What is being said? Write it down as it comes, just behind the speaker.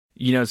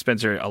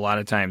Spencer, a lot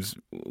of times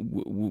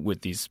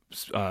with these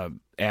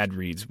ad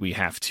reads, we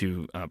have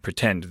to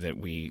pretend that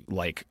we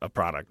like a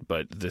product,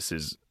 but this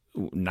is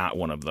not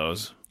one of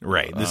those.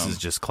 Right. This is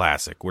just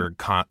classic. We're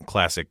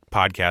classic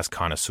podcast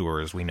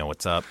connoisseurs. We know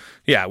what's up.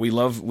 Yeah, we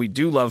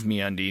do love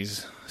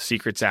MeUndies.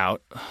 Secrets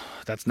Out.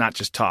 That's not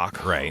just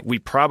talk. Right. We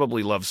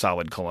probably love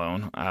Solid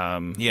Cologne.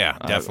 Yeah,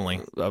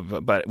 definitely.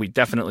 But we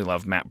definitely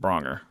love Matt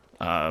Bronger.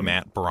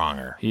 Matt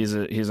Bronger. He's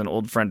an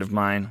old friend of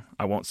mine.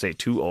 I won't say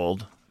too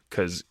old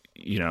because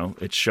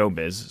it's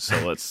showbiz.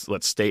 So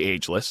let's stay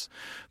ageless.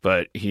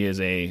 But he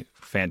is a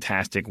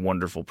fantastic,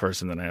 wonderful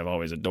person that I have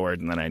always adored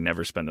and that I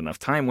never spend enough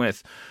time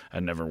with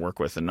and never work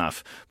with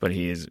enough. But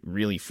he is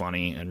really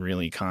funny and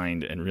really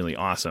kind and really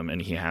awesome.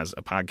 And he has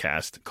a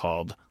podcast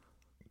called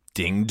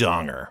Ding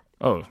Donger.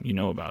 Oh, you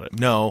know about it?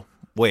 No,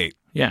 wait.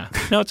 Yeah.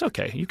 No, it's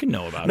okay. You can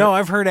know about it. No,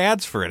 I've heard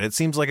ads for it. It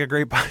seems like a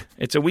great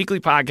It's a weekly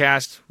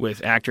podcast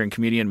with actor and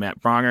comedian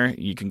Matt Bronger.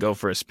 You can go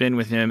for a spin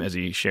with him as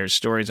he shares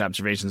stories,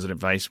 observations, and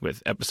advice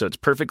with episodes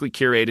perfectly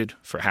curated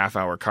for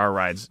half-hour car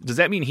rides. Does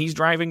that mean he's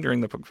driving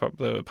during the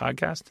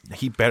podcast?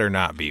 He better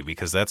not be,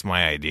 because that's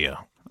my idea.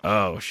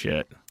 Oh,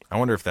 shit. I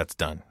wonder if that's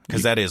done,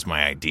 because that is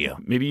my idea.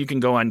 Maybe you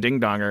can go on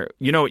Ding Donger.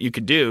 You know what you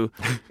could do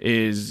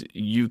is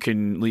you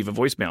can leave a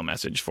voicemail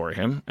message for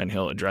him, and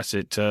he'll address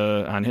it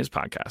on his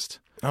podcast.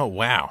 Oh,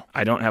 wow.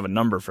 I don't have a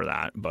number for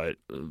that, but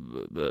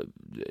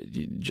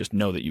you just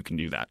know that you can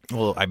do that.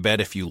 Well, I bet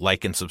if you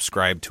like and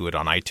subscribe to it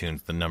on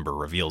iTunes, the number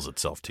reveals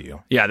itself to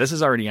you. Yeah, this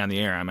is already on the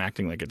air. I'm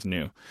acting like it's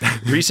new.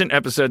 Recent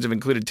episodes have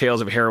included tales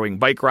of harrowing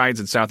bike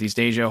rides in Southeast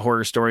Asia,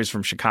 horror stories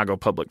from Chicago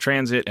public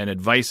transit, and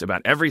advice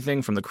about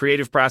everything from the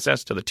creative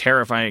process to the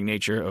terrifying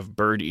nature of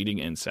bird-eating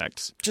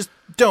insects. Just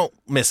don't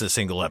miss a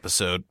single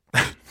episode.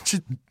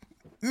 Just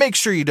make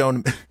sure you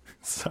don't...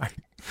 Sorry.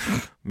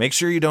 Make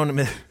sure you don't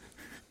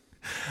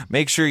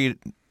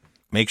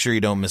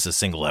miss a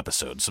single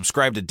episode.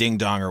 Subscribe to Ding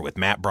Donger with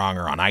Matt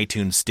Bronger on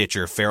iTunes,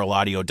 Stitcher,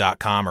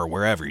 feralaudio.com, or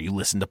wherever you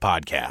listen to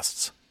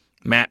podcasts.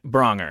 Matt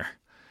Bronger.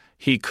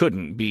 He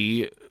couldn't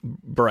be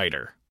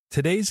brighter.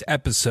 Today's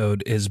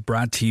episode is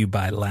brought to you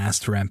by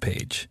Last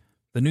Rampage,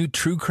 the new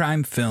true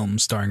crime film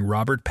starring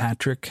Robert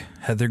Patrick,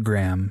 Heather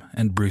Graham,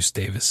 and Bruce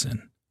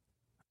Davison.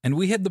 And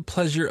we had the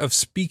pleasure of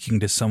speaking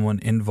to someone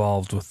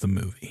involved with the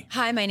movie.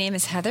 Hi, my name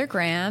is Heather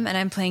Graham, and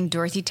I'm playing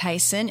Dorothy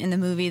Tyson in the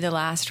movie The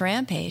Last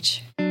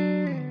Rampage.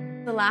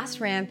 The Last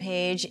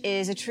Rampage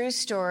is a true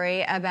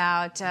story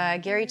about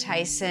Gary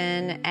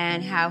Tyson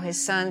and how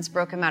his sons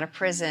broke him out of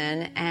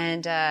prison,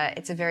 and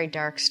it's a very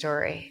dark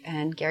story,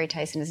 and Gary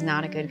Tyson is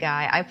not a good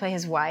guy. I play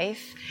his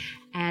wife,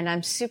 and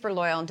I'm super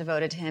loyal and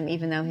devoted to him,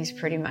 even though he's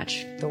pretty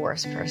much the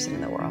worst person in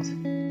the world.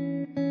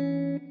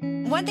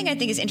 One thing I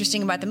think is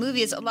interesting about the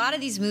movie is a lot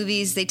of these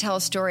movies, they tell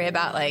a story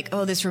about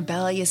this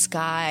rebellious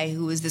guy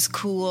who was this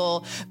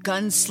cool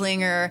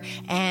gunslinger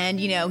and,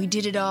 he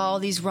did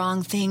these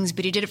wrong things,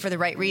 but he did it for the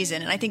right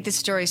reason. And I think this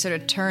story sort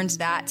of turns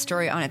that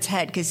story on its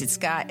head because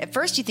at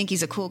first you think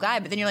he's a cool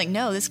guy, but then you're like,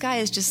 no, this guy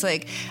is just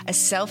like a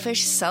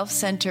selfish,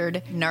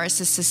 self-centered,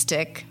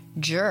 narcissistic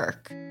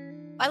jerk.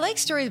 I like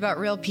stories about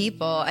real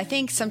people. I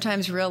think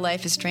sometimes real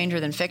life is stranger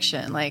than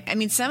fiction.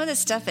 Some of the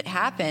stuff that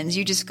happens,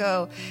 you just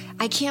go,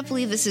 I can't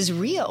believe this is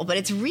real, but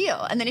it's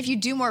real. And then if you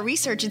do more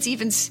research, it's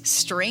even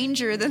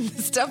stranger than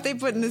the stuff they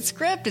put in the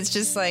script. It's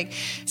just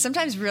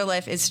sometimes real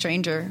life is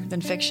stranger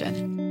than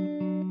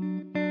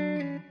fiction.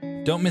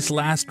 Don't miss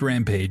Last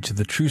Rampage,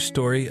 the true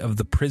story of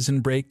the prison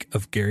break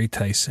of Gary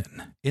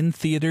Tyson. In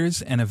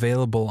theaters and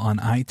available on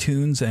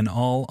iTunes and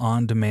all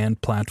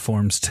on-demand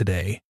platforms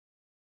today.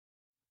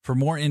 For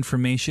more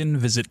information,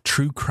 visit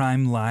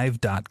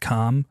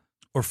truecrimelive.com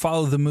or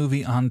follow the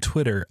movie on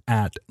Twitter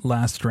at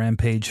Last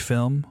Rampage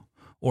Film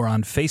or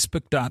on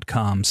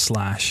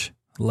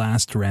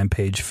Facebook.com/Last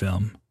Rampage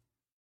Film.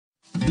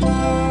 Feral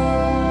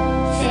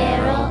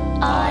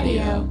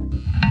Audio.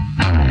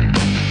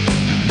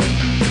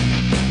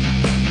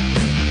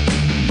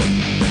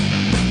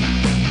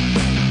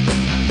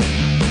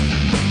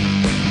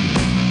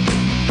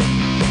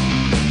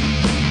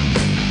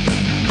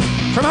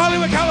 From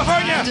Hollywood,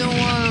 California,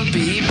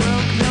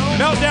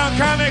 Meltdown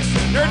Comics,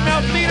 Nerd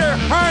Melt Theater,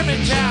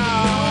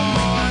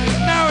 Harmontown.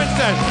 Now it's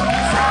done.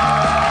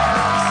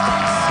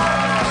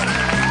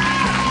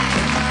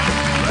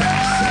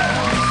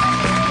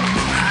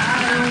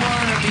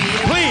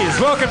 Please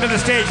welcome to the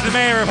stage the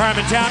mayor of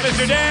Harmontown,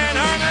 Mr. Dan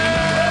Harmon.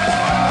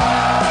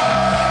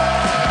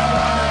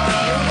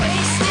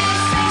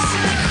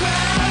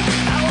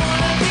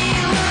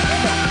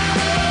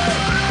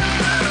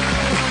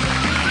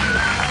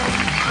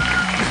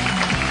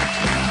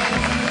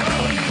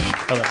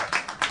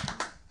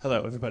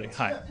 Hello, everybody.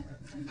 Hi,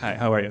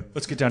 how are you?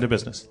 Let's get down to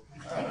business.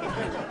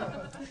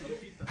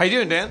 How you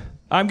doing, Dan?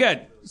 I'm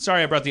good.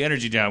 Sorry I brought the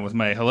energy down with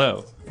my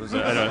hello.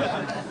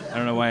 I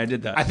don't know why I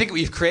did that. I think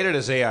what you've created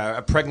is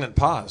a pregnant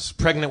pause.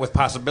 Pregnant with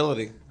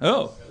possibility.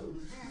 Oh.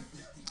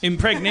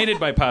 Impregnated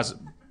by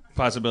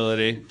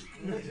possibility.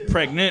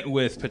 Pregnant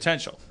with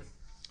potential.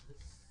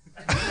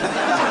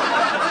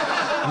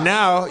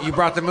 Now you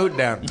brought the mood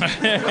down.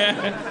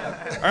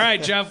 All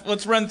right, Jeff,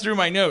 let's run through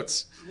my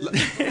notes.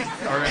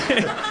 All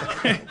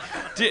right.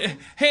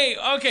 Hey,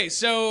 okay,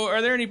 so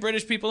are there any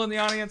British people in the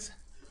audience?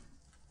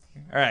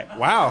 All right.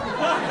 Wow.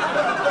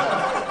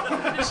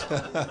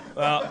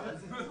 Well,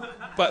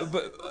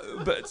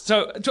 but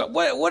so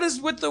what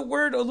is with the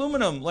word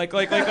aluminum? Like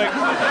because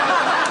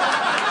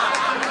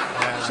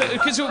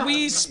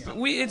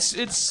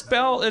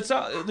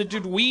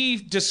did we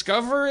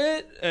discover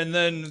it and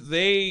then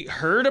they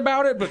heard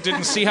about it but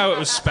didn't see how it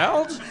was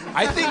spelled?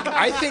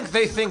 I think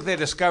they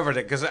discovered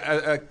it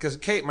because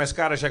Kate, my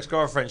Scottish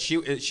ex-girlfriend,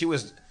 she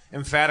was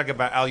emphatic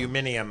about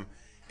aluminium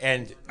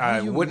and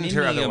wouldn't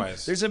hear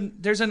otherwise. There's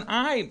an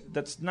I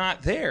that's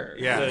not there.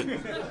 Yeah.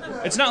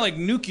 It's not like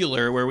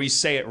nuclear where we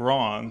say it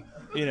wrong.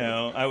 You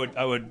know,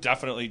 I would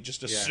definitely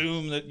just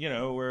assume that, you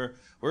know, we're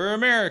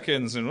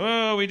Americans and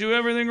we do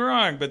everything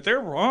wrong, but they're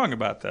wrong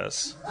about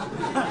this.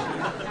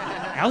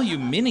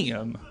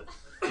 Aluminium.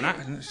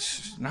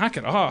 Knock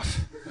it off.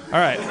 All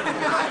right.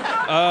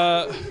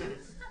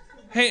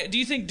 Hey, do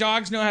you think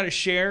dogs know how to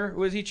share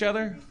with each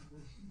other?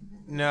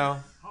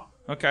 No.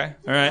 Okay.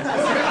 All right.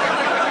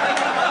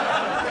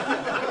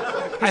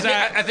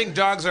 I think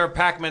dogs are a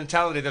pack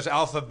mentality. There's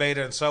alpha,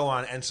 beta, and so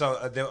on, and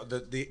so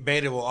the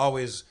beta will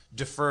always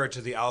defer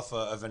to the alpha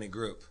of any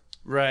group.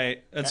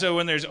 Right. And so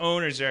when there's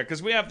owners there,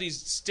 because we have these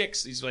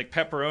sticks, these like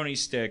pepperoni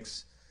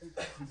sticks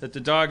that the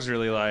dogs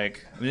really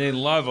like. I mean, they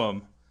love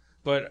them.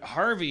 But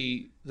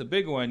Harvey, the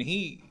big one,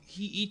 he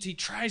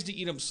tries to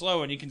eat them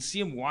slow, and you can see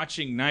him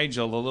watching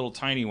Nigel, the little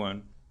tiny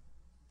one.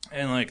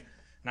 And like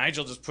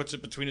Nigel just puts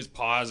it between his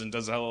paws and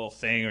does that little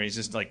thing, or he's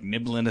just like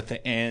nibbling at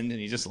the end, and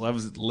he just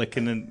loves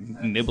licking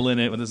and nibbling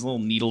it with his little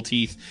needle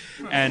teeth.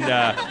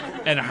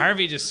 And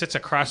Harvey just sits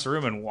across the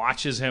room and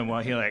watches him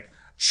while he like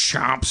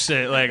chomps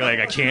it like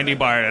a candy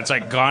bar. It's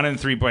like gone in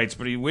 3 bites,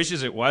 but he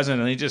wishes it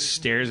wasn't, and he just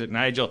stares at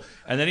Nigel,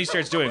 and then he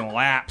starts doing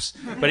laps.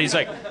 But he's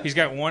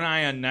got one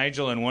eye on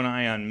Nigel and one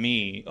eye on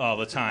me all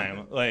the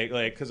time, like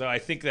because I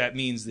think that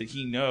means that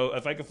he know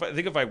if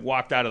I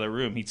walked out of the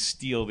room, he'd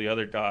steal the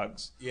other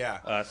dog's thing.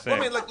 Well, I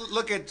mean,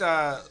 look at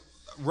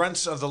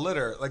runts of the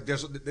litter. Like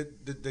there's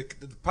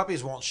the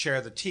puppies won't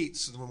share the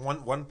teats.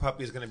 One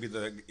puppy is going to be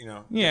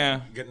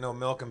get no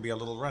milk and be a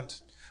little runt.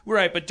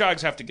 Right, but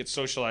dogs have to get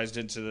socialized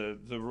into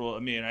the rule. I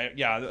mean,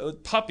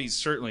 puppies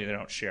certainly they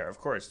don't share. Of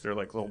course, they're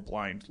like little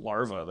blind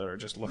larvae that are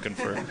just looking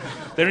for.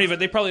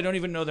 They probably don't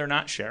even know they're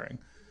not sharing.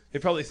 They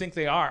probably think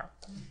they are.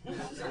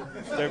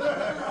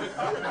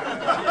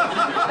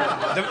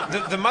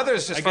 The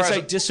mothers. I guess I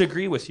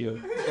disagree with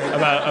you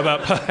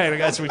about. I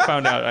guess we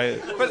found out.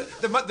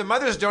 But the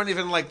mothers don't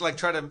even like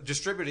try to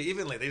distribute it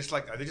evenly. They just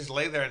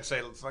lay there and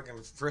say,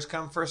 "Fucking first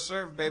come, first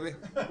serve, baby."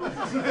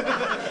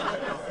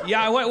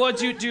 Yeah. What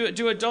do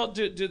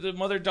the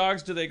mother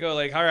dogs? Do they go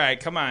like, "All right,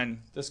 come on,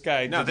 this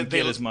guy didn't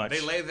get as much."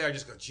 They lay there and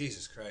just go,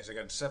 "Jesus Christ, I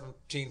got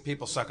 17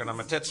 people sucking on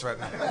my tits right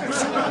now."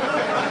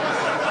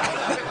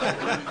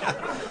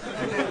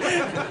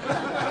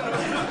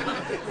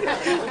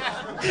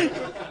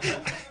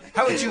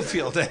 How would you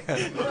feel, Dan?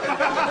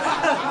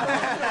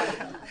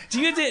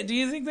 Do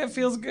you think that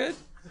feels good?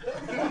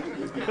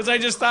 Because I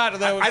just thought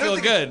that would feel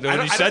good.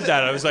 When you said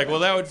that, I was like, well,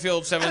 that would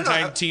feel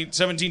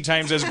 17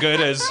 times as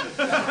good as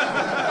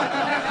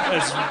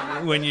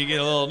when you get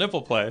a little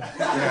nipple play.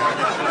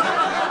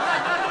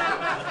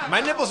 My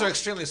nipples are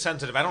extremely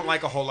sensitive. I don't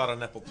like a whole lot of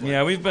nipple play.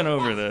 Yeah, we've been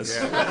over this.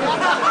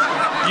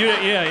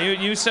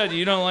 You said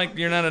you're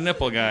not a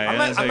nipple guy.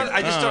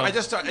 I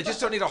just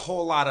don't need a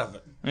whole lot of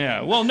it.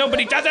 Yeah, well,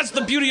 nobody. That's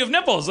the beauty of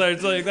nipples.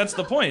 That's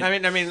the point. I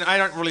mean, I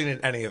don't really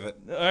need any of it.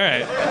 All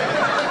right.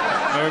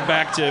 We're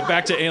back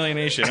to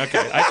alienation.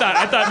 Okay,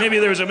 I thought maybe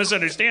there was a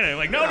misunderstanding.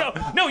 Like, no.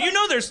 You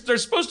know, they're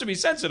supposed to be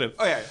sensitive.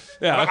 Oh yeah.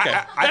 Yeah. Okay.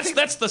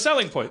 That's the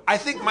selling point. I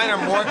think mine are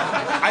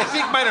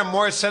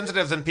more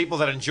sensitive than people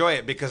that enjoy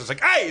it because it's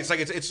like, hey,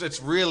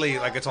 it's really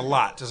like it's a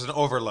lot. It's an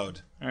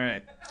overload. All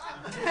right.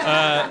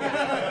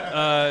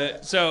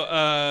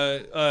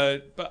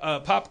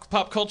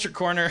 Pop culture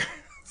corner.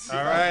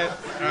 All right.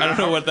 I don't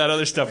know what that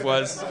other stuff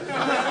was.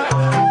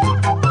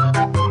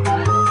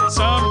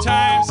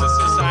 Sometimes the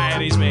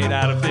society's made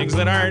out of things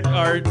that aren't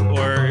art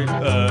or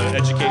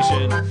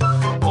education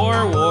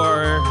or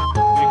war.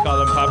 We call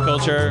them pop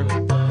culture.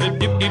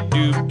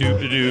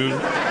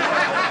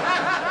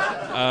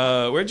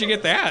 Where'd you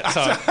get that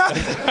song?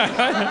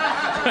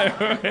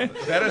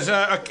 That is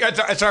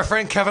it's our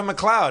friend Kevin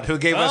MacLeod who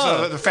gave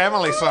us the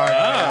family song.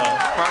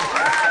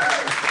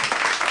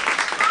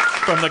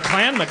 From the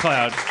Clan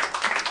MacLeod.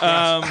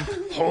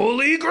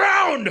 Holy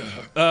ground!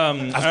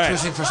 I was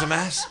pushing for some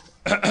ass.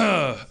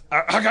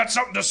 I got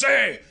something to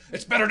say.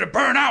 It's better to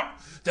burn out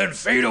than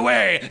fade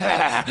away.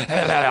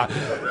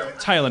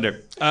 It's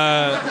Highlander.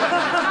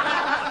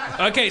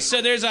 Okay,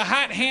 so there's a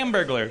hot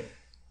hamburglar.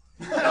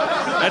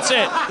 That's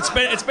it.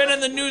 It's been in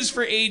the news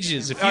for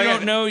ages. If you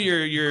don't know,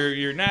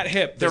 you're not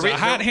hip. There's a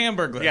hot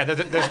hamburglar. Yeah,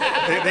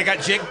 they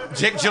got Jake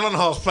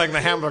Gyllenhaal's playing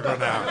the hamburger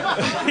now.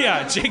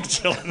 Yeah, Jake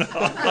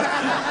Gyllenhaal.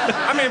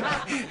 I mean,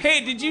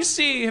 hey,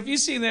 have you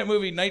seen that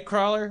movie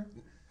Nightcrawler?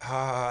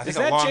 I think Is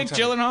that Jake time.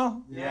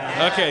 Gyllenhaal?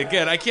 Yeah. Okay,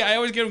 good. I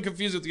always get him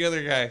confused with the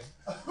other guy.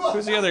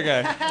 Who's the other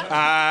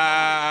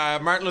guy?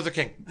 Martin Luther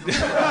King.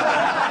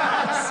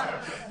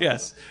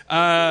 Yes.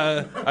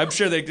 I'm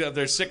sure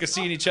they're sick of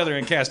seeing each other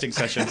in casting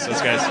sessions,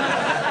 those guys.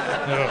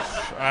 Ugh,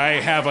 I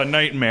have a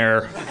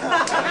nightmare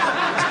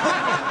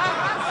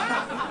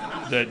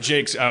that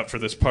Jake's out for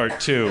this part,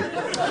 too.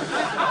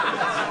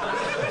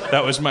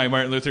 That was my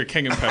Martin Luther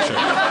King impression.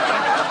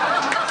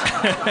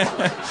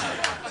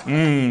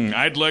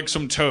 I'd like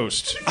some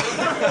toast.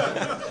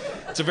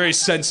 It's a very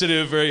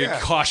sensitive, very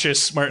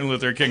cautious Martin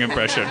Luther King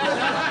impression.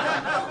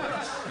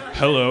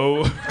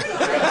 Hello.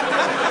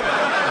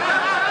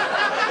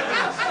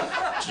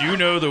 Do you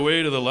know the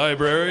way to the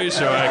library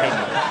so I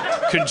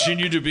can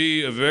continue to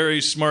be a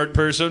very smart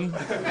person?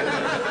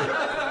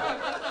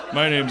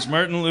 My name's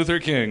Martin Luther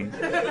King.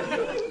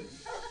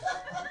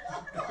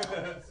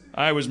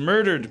 I was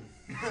murdered.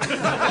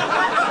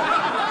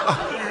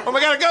 Oh my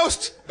God, a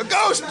ghost! A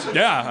ghost!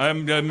 Yeah,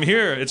 I'm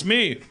here. It's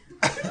me.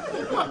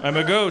 I'm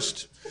a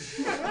ghost.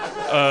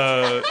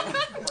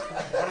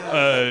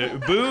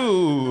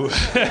 Boo.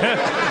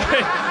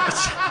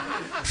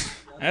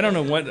 I don't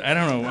know.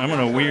 I'm in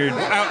a weird.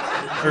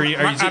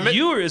 Is it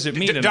you or is it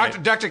me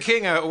tonight? Dr.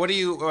 King, what do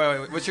you?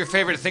 What's your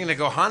favorite thing to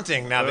go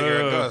haunting now that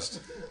you're a ghost?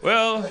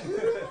 Well,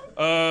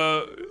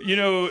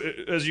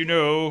 as you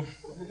know,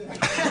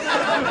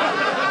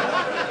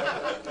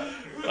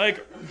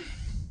 like,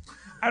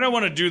 I don't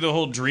want to do the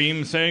whole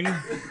dream thing,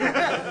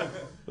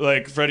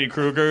 like Freddy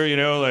Krueger.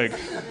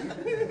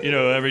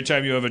 Every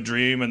time you have a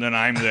dream and then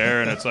I'm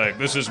there and it's like,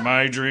 this is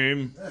my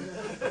dream.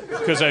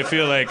 Because I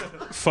feel like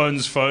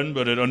fun's fun,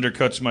 but it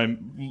undercuts my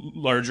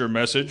larger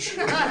message.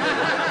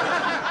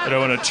 I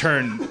don't want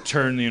to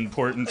turn the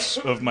importance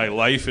of my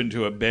life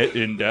into a bit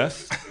in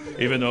death,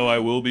 even though I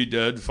will be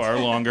dead far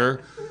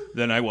longer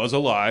than I was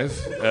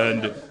alive,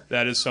 and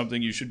that is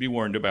something you should be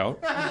warned about.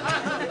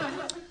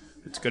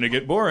 It's going to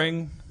get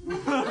boring.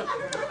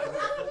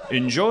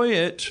 Enjoy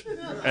it,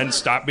 and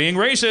stop being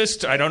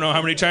racist. I don't know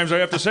how many times I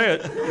have to say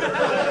it.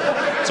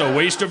 It's a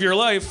waste of your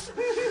life.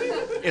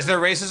 Is there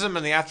racism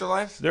in the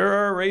afterlife? There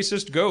are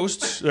racist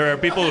ghosts. There are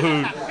people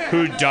who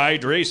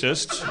died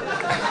racist.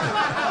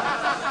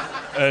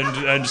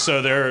 And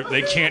so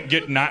they can't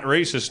get not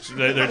racist.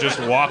 They're just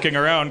walking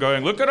around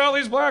going, look at all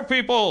these black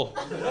people.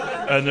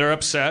 And they're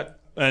upset.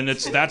 And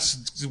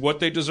that's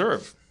what they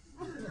deserve.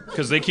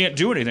 Because they can't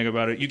do anything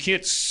about it. You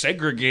can't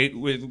segregate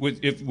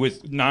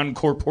with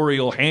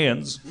non-corporeal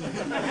hands.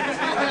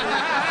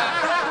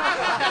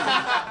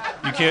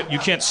 You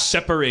can't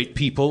separate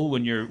people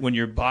when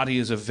your body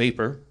is a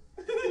vapor.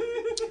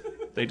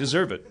 They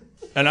deserve it.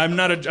 And I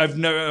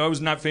was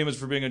not famous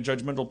for being a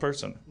judgmental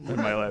person in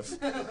my life,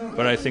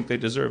 but I think they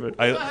deserve it.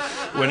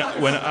 When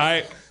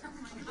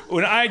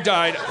I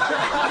died,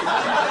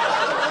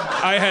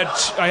 I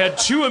had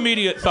two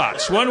immediate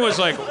thoughts. One was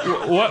like,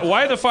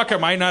 why the fuck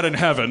am I not in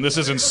heaven? This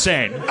is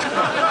insane.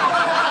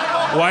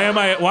 Why am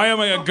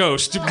I a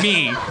ghost?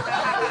 Me.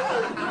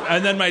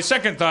 And then my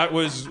second thought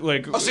was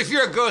like, oh, so if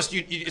you're a ghost,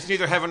 it's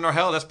neither heaven nor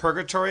hell. That's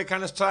purgatory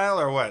kind of style,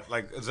 or what?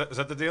 Like, is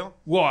that the deal?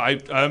 Well, I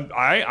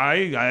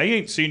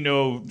ain't seen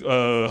no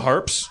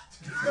harps.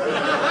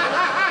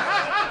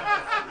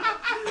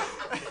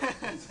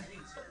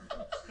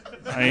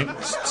 I ain't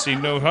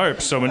seen no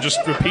harps. Someone just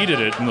repeated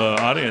it in the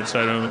audience.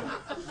 I don't.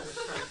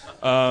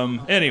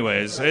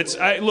 Anyways,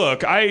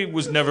 I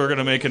was never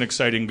gonna make an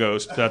exciting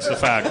ghost. That's the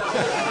fact.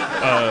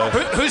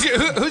 Who's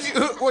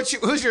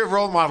your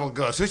role model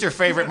ghost? Who's your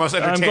favorite, most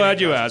entertaining? I'm glad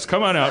you asked.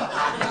 Come on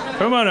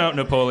out,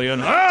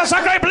 Napoleon. Ah,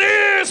 sacré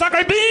bleu,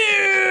 sacré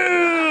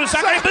bleu,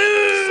 sacré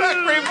bleu,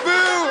 sacré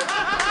bleu,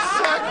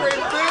 sacré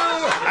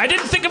bleu. I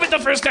didn't think of it the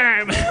first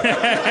time.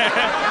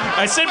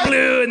 I said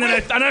blue, and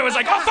then I was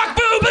like, oh fuck,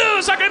 boo,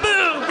 boo, sacré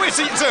bleu. Wait,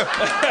 so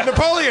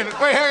Napoleon?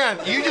 Wait, hang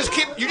on. You just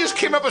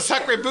came up with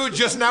sacré bleu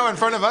just now in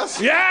front of us?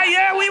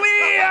 Yeah, oui.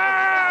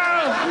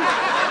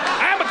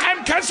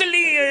 I'm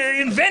constantly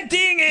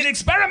inventing and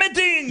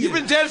experimenting. You've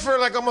been dead for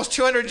like almost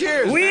 200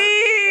 years.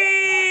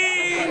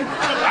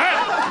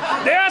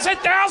 There's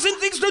 1,000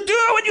 things to do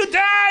when you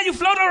die. You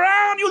float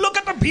around, you look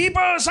at the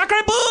people.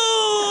 Sacré boo!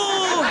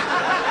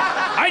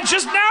 I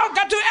just now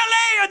got to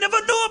LA. I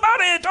never knew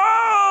about it.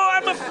 Oh,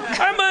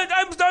 I'm a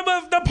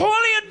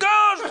Napoleon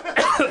ghost.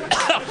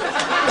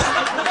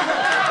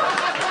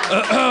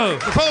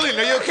 Napoleon,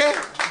 are you okay?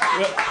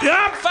 Yeah,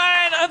 I'm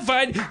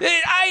fine.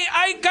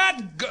 I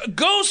got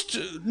ghost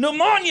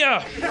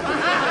pneumonia.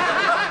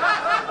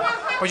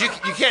 Well, you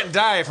can't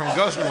die from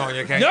ghost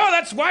pneumonia, can you? No,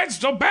 that's why it's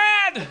so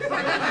bad.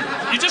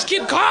 You just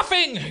keep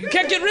coughing. You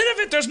can't get rid of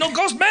it. There's no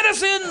ghost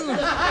medicine.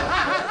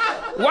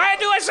 Why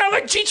do I sound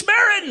like Cheech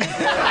Marin?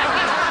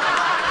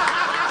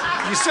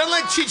 You sound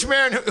like Cheech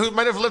Marin, who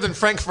might have lived in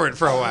Frankfurt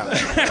for a while.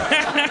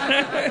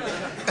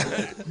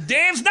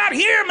 Dave's not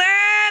here,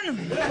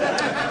 man.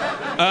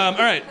 All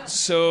right.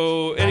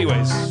 So,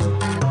 anyways,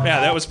 yeah,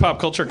 that was Pop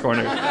Culture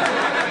Corner.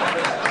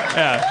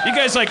 Yeah, you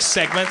guys like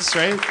segments,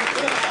 right?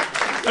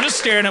 I'm just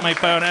staring at my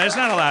phone. There's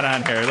not a lot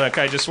on here. Look,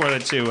 I just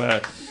wanted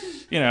to,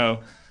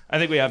 I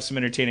think we have some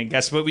entertaining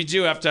guests, but we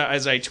do have to,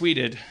 as I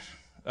tweeted,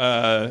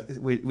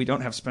 we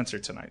don't have Spencer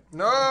tonight.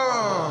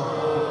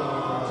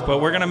 No. But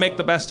we're gonna make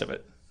the best of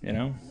it, you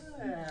know.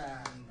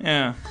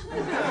 Yeah.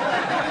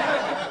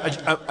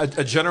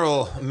 A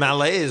general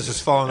malaise has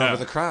fallen over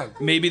the crowd.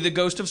 Maybe the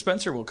ghost of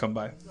Spencer will come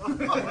by.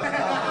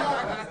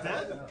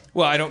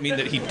 Well, I don't mean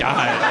that he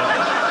died.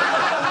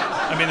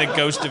 I mean the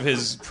ghost of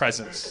his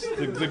presence,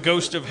 the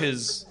ghost of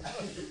his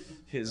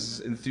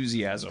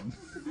enthusiasm,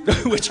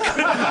 which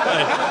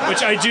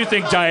I do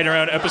think died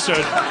around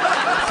episode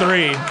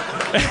 3.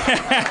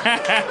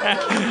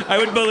 I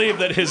would believe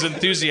that his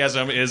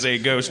enthusiasm is a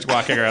ghost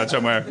walking around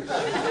somewhere.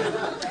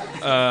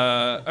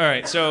 All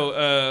right,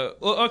 so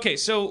okay,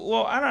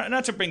 so I don't,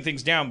 not to bring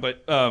things down,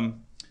 but all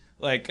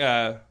right,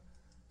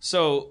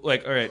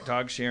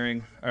 dog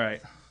sharing. All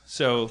right,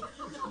 so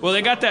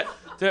they got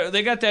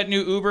that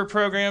new Uber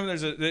program.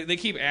 They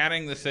keep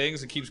adding the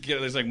things. It keeps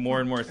getting there's like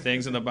more and more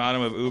things in the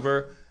bottom of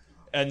Uber,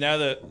 and now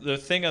the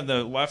thing on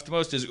the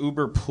leftmost is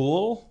Uber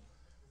Pool,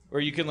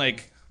 where you can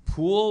like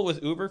pool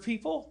with Uber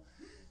people,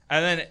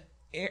 and then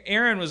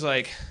Aaron was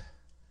like,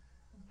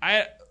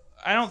 I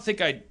don't think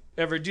I'd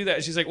ever do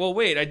that. She's like, well,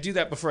 wait, I'd do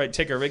that before I'd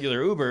take a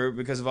regular Uber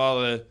because of all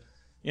the,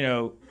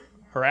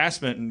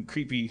 harassment and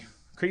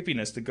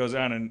creepiness that goes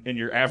on in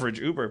your average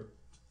Uber.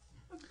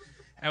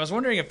 And I was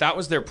wondering if that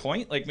was their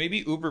point. Like maybe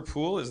Uber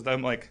Pool is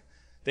them like,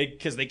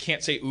 because they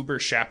can't say Uber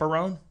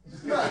Chaperone.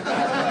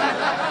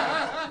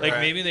 Like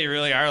maybe they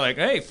really are like,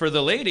 hey, for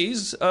the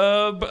ladies,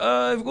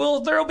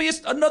 there'll be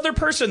another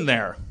person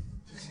there.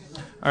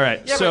 All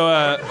right, yeah, so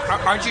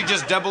aren't you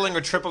just doubling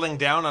or tripling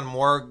down on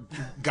more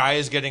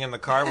guys getting in the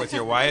car with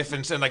your wife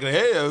and saying like,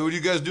 "Hey, what are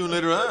you guys doing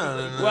later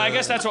on?" Well, I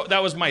guess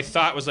that was my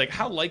thought. Was like,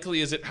 how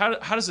likely is it? How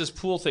does this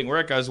pool thing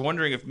work? I was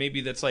wondering if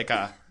maybe that's like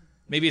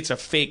maybe it's a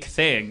fake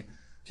thing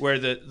where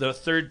the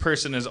third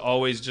person is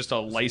always just a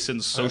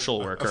licensed social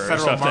worker or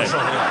something. Marshal.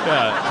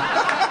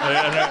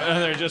 Yeah.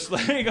 And they're just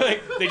like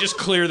they just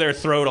clear their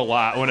throat a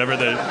lot whenever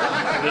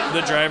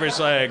the driver's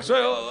like,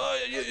 so.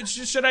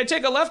 Should I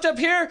take a left up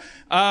here?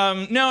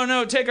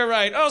 No, take a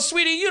right. Oh,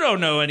 sweetie, you don't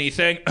know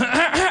anything.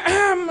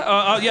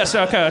 Yes,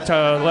 okay,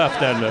 to left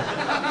then.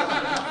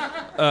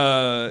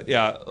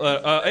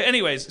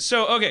 Anyways,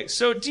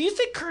 so do you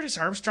think Curtis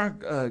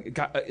Armstrong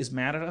is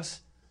mad at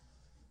us?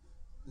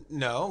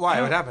 No.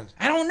 Why? What happened?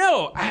 I don't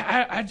know.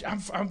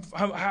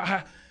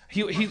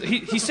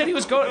 He said he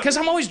was going because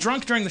I'm always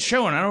drunk during the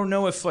show, and I don't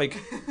know if like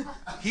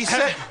he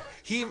said.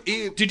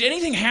 Did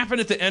anything happen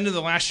at the end of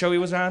the last show he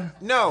was on?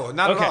 No,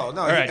 not at all.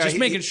 No, all right, just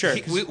making sure.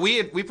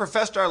 We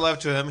professed our love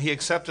to him. He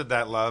accepted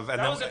that love, and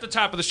that was at the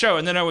top of the show.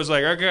 And then I was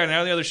like, okay,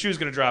 now the other shoe's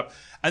gonna drop.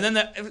 And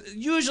then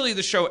usually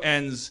the show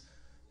ends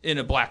in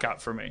a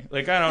blackout for me.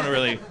 Like I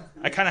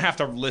kind of have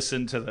to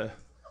listen to the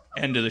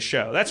end of the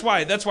show. That's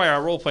why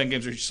our role playing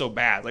games are so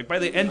bad. Like by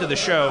the end of the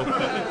show,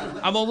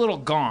 I'm a little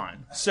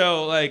gone.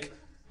 So like.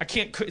 I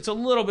can't. It's a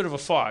little bit of a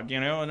fog,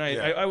 And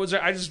I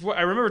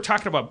remember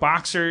talking about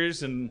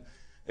boxers, and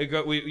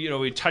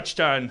we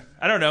touched on.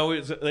 I don't know. It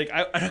was like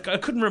I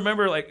couldn't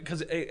remember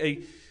because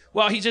he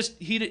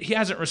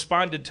hasn't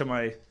responded to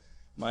my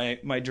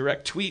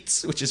direct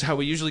tweets, which is how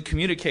we usually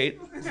communicate,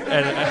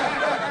 and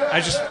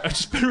I've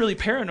just been really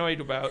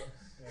paranoid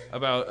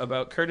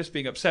about Curtis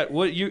being upset.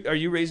 Are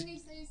you raised?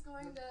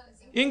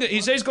 England.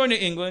 He says he's going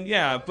to England,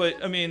 yeah,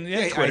 but I mean,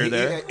 Twitter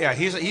there. Yeah,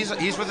 he's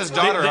with his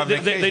daughter on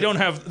vacation. They don't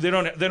have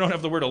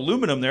the word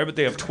aluminum there, but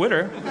they have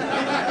Twitter.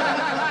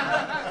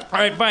 All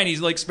right, fine.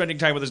 He's like spending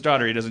time with his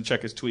daughter. He doesn't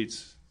check his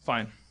tweets.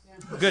 Fine,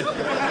 good.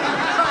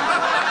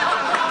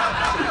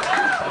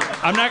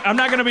 I'm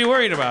not going to be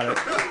worried about it.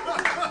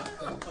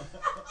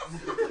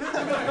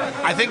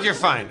 I think you're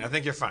fine.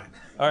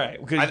 All right.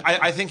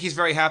 I think he's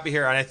very happy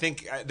here, and I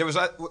think if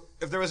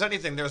there was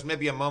anything, there was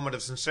maybe a moment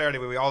of sincerity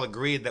where we all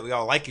agreed that we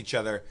all like each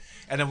other,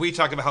 and then we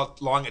talked about how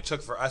long it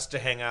took for us to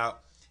hang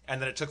out,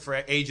 and then it took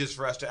for ages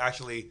for us to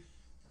actually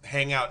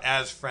hang out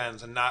as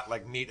friends and not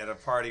like meet at a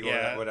party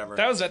or whatever.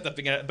 That was at the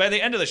beginning. By the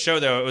end of the show,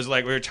 though, it was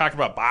like we were talking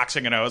about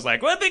boxing, and I was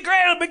like, "Well, it'd be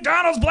great at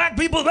McDonald's, black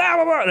people, blah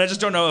blah blah." And I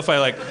just don't know if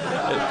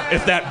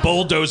if that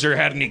bulldozer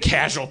had any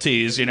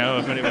casualties, If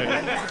anybody.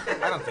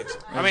 I don't think so.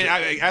 I mean,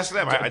 I ask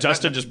them.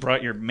 Justin just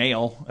brought your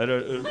mail.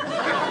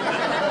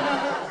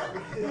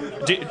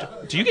 Do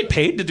you get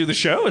paid to do the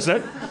show? Is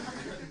that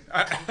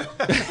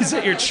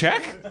your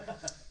check?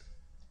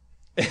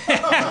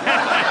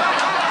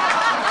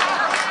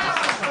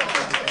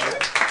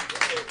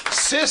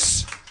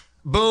 Sis,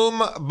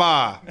 boom,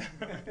 ba.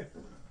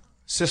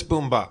 Sis,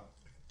 boom, ba.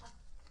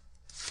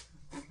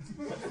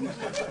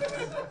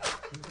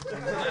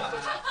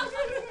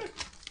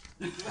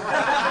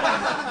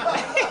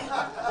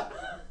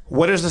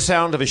 What is the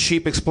sound of a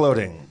sheep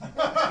exploding?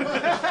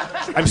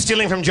 I'm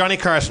stealing from Johnny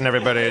Carson,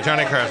 everybody.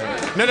 Johnny Carson.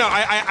 No,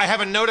 I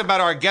have a note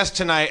about our guest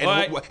tonight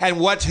and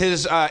what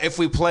his, if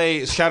we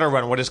play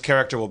Shadowrun, what his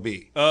character will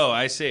be. Oh,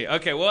 I see.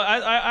 Okay,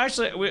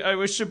 well,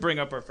 we should bring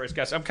up our first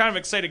guest. I'm kind of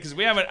excited because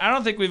we haven't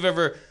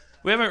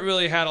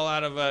really had a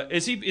lot of,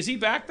 is he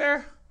back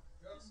there?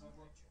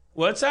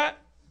 What's that?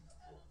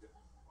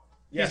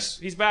 Yes,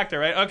 he's back there,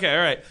 right? Okay,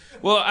 all right.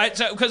 Well,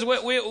 because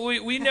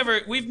we've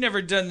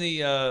never done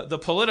the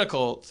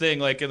political thing,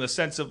 like in the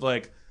sense of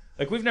like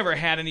we've never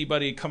had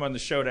anybody come on the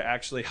show to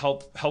actually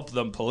help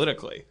them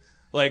politically.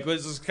 Like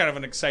this is kind of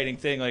an exciting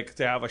thing, like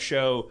to have a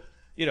show.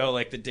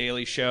 Like the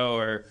Daily Show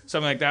or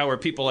something like that, where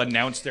people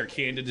announce their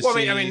candidacy. Well,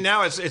 I mean,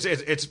 now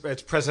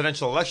it's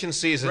presidential election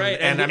season,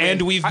 right?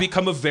 And we've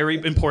become a very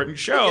important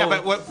show.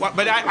 Yeah,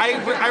 but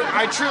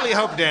I truly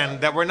hope,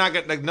 Dan, that we're not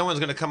no one's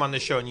going to come on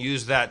this show and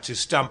use that to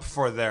stump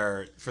for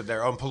their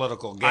own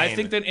political gain. I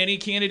think that any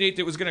candidate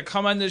that was going to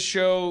come on this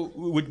show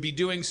would be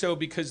doing so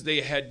because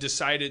they had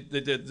decided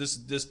that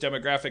this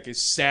demographic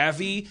is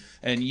savvy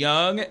and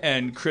young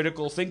and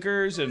critical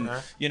thinkers and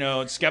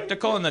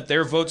skeptical, and that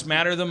their votes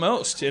matter the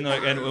most.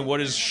 And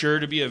what is sure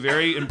to be a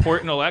very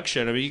important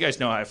election. I mean, you guys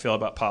know how I feel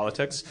about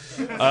politics.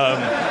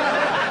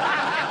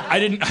 I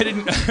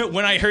didn't.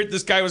 When I heard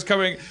this guy was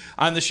coming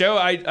on the show,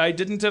 I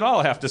didn't at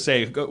all have to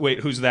say,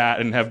 "Wait, who's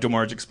that?" and have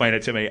Demorge explain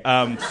it to me.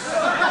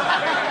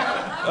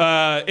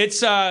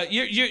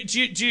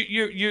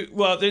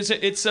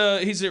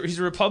 He's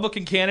a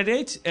Republican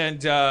candidate,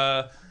 and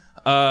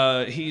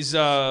he's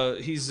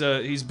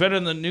been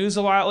in the news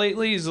a lot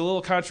lately. He's a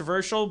little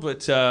controversial,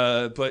 but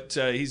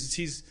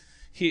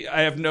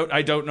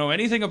I don't know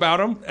anything about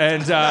him,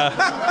 but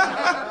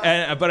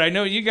I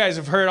know you guys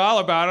have heard all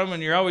about him,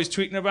 and you're always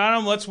tweeting about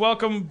him. Let's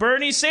welcome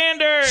Bernie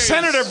Sanders,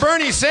 Senator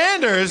Bernie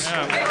Sanders.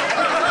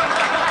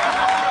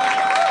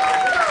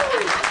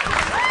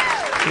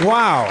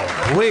 Wow,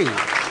 please,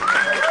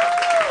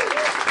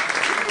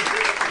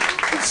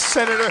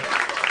 Senator.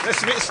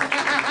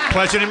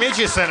 Pleasure to meet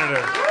you,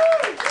 Senator.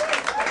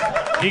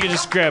 You can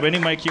just grab any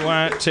mic you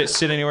want, to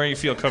sit anywhere you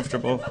feel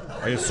comfortable.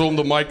 I assume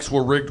the mics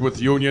were rigged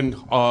with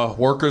union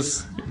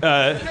workers.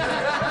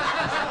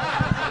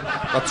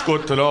 That's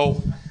good to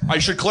know. I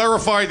should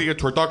clarify the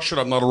introduction.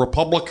 I'm not a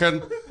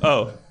Republican.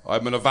 Oh.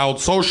 I'm an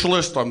avowed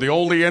socialist. I'm the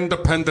only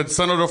independent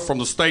senator from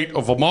the state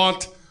of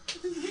Vermont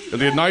in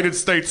the United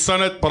States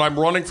Senate, but I'm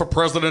running for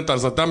president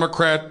as a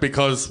Democrat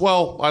because,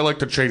 well, I like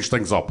to change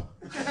things up.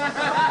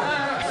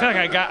 I feel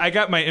like I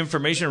got my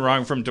information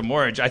wrong from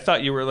Demorge. I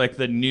thought you were like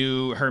the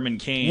new Herman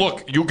Cain.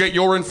 Look, you get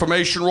your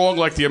information wrong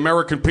like the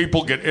American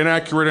people get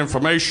inaccurate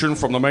information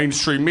from the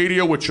mainstream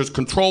media, which is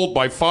controlled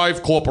by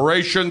 5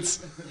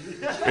 corporations.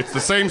 It's the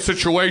same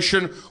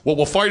situation. What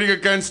we're fighting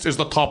against is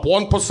the top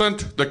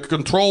 1% that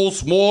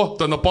controls more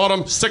than the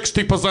bottom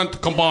 60%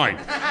 combined.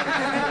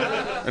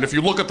 And if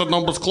you look at the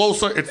numbers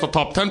closer, it's the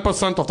top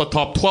 10% of the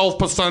top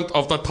 12%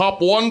 of the top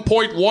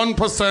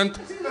 1.1%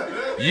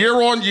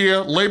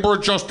 year-on-year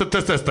labor-adjusted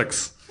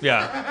statistics.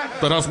 Yeah.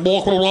 That has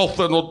more wealth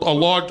than a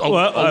lot of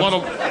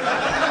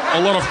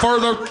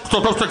further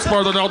statistics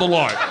further down the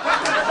line.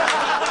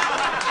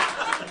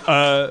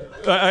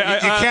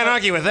 You can't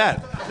argue with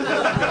that.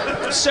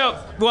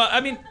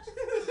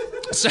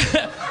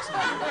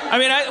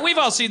 We've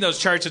all seen those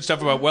charts and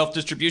stuff about wealth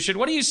distribution.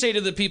 What do you say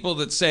to the people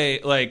that say,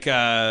 like,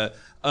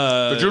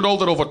 did you know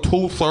that over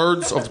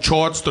 2/3 of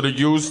charts that are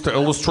used to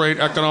illustrate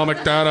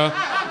economic data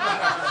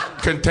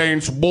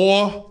contains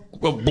more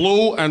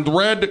blue and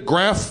red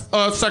graph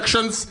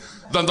sections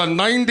than the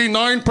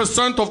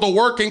 99% of the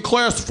working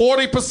class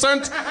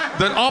 40%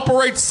 that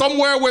operate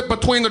somewhere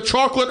between the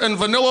chocolate and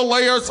vanilla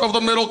layers of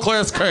the middle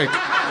class cake?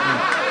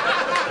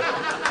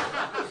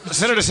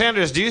 Senator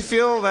Sanders, do you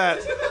feel that...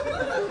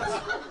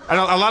 I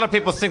know a lot of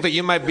people think that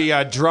you might be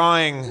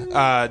drawing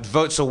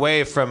votes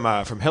away from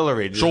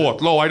Hillary. Sure.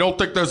 No, I don't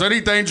think there's any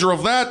danger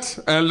of that,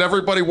 and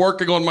everybody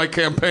working on my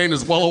campaign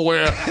is well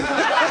aware.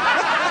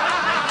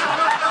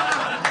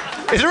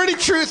 Is there any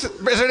truth?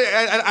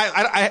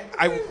 I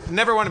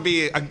never want to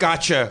be a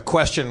gotcha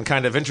question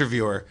kind of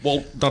interviewer.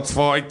 Well, that's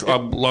fine.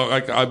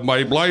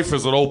 My life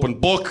is an open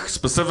book.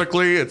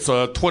 Specifically, it's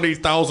a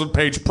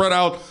 20,000-page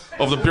printout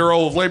of the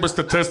Bureau of Labor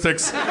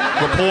Statistics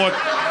report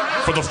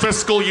for the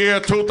fiscal year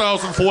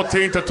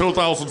 2014 to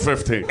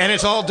 2015. And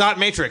it's all dot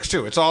matrix,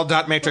 too. It's all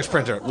dot matrix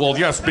printer. Well,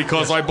 yes,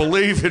 because I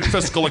believe in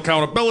fiscal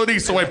accountability,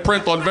 so I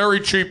print on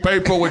very cheap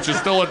paper, which is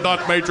still a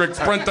dot matrix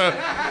printer.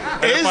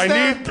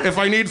 If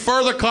I need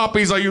further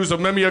copies, I use a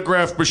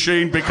mimeograph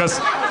machine because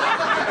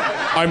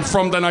I'm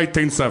from the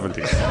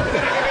 1970s.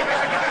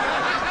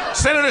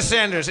 Senator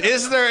Sanders,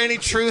 is there any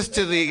truth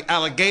to the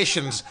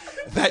allegations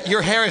that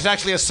your hair is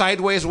actually a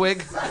sideways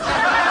wig?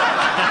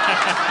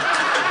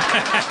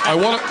 I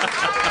want to...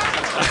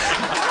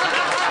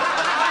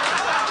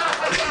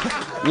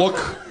 Look,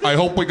 I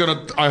hope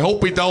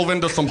we delve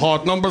into some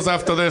hard numbers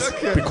after this,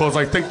 because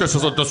I think this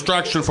is a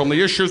distraction from the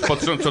issues,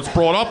 but since it's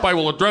brought up, I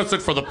will address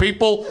it for the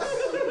people.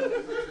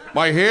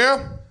 My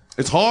hair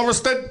is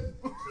harvested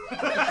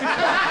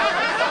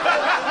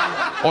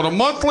on a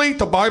monthly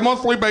to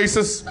bi-monthly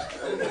basis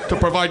to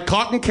provide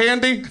cotton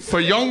candy for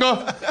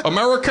younger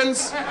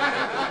Americans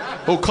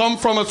who come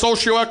from a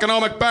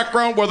socioeconomic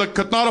background where they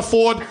could not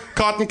afford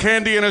cotton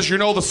candy. And as you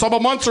know, the summer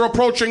months are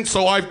approaching,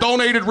 so I've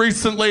donated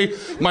recently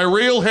my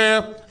real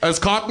hair as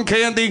cotton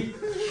candy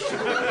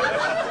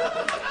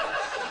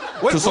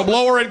to some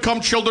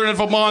lower-income children in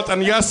Vermont.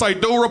 And yes, I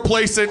do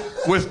replace it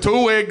with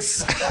 2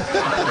 wigs.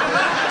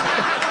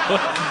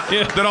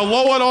 Then I'll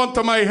lower it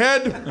onto my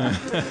head.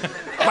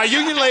 My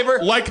union labor.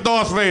 Like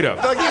Darth Vader.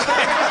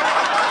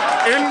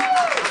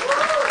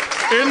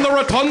 In the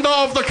rotunda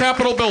of the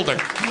Capitol building.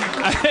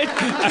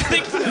 I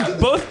think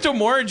both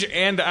DeMorge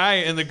and I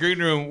in the green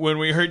room, when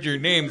we heard your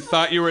name,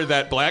 thought you were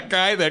that black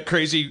guy, that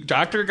crazy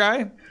doctor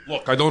guy.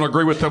 Look, I don't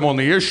agree with him on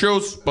the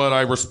issues, but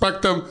I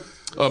respect him.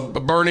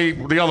 Bernie,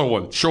 the other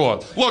one,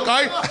 sure. Look,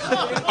 I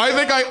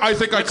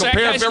think I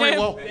compare very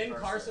well.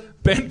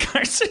 Ben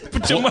Carson.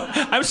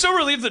 I'm so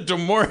relieved that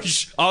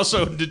DeMorge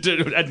also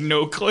had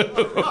no clue.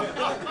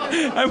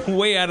 I'm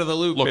way out of the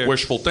loop. Look, here.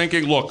 wishful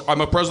thinking. Look,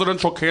 I'm a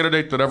presidential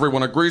candidate that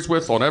everyone agrees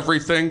with on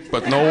everything,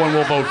 but no one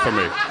will vote for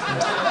me.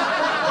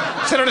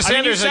 Senator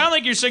Sanders, you sound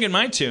like you're singing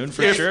my tune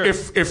for sure.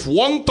 If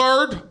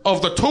 1/3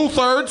 of the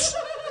 2/3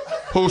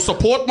 who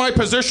support my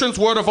positions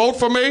were to vote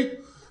for me,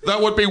 that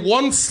would be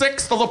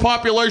 1/6 of the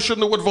population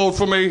that would vote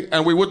for me,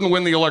 and we wouldn't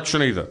win the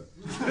election either.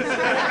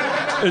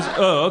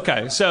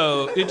 Okay.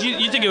 So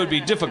you think it would be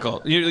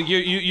difficult?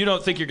 You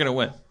don't think you're going to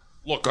win?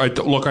 Look, I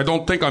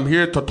don't think I'm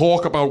here to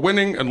talk about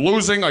winning and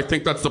losing. I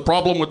think that's the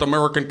problem with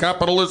American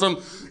capitalism,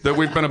 that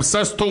we've been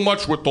obsessed too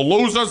much with the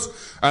losers,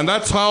 and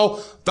that's how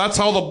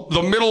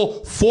the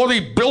middle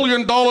 $40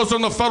 billion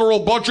in the federal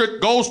budget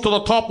goes to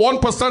the top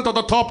 1% of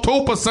the top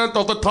 2%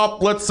 of the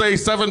top, let's say,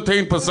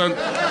 17%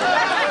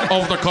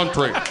 of the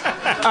country.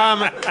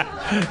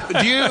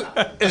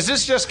 Is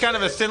this just kind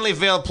of a thinly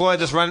veiled ploy?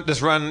 This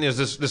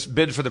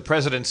bid for the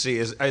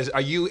presidency? Are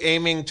you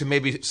aiming to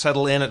maybe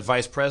settle in at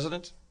vice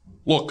president?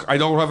 Look, I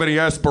don't have any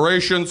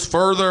aspirations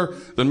further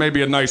than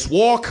maybe a nice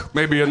walk,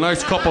 maybe a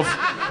nice cup of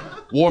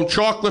warm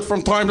chocolate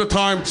from time to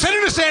time.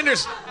 Senator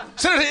Sanders,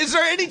 is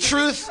there any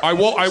truth?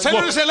 Senator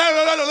Sanders,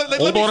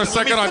 hold on a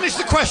second. Let me finish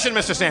the question,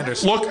 Mr.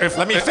 Sanders. Look, if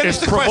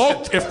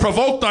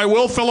provoked, I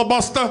will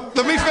filibuster.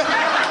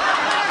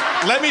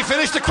 Let me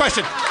finish the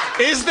question.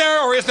 Is there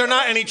or is there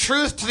not any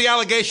truth to the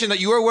allegation that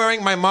you are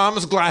wearing my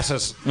mom's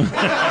glasses?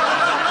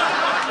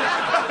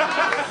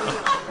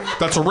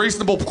 That's a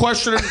reasonable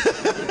question.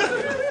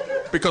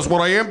 Because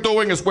what I am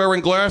doing is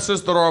wearing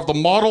glasses that are of the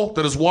model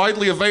that is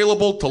widely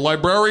available to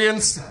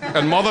librarians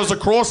and mothers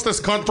across this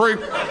country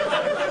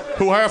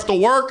who have to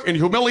work in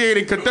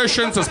humiliating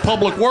conditions as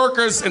public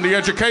workers in the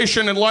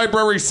education and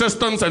library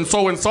systems. And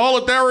so in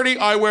solidarity,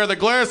 I wear the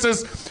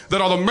glasses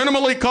that are the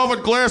minimally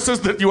covered glasses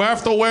that you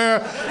have to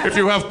wear if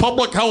you have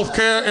public health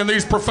care in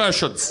these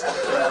professions.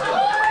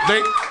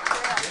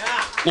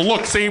 Well,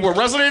 look, see, we're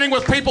resonating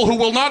with people who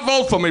will not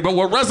vote for me, but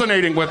we're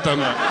resonating with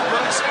them.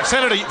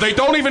 Senator, they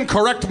don't even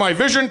correct my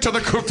vision to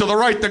the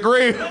right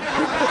degree.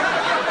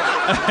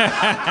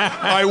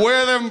 I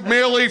wear them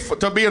merely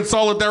to be in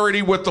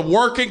solidarity with the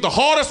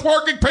hardest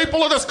working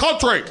people in this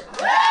country.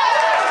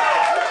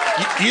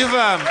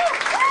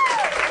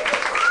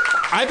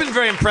 I've been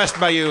very impressed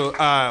by you.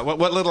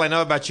 What little I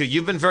know about you,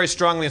 you've been very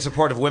strongly in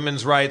support of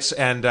women's rights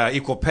and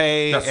equal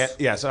pay.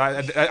 Yes. So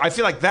I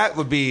feel like that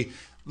would be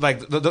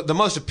like the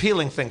most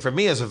appealing thing for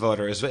me as a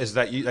voter is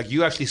that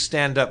you actually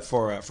stand up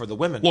for the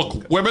women.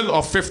 Look, women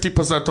are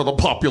 50% of the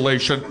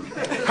population.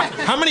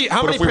 How many?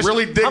 If we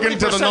really dig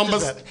into the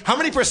numbers, how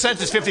many percent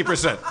is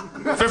 50%?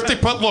 50.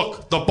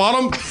 Look, the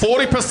bottom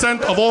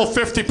 40% of all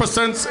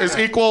 50% is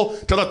equal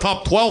to the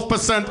top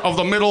 12% of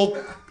the middle.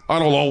 I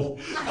don't know.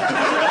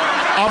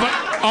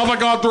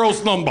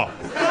 Avogadro's number.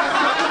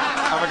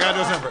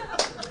 Avogadro's number.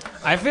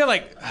 I feel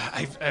like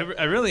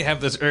I really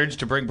have this urge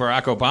to bring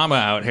Barack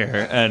Obama out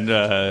here and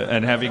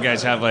have you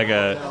guys have like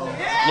a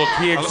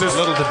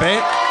little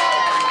debate.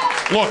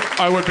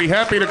 Look, I would be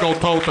happy to go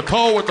toe to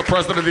toe with the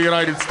President of the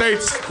United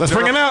States. Let's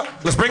bring him out.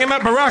 Let's bring him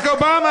out, Barack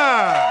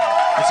Obama.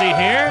 Is he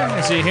here?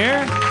 Is he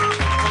here?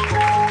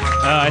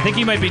 I think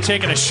he might be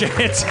taking a shit.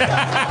 Okay,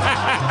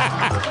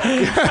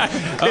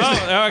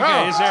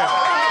 he's here.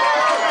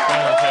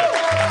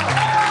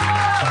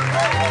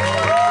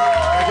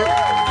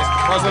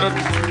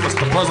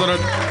 Mr. President.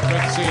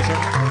 Good to see you, sir.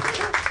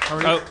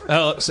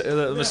 Hello,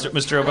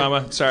 Mr.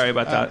 Obama. Sorry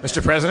about that.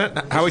 Mr. President,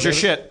 how was your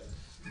shit?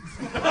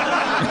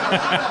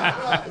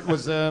 It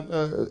was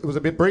a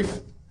bit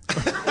brief.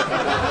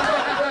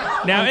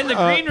 Now, in the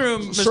green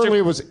room, certainly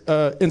it was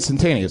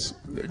instantaneous.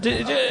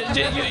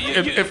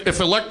 If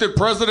elected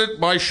president,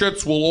 my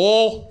shits will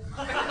all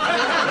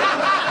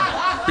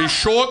be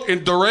short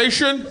in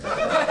duration,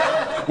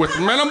 with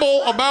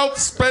minimal amount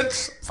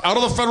spent out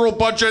of the federal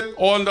budget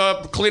on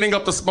cleaning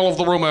up the smell of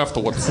the room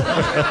afterwards.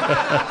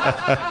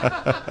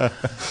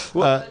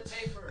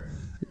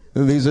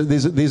 These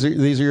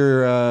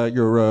are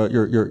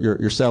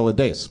your salad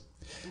days.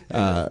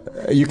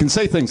 You can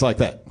say things like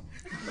that,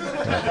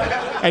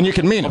 and you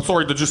can mean it. I'm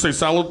sorry, did you say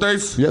salad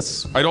days?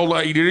 Yes. I don't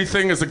eat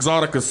anything as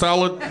exotic as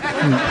salad.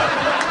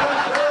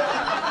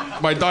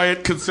 My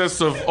diet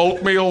consists of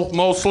oatmeal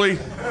mostly,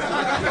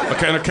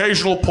 an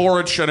occasional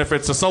porridge, and if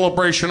it's a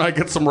celebration, I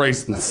get some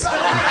raisins.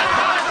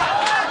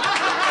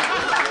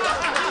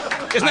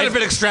 Isn't that a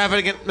bit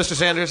extravagant, Mr.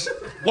 Sanders?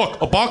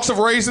 Look, a box of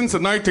raisins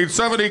in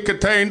 1970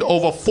 contained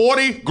over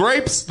 40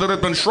 grapes that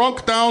had been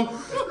shrunk down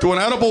to an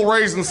edible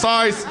raisin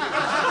size.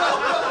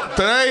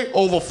 Today,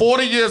 over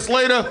 40 years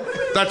later,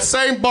 that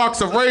same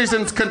box of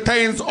raisins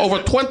contains over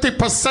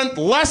 20%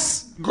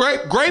 less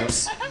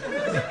grapes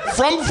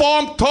from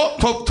farm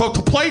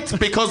to plate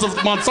because of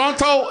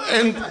Monsanto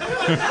and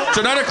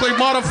genetically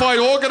modified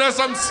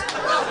organisms,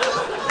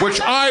 which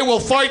I will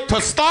fight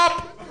to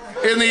stop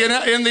in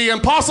the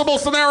impossible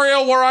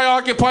scenario where I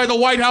occupy the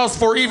White House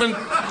for even 2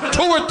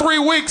 or 3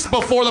 weeks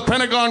before the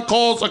Pentagon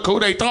calls a coup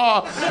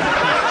d'etat,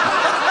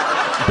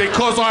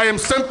 because I am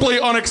simply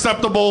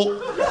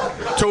unacceptable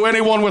to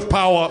anyone with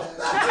power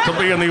to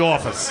be in the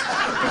office.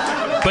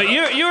 But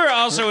you were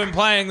also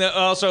implying that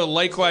also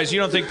likewise you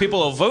don't think people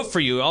will vote for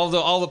you.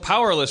 All the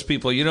powerless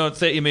people. You don't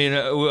think. I mean,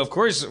 of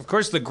course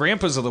the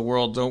grandpas of the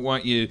world don't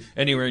want you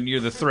anywhere near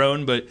the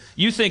throne. But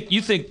you think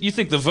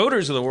the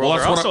voters of the world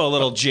are also a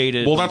little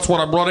jaded. Well, that's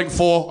what I'm running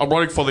for. I'm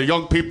running for the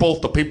young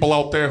people, the people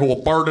out there who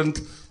are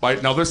burdened by.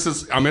 Now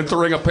I'm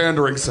entering a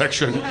pandering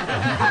section.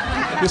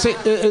 You see,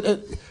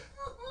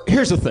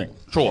 here's the thing.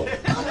 Sure.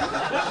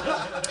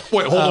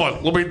 Wait, hold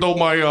on. Let me do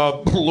my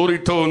Looney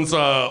Tunes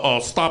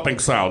stopping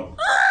sound.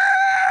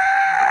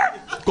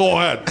 Go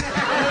ahead.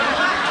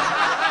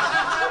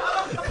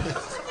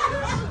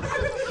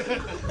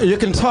 You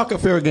can talk a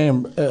fair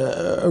game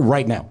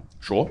right now.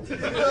 Sure.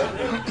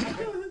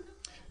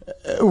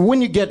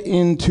 When you get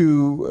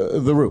into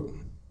the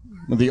room,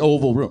 the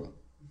Oval Room,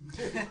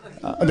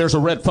 there's a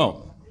red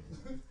phone.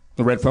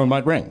 The red phone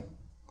might ring.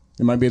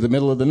 It might be the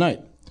middle of the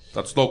night.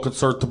 That's no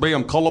concern to me.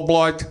 I'm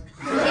colorblind.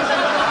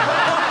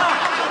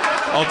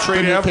 I'll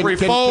treat every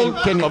phone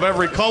of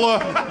every color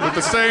with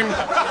the same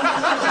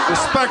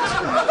respect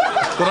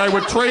that I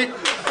would treat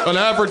an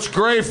average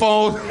gray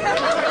phone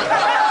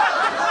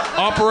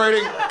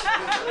operating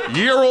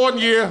year on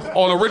year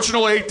on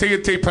original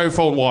AT&T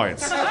payphone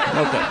wires.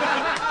 Okay.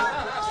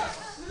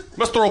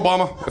 Mr.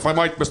 Obama, if I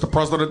might, Mr.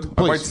 President,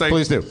 I might say,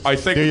 please do. I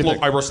think,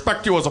 look, I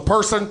respect you as a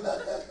person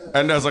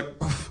and as an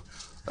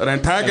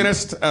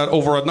antagonist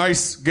over a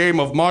nice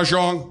game of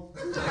mahjong.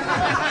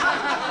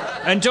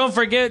 And don't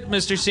forget,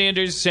 Mr.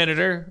 Sanders,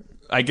 Senator.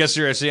 I guess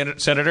you're a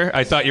senator.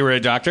 I thought you were a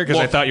doctor because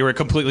I thought you were a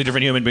completely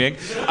different human being.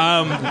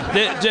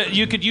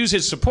 You could use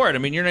his support. I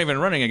mean, you're not even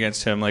running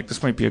against him. Like,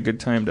 this might be a good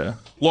time to...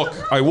 Look,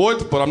 I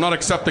would, but I'm not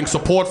accepting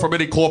support from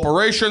any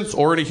corporations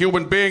or any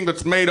human being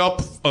that's made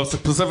up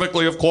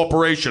specifically of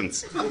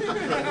corporations,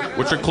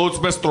 which includes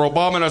Mr.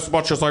 Obama. And as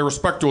much as I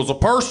respect you as a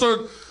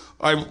person,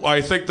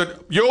 I think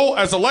that you,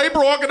 as a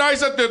labor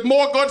organizer, did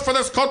more good for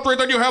this country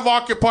than you have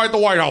occupied the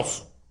White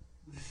House.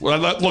 Well,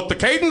 look, the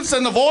cadence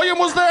and the volume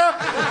was there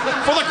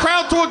for the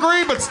crowd to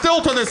agree, but still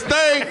to this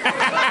day,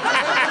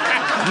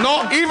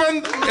 not even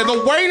in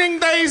the waning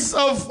days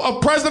of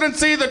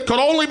presidency that could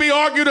only be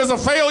argued as a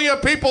failure,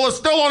 people are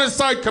still on his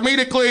side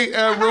comedically,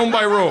 room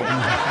by room.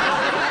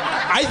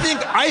 I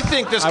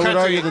think this country... I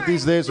would argue that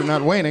these days are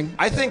not waning.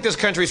 I think this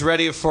country's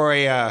ready for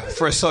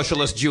a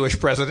socialist Jewish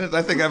president.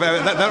 I think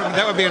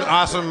that would be an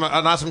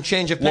awesome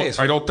change of pace.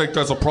 Look, I don't think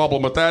there's a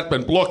problem with that,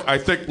 but look,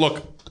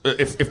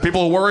 if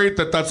people are worried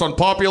that that's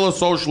unpopular,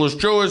 socialist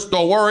Jewish,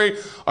 don't worry.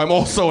 I'm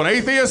also an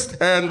atheist,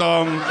 and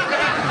I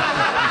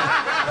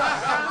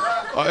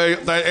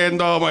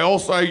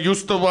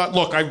used to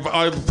look.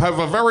 I have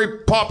a very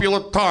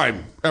popular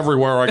time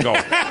everywhere I go.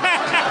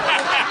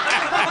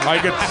 I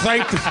get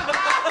thanked.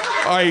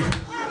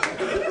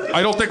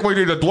 I don't think we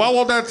need to dwell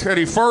on that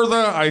any further.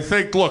 I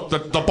think, look, the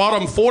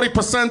bottom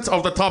 40%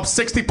 of the top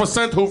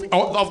 60%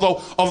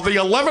 of the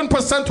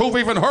 11% who've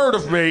even heard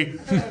of me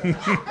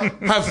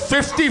have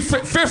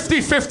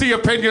 50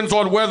 opinions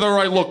on whether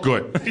I look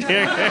good.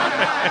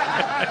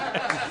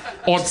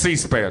 On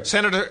C-SPAN.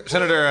 Senator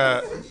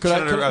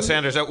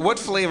Sanders, what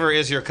flavor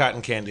is your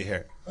cotton candy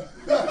here?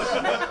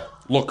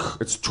 Look,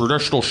 it's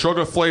traditional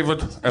sugar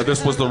flavored, and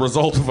this was the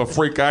result of a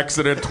freak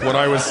accident when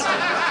I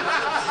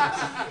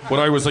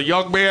was a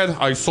young man.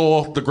 I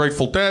saw the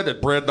Grateful Dead at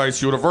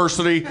Brandeis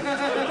University.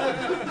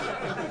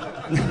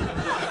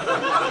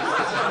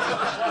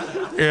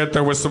 And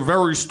there was some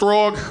very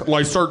strong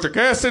lysergic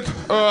acid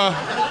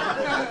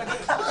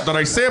that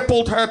I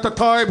sampled at the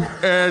time,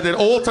 and it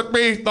altered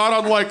me, not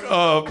unlike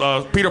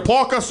Peter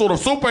Parker, sort of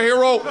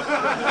superhero.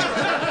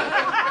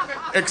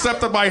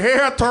 Except that my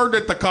hair turned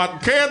into cotton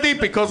candy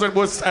because it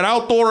was an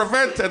outdoor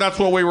event, and that's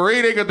what we were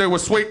eating, and there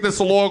was sweetness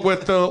along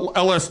with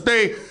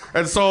LSD.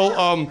 And so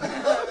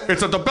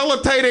it's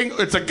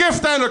a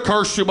gift and a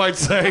curse, you might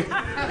say,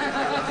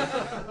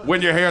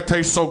 when your hair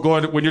tastes so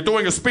good. When you're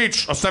doing a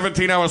speech, a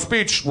 17-hour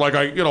speech, like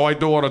I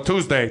do on a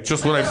Tuesday,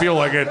 just when I feel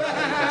like it,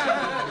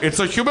 it's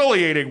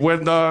humiliating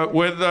when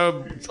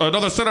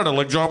another senator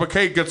like John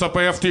McCain gets up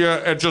after you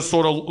and just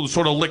sort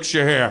of licks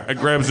your hair and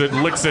grabs it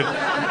and licks it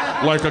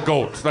like a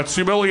goat. That's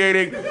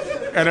humiliating.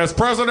 And as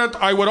president,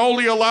 I would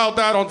only allow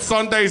that on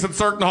Sundays and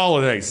certain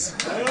holidays.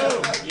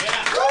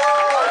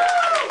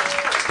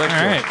 All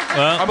right.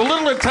 Well, I'm a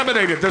little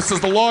intimidated. This is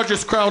the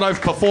largest crowd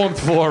I've performed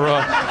for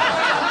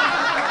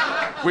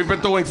We've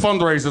been doing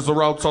fundraisers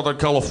around Southern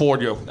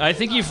California. I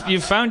think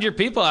you've found your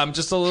people. I'm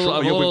just a little.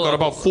 We've got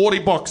about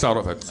 $40 out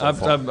of it. So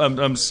far.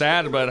 I'm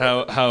sad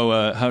about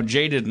how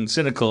jaded and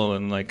cynical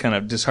and like kind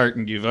of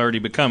disheartened you've already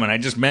become. And I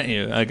just met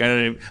you. Like I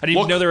didn't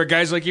even know there were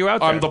guys like you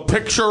out there. I'm the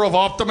picture of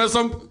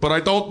optimism, but I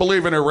don't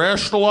believe in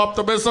irrational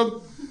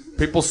optimism.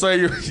 People say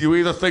you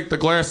either think the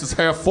glass is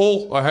half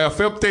full or half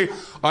empty.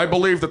 I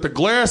believe that the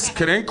glass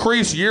can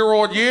increase year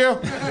on year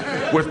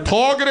with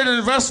targeted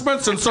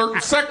investments in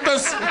certain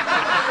sectors.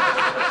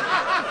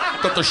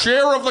 That the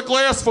share of the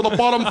glass for the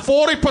bottom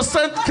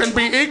 40% can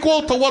be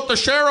equal to what the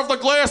share of the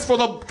glass for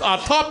the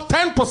top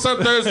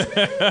 10% is,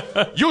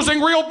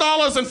 using real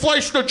dollars,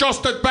 inflation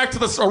adjusted, back to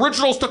the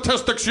original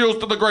statistics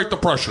used in the Great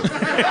Depression.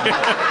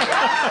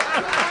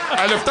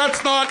 And if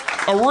that's not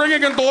a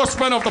ringing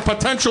endorsement of the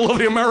potential of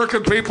the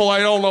American people, I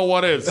don't know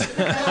what is.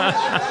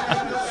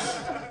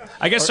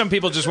 I guess some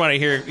people just want to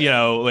hear,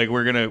 like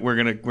we're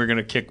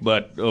gonna kick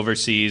butt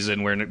overseas,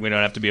 and we don't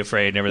have to be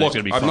afraid, and everything's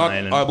gonna be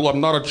fine. I'm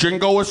not a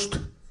jingoist.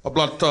 I'm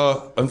not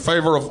in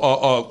favor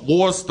of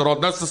wars that are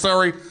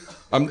necessary.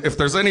 If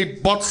there's any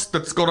butts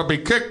that's going to be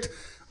kicked,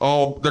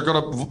 they're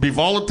going to be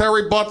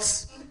voluntary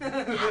butts. You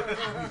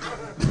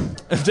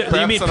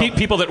mean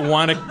people that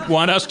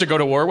want us to go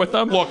to war with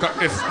them? Look,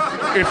 if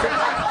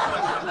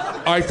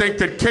I think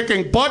that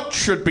kicking butt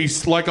should be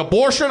like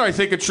abortion. I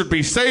think it should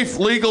be safe,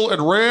 legal,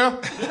 and rare.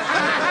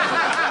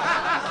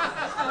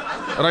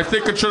 And I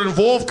think it should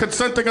involve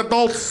consenting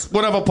adults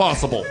whenever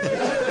possible.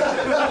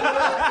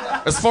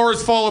 As far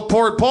as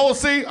foreign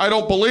policy, I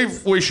don't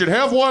believe we should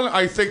have one.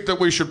 I think that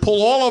we should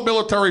pull all our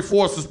military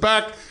forces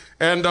back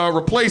and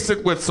replace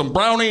it with some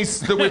brownies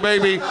that we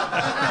maybe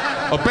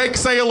a bake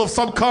sale of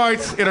some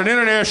kind in an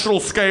international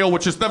scale,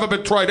 which has never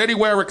been tried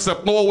anywhere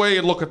except Norway,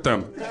 and look at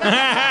them.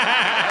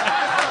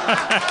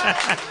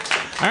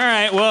 All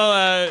right. Well,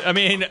 I've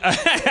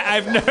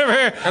never.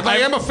 And I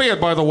am a fan,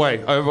 by the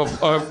way. I'm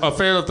a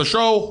fan of the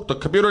show, the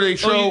Community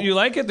show. Oh, you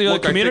like it? The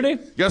Community?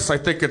 Yes, I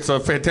think it's a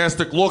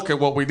fantastic look at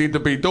what we need to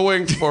be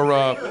doing for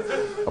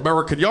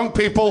American young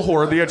people who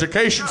are in the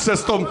education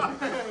system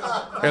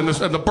and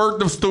the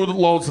burden of student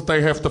loans that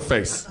they have to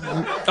face.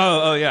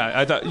 Oh yeah.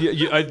 I thought.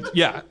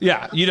 Yeah.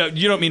 You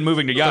don't mean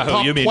moving to Yahoo. The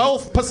top You mean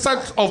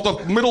 12% of the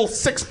middle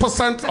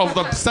 6% of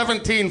the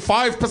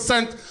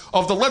 17.5%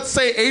 of the, let's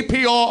say,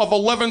 APR of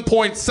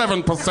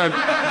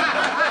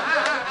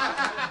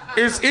 11.7%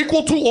 is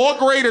equal to or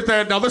greater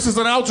than. Now, this is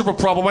an algebra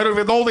problem. I don't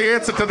even know the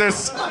answer to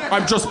this.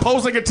 I'm just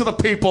posing it to the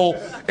people.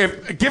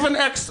 If given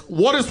X,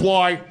 what is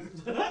Y?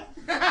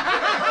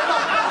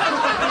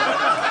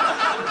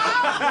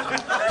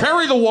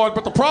 Carry the 1,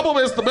 but the problem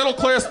is the middle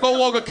class no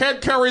longer can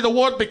carry the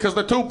 1 because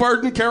they're too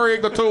burdened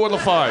carrying the 2 and the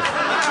 5.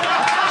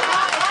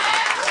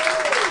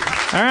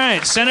 All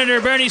right, Senator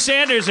Bernie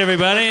Sanders,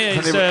 everybody.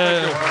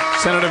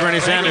 Senator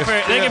Bernie Sanders.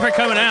 Thank you for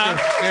coming out.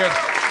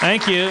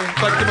 Thank you.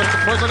 Thank you,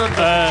 Mr. President.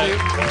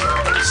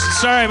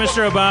 Sorry,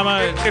 Mr.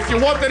 Obama. If you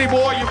want any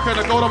more, you can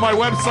go to my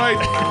website,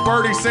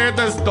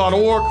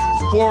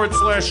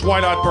 berniesanders.org/why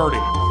not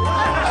Bernie.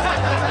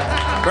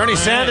 Bernie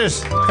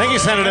Sanders. Thank you,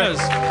 Senator.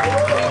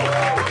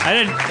 I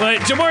didn't.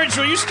 Jamorge,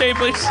 will you stay,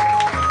 please?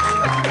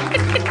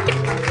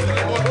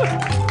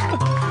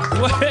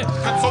 What?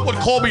 Can someone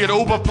call me an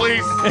Uber,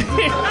 please?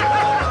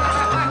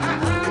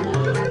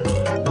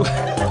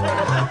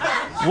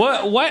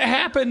 What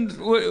happened?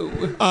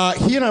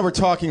 He and I were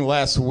talking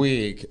last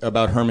week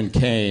about Herman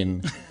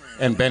Cain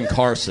and Ben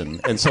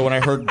Carson, and so when I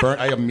heard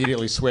I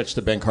immediately switched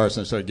to Ben Carson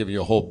and started giving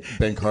you a whole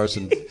Ben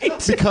Carson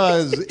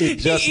because it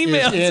just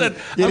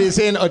is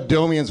in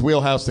Adomian's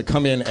wheelhouse to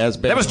come in as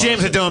Ben. That was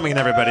Carson. James Adomian,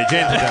 everybody.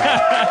 James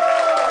Adomian.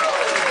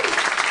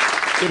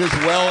 It is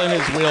well in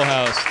his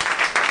wheelhouse.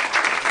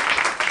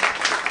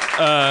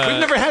 We've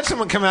never had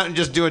someone come out and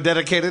just do a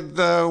dedicated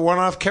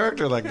one-off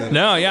character like that.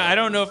 No, yeah, I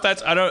don't know if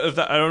that's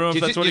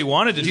what he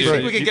wanted to do. Do you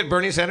think we could get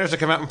Bernie Sanders to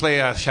come out and play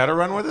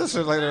Shadowrun with us,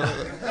 or later?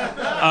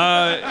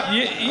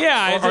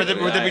 Yeah.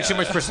 Would there be too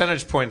much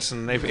percentage points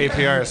and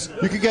APRs?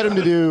 You could get him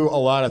to do a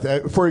lot of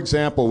that. For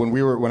example,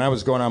 when I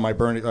was going on my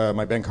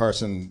Ben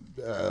Carson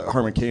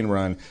Herman Cain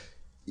run,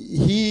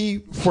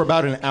 he for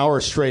about an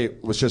hour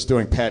straight was just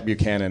doing Pat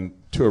Buchanan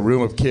to a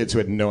room of kids who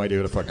had no idea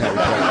who the fuck Pat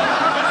Buchanan was.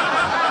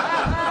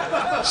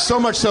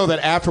 So much so that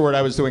afterward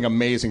I was doing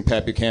amazing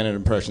Pat Buchanan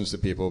impressions to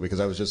people because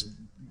I was just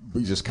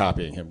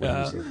copying him.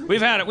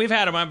 We've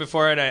had him on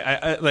before, and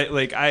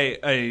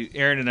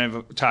Aaron and I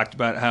have talked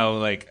about how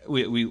like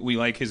we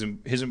like his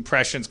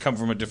impressions come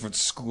from a different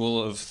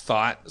school of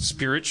thought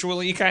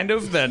spiritually, kind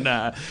of than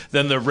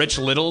the Rich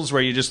Littles,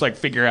 where you just like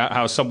figure out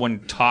how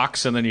someone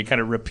talks and then you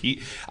kind of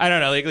repeat. I don't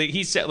know, like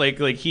he said,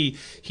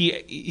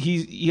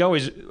 he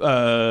always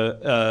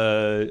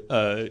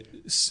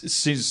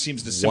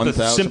seems to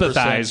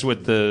sympathize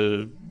with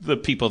the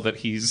people that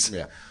he's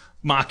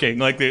mocking.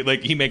 Like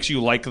he makes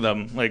you like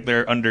them, like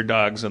they're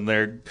underdogs and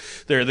they're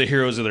the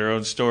heroes of their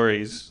own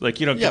stories. Like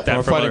you don't get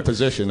that from a fighting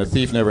position. A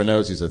thief never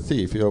knows he's a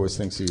thief. He always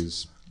thinks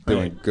he's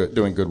doing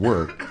good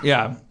work.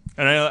 Yeah,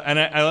 and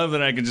I love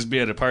that I can just be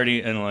at a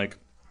party and like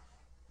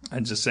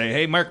I'd just say,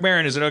 "Hey, Mark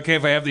Maron, is it okay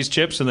if I have these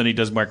chips?" And then he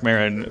does Mark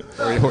Maron.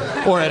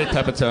 Or Eddie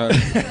Pepitone.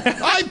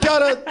 I've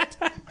got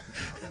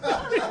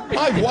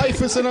my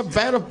wife is in a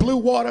vat of blue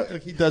water.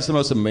 He does the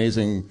most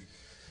amazing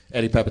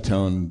Eddie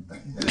Pepitone.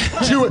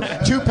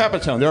 To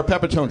Pepitone. There are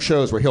Pepitone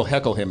shows where he'll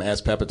heckle him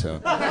as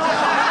Pepitone.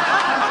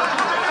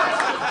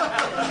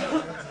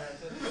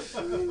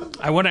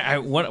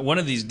 One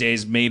of these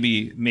days,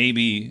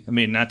 maybe. I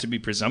mean, not to be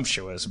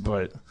presumptuous,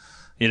 but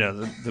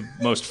the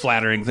most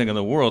flattering thing in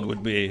the world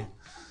would be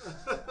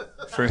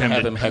for him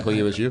have him heckle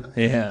you as you.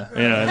 Yeah,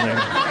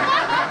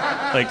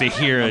 like to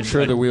hear. I'm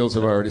sure the wheels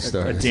have already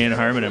started. A Dan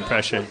Harmon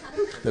impression.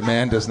 The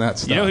man does not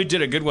stop. You know who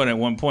did a good one at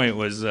one point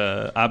was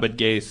Abed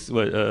Gaith,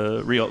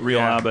 real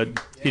Abed.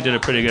 He did a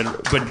pretty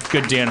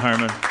good Dan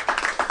Harmon.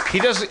 He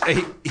does.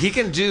 He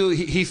can do.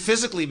 He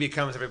physically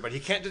becomes everybody. He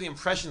can't do the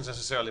impressions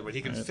necessarily, but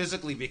he can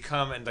physically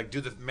become and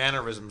do the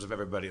mannerisms of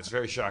everybody. It's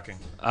very shocking.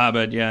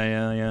 Abed,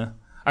 yeah.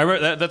 I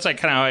wrote that. That's like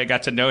kind of how I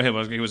got to know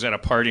him. He was at a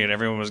party and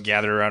everyone was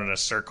gathered around in a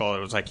circle.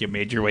 It was like you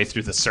made your way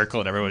through the circle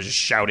and everyone was just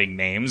shouting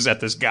names at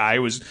this guy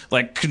who was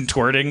like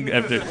contorting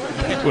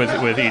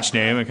with each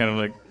name and kind of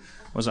like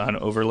was on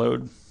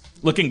overload.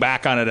 Looking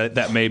back on it,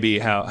 that may be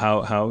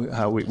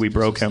how we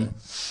broke him.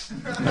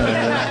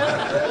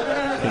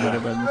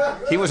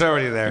 He was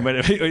already there.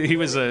 But he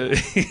was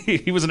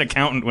an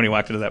accountant when he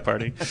walked into that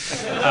party.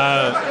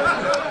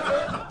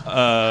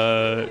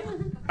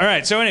 All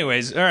right. So,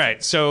 anyways,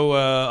 So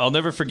I'll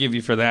never forgive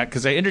you for that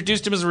because I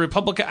introduced him as a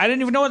Republican. I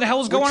didn't even know what the hell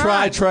was going on.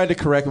 I tried to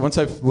correct him.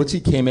 Once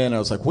he came in, I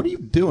was like, "What are you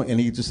doing?" And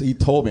he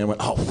told me. I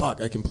went, "Oh fuck,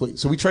 I completely."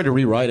 So we tried to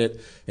rewrite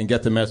it and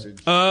get the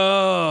message.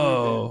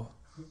 Oh.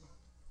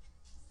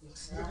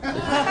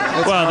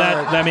 Well,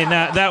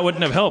 that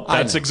wouldn't have helped.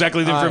 That's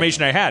exactly the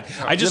information I had.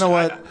 I just, you know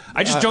what?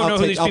 I just don't know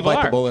who these people I'll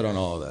bite are. the bullet on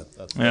all of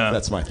that.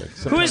 That's my thing.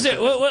 Who is it?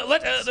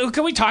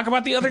 Can we talk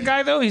about the other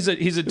guy though? He's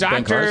a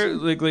doctor.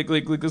 Like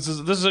this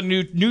is a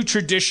new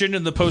tradition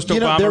in the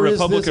post-Obama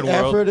Republican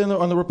world. There is this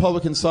effort on the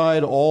Republican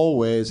side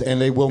always,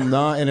 and it will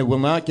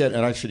not get.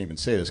 And I shouldn't even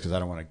say this because I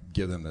don't want to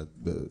give them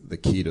the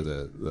key to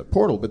the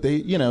portal, but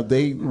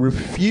they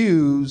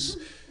refuse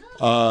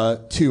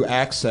to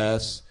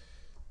access.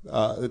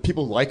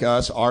 People like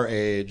us, our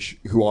age,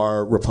 who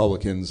are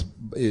Republicans,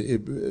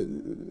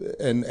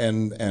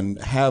 and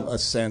have a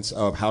sense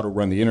of how to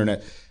run the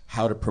internet,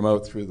 how to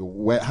promote through the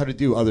web, how to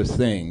do other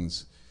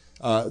things.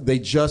 They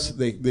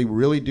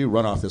really do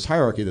run off this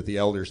hierarchy that the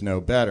elders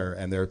know better,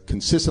 and they're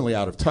consistently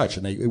out of touch.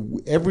 And I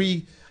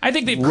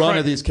think they've run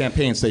of these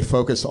campaigns, they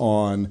focus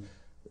on.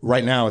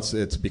 Right now,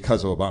 it's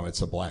because of Obama.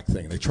 It's a black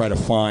thing. They try to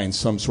find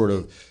some sort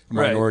of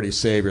minority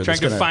savior. Trying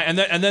to find,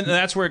 and then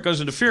that's where it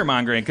goes into fear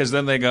mongering because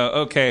then they go,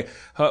 okay,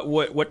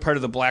 what part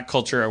of the black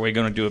culture are we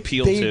going to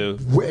appeal to?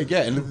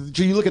 Yeah, and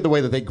you look at the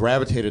way that they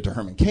gravitated to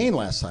Herman Cain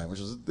last time, which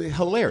was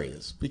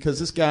hilarious because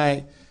this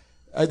guy.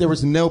 There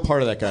was no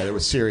part of that guy that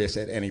was serious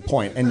at any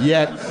point, and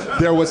yet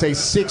there was a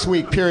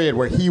 6-week period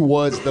where he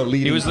was the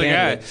leading. He was the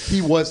guy. He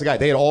was the guy.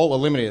 They had all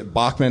eliminated.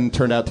 Bachman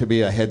turned out to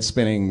be a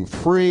head-spinning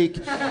freak.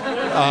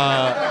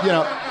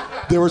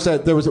 There was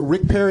a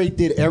Rick Perry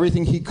did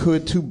everything he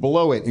could to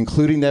blow it,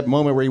 including that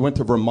moment where he went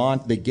to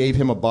Vermont. They gave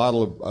him a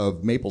bottle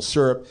of maple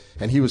syrup,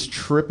 and he was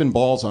tripping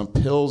balls on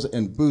pills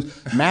and booze.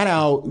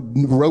 Maddow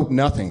wrote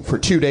nothing for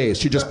 2 days.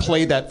 She just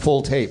played that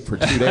full tape for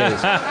 2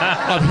 days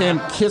of him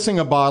kissing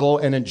a bottle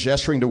and then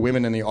gesturing to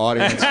women in the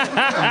audience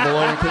and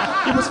blowing.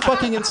 It was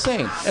fucking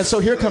insane. And so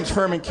here comes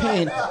Herman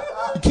Cain.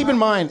 Keep in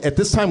mind, at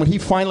this time when he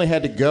finally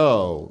had to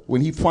go,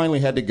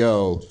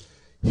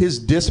 his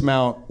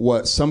dismount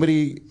was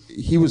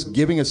he was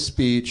giving a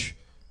speech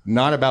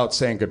not about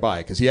saying goodbye,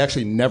 because he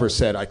actually never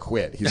said, I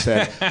quit. He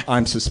said,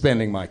 I'm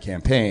suspending my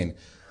campaign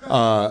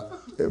for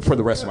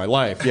the rest of my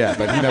life. Yeah,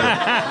 but he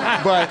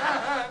never. But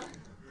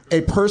a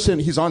person,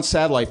 he's on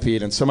satellite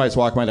feed, and somebody's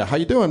walking by, how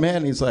you doing, man?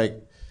 And he's like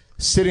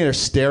sitting there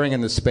staring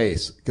into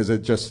space, because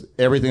it just,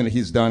 everything that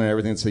he's done and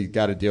everything that he's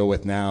got to deal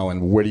with now,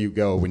 and where do you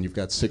go when you've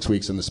got 6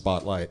 weeks in the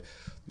spotlight,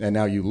 and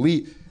now you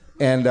leave.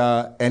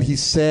 And he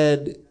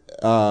said...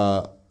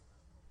 a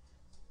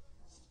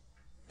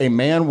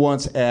man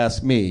once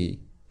asked me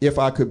if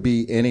I could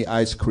be any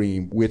ice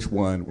cream, which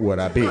one would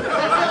I be?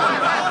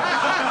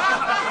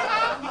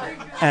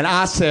 And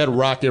I said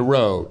Rocky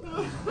Road,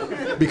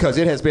 because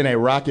it has been a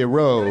rocky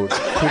road to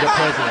the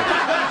president.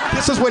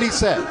 This is what he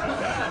said.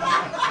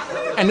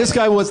 And this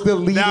guy was the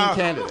leading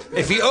candidate.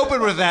 If he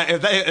opened with that,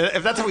 if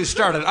that's how we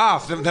started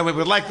off, then we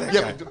would like that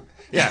guy.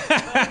 Yeah.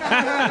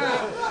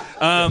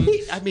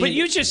 But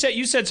you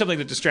said something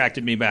that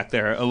distracted me back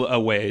there a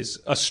ways,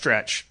 a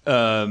stretch,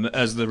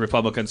 as the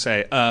Republicans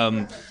say,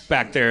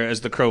 back there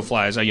as the crow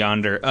flies a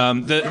yonder. Do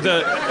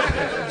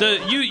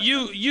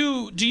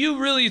you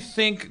really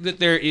think that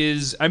there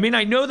is? I mean,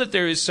 I know that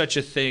there is such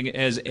a thing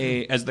as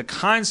the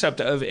concept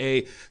of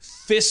a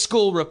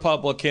fiscal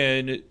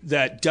Republican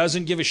that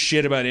doesn't give a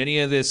shit about any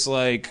of this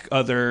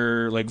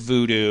other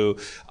voodoo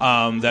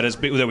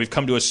that we've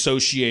come to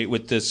associate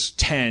with this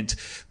tent.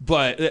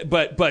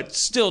 But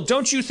still,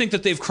 don't you think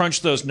that they've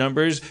crunched those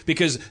numbers?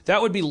 Because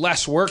that would be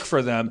less work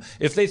for them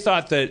if they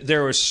thought that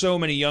there were so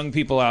many young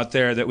people out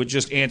there that would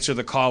just answer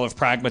the call of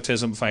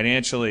pragmatism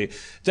financially.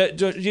 That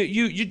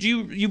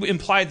you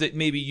implied that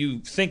maybe you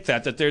think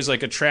that there's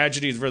like a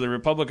tragedy for the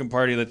Republican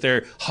Party that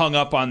they're hung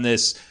up on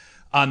this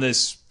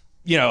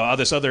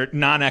this other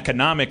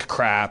non-economic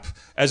crap,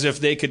 as if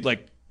they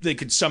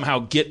could somehow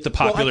get the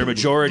popular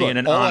majority in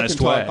an honest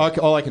way.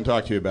 All I can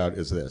talk to you about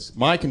is this.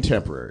 My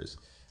contemporaries,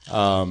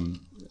 who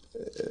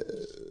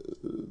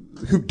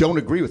don't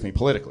agree with me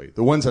politically,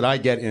 the ones that I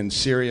get in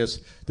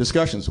serious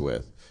discussions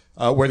with,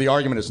 where the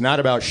argument is not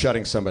about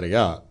shutting somebody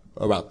up,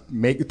 about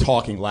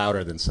talking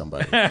louder than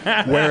somebody,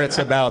 where it's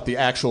about the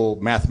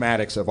actual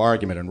mathematics of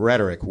argument and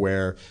rhetoric,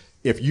 where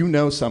if you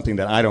know something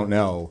that I don't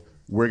know,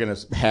 we're going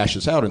to hash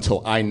this out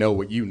until I know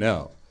what you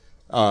know.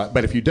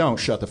 But if you don't,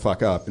 shut the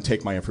fuck up and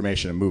take my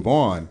information and move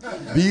on.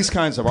 These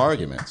kinds of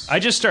arguments, I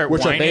just start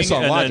which whining, are based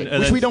on logic,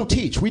 which we don't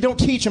teach. We don't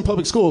teach in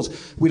public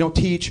schools. We don't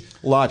teach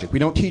logic. We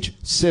don't teach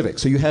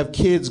civics. So you have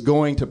kids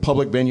going to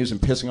public venues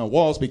and pissing on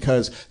walls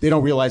because they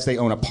don't realize they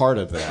own a part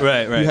of that.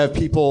 Right. You have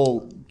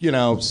people,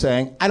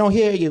 saying, I don't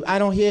hear you, I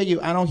don't hear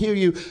you, I don't hear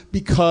you,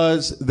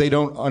 because they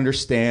don't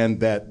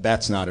understand that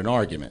that's not an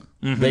argument.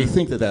 Mm-hmm. They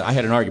think that I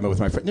had an argument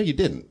with my friend. No, you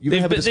didn't. You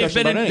didn't have a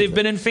discussion about anything. They've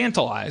been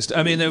infantilized.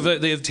 I mean,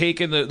 they've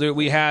taken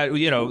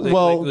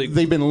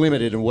they've been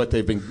limited in what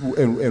they've been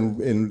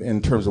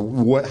in terms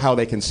of how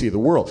they can see the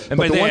world. And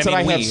but the ones that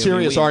I have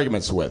serious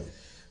arguments with,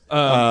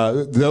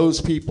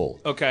 those people,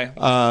 okay,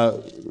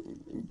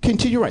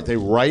 continue right. They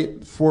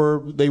write for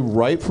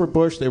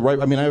Bush. I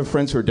mean, I have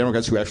friends who are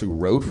Democrats who actually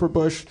wrote for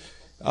Bush.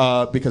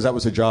 Because that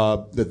was a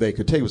job that they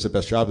could take. It was the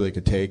best job that they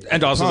could take.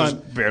 And also, there's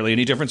barely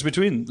any difference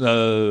between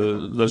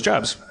those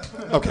jobs.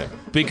 Okay.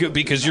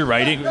 Because you're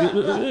writing...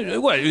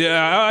 What?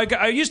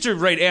 I used to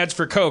write ads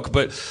for Coke,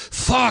 but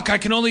fuck, I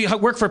can only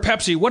work for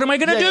Pepsi. What am I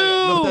going to do?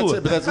 No, that's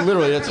it. But that's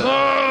literally it.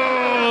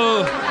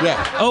 Oh.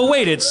 Yeah. Oh,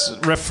 wait, it's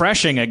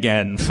refreshing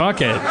again.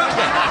 Fuck it.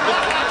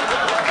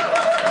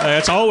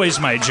 That's always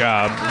my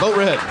job. Vote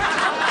red.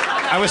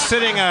 I was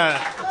sitting...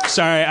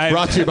 Sorry,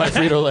 brought to you by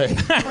Frito-Lay.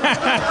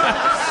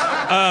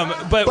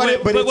 But wait.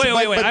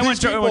 I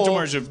want to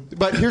Marcia.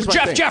 But here's my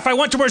thing. Jeff, I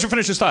want to Marcia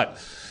finish this thought.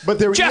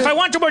 Jeff, I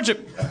want to Marcia.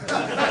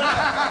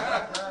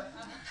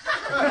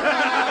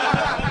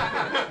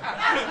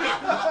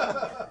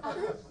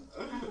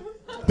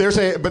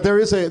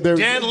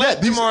 Dan,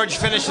 let Marge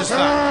finish his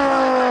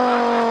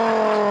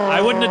thought.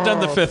 I wouldn't have done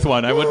the fifth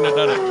one. I wouldn't have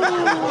done it.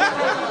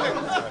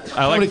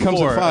 How many comes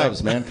in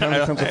fives, man? How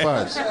many comes in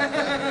fives?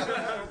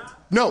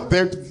 No,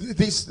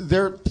 these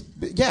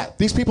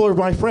people are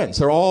my friends.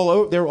 They're all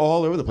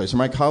over the place. They're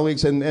my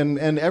colleagues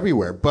and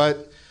everywhere.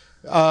 But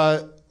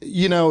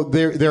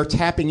they're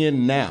tapping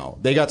in now.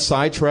 They got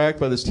sidetracked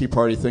by this Tea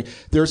Party thing.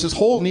 There's this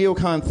whole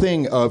neocon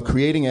thing of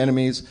creating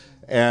enemies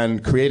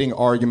and creating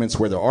arguments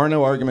where there are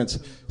no arguments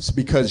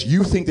because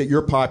you think that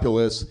your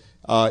populace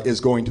is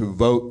going to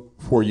vote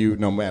for you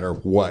no matter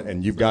what,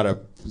 and you've got to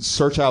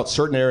search out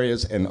certain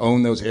areas and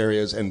own those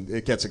areas, and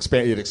it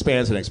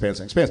expands and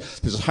expands and expands.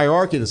 There's a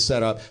hierarchy that's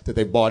set up that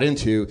they've bought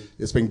into.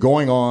 It's been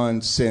going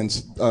on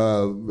since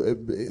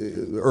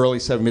early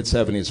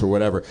mid-70s or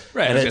whatever.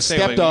 Right, and it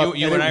stepped up.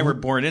 You and I were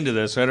born into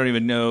this, so I don't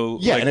even know.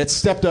 Yeah, and it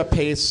stepped up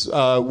pace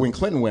when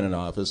Clinton went in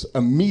office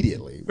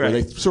immediately, where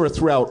they sort of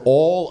threw out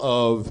all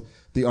of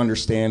the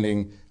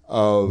understanding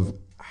of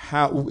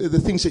how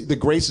the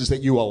graces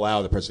that you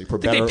allow the president for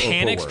better or for worse. They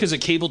panicked because of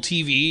cable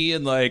TV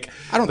and I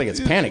don't think it's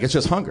panic. It's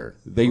just hunger.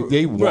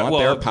 They want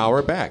their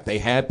power back. They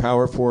had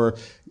power for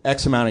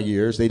X amount of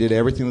years. They did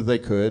everything that they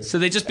could. So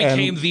they just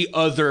became the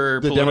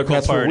other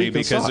political party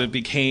because it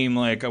became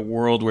like a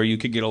world where you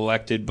could get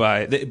elected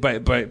by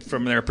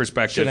from their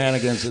perspective,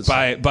 shenanigans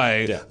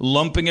by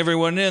lumping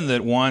everyone in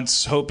that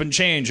wants hope and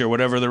change or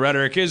whatever the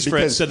rhetoric is for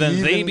it. So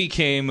then they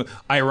became,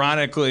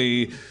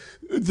 ironically,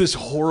 this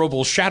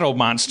horrible shadow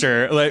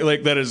monster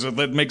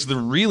that makes the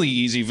really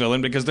easy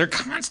villain because they're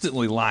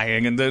constantly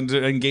lying and then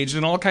engaged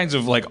in all kinds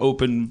of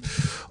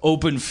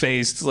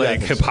open-faced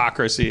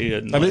hypocrisy.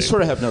 And they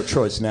sort of have no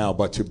choice now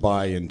but to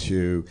buy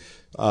into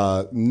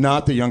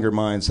not the younger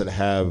minds that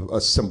have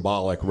a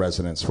symbolic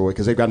resonance for it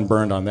because they've gotten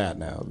burned on that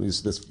now.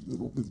 This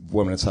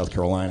woman in South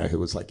Carolina who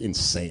was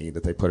insane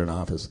that they put in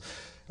office.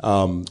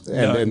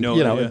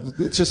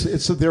 It's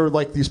just there are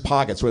like these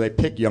pockets where they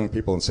pick young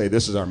people and say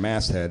this is our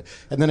masthead,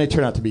 and then they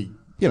turn out to be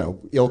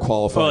ill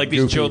qualified. Well, like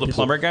these Joe the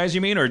plumber guys,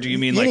 you mean, or do you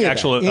mean any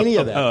actual? Any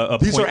of that.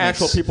 These are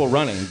actual people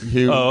running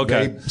who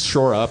they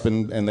shore up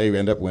and they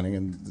end up winning,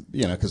 and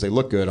because they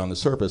look good on the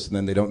surface, and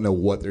then they don't know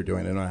what they're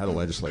doing. They don't know how to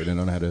legislate. They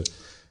don't know how to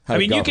I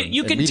mean,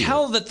 you can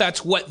tell that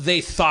that's what they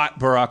thought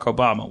Barack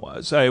Obama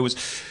was. I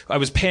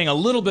was paying a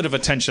little bit of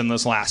attention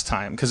this last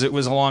time because it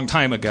was a long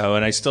time ago,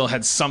 and I still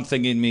had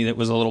something in me that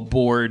was a little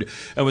bored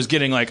and was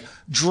getting like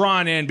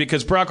drawn in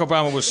because Barack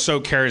Obama was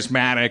so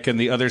charismatic and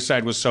the other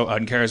side was so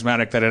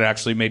uncharismatic that it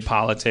actually made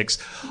politics,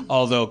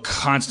 although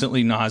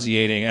constantly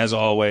nauseating as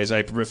always.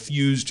 I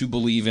refuse to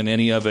believe in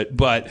any of it,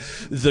 but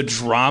the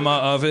drama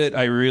of it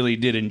I really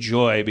did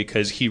enjoy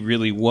because he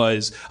really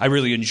was. I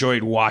really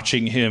enjoyed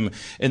watching him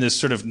in this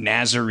sort of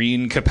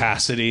Nazarene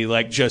capacity,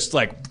 like just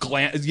like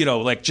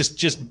like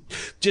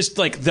just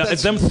like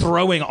them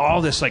throwing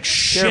all this like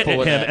shit at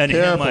him and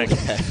him like.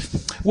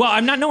 Well,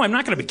 I'm not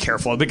going to be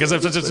careful because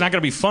if it's not going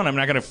to be fun, I'm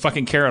not going to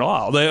fucking care at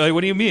all. Like,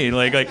 what do you mean?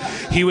 Like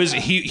he was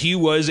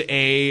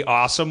a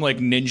awesome like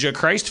ninja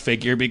Christ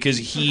figure because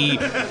he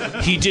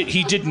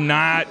did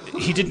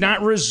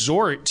not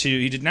resort to,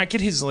 he did not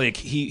get his like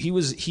he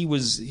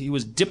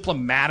was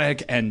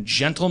diplomatic and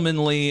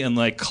gentlemanly and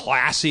like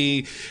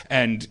classy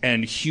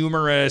and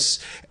humorous,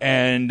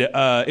 and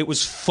it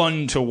was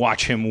fun to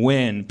watch him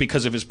win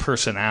because of his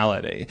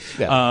personality.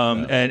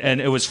 And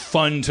it was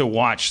fun to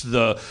watch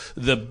the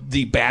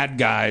bad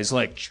guys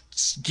like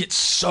get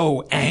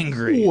so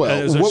angry.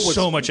 Well, there's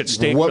so much at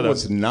stake. What for them.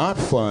 was not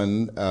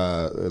fun,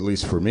 at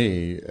least for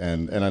me,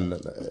 and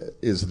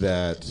is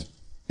that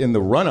in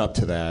the run up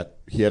to that,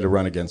 he had to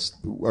run against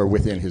or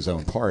within his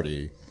own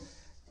party,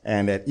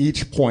 and at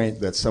each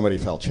point that somebody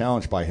felt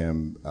challenged by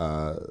him,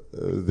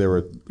 there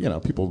were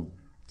people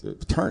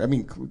turn. I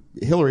mean,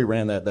 Hillary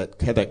ran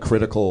that had that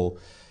critical.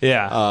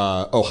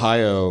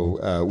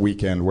 Ohio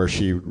weekend where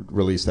she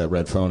released that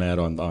red phone ad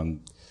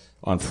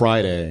on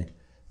Friday,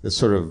 this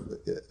sort of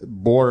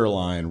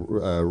borderline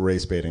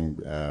race baiting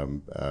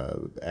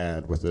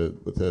ad with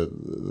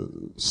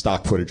the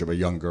stock footage of a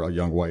young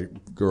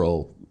white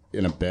girl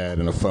in a bed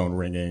and a phone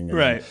ringing, and,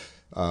 right?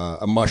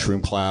 A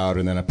mushroom cloud,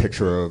 and then a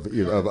picture of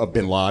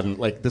Bin Laden.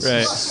 Like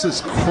this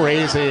is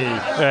crazy.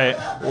 Right.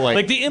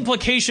 Like the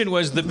implication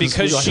was that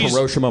because she's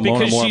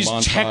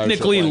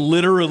technically like,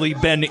 literally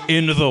been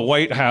in the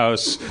White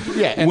House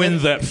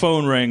when that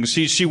phone rings,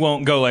 she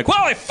won't go like,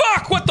 "Well,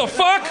 fuck, what the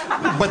fuck?"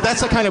 But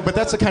that's the kind of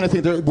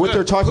thing. What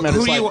they're talking about.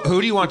 Who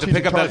do you want to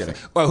pick up that?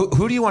 Well,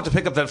 who do you want to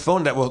pick up that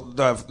phone that will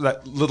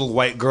that little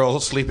white girl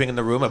sleeping in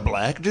the room, a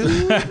black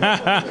dude?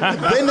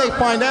 Then they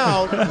find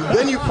out.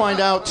 Then you find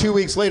out 2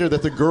 weeks later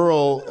that the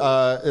girl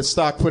is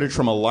stock footage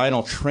from a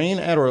Lionel train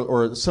ad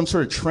or some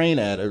sort of train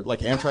ad, or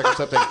like Amtrak or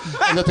something,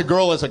 and that the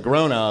girl as a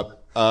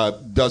grown-up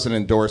doesn't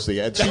endorse the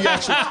ad. She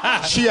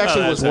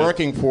actually was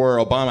working for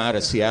Obama out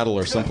of Seattle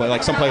or someplace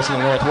in the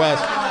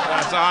Northwest.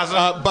 That's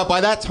awesome. But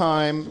by that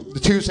time, the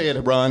Tuesday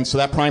had run, so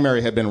that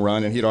primary had been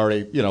run, and he'd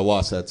already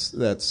lost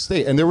that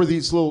state. And there were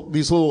these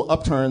little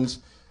upturns.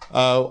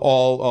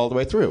 All the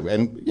way through,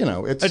 and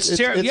it's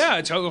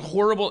a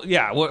horrible.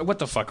 Yeah, what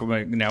the fuck am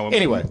I now?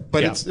 Anyway,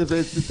 but it's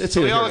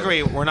we all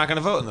agree we're not going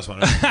to vote in this one.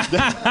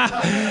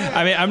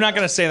 I mean, I'm not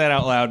going to say that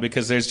out loud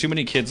because there's too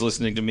many kids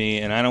listening to me,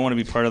 and I don't want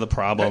to be part of the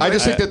problem. I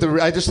just think that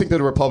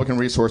the Republican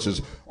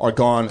resources are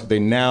gone. They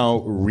now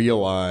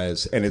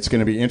realize, and it's going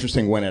to be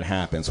interesting when it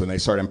happens, when they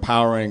start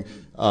empowering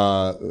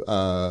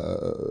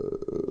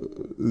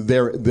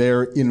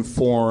their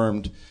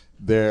informed,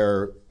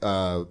 their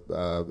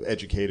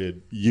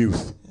educated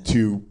youth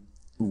to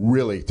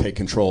really take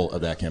control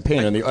of that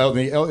campaign. And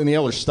the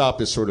elders stop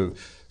this sort of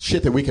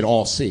shit that we can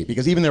all see,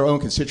 because even their own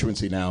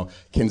constituency now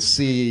can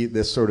see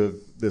this sort of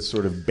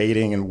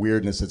baiting and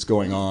weirdness that's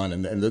going on.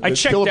 And I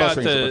checked out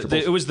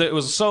it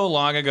was so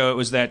long ago. It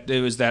was that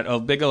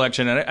big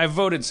election, and I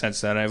voted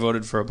since then. I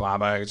voted for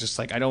Obama. I was just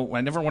like, I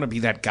never want to be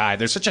that guy.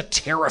 There's such a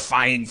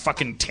terrifying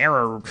fucking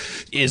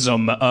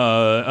terrorism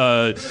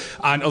on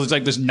it's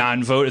like this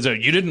non-vote. It's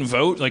like, you didn't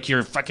vote, like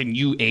you're fucking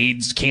you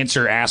AIDS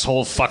cancer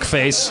asshole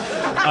fuckface.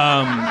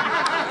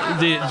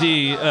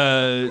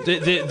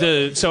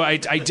 So I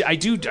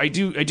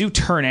do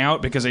turn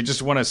out because I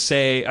just want to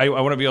say I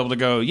want to be able to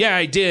go, yeah,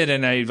 I did,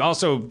 and I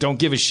also don't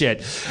give a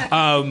shit.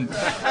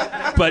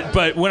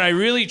 But when I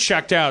really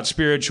checked out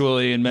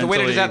spiritually and mentally,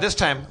 the way to do that this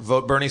time,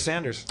 vote Bernie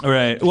Sanders.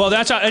 Right. Well,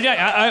 that's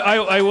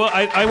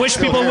I wish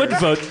people would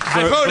vote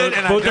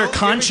their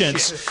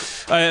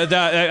conscience.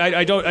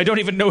 I don't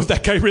even know if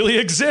that guy really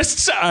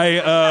exists.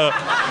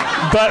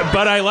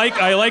 But I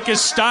like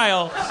his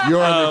style.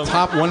 You're on the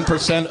top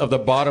 1% of the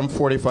bottom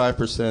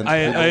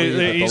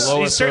 45%.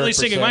 He's certainly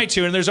singing my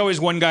tune, and there's always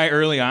one guy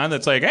early on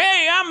that's like,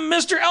 "Hey, I'm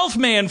Mr.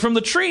 Elfman from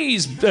the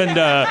trees," and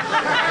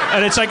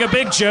it's like a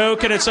big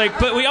joke, and it's like,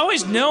 but we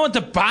always know at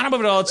the bottom of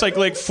it all, it's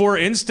like for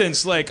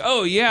instance, like,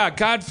 oh yeah,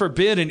 God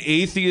forbid an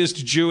atheist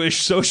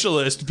Jewish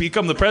socialist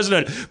become the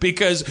president,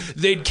 because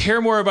they'd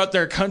care more about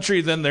their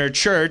country than their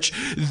church.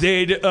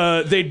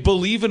 They'd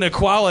believe in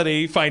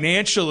equality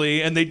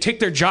financially, and they'd take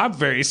their job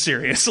very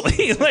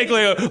seriously. like,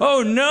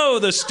 oh no,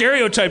 the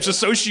stereotypes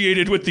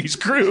associated with these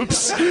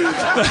groups.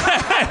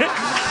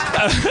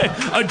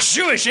 A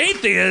Jewish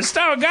atheist?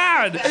 Oh,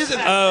 God.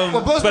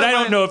 But I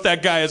don't know if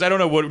that guy is. I don't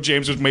know what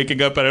James was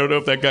making up. I don't know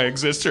if that guy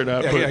exists or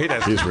not. Yeah, he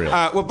does. He's real.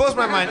 What blows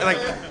my mind, like,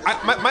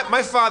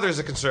 my father is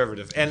a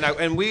conservative,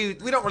 and we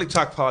don't really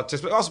talk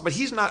politics, but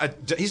he's not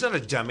a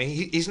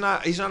dummy. He's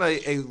not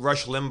a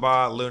Rush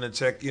Limbaugh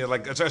lunatic.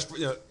 Like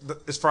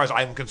as far as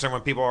I'm concerned,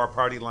 when people are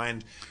party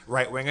lined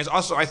right wingers.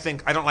 Also, I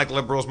don't like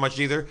liberals much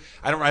either.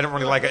 I don't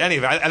really like any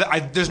of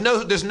it.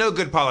 There's no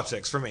good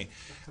politics for me.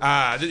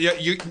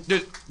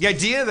 The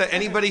idea that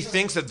anybody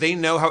thinks that they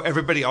know how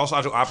everybody else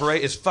ought to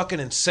operate is fucking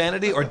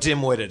insanity or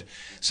dim-witted.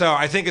 So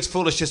I think it's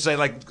foolish to say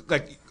like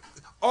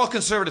all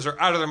conservatives are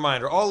out of their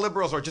mind or all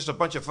liberals are just a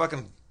bunch of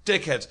fucking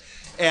dickheads,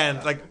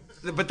 and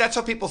but that's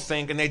how people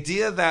think. And the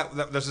idea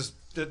that there's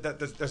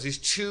these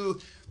two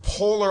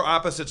polar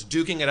opposites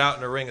duking it out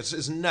in a ring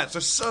is nuts.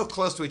 They're so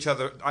close to each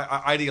other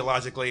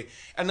ideologically,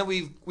 and then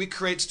we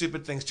create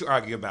stupid things to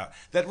argue about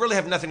that really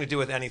have nothing to do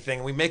with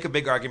anything. We make a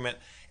big argument,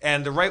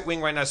 and the right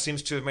wing right now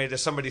seems to have made,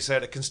 as somebody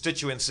said, a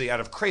constituency out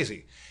of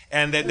crazy.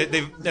 And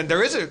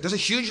there's a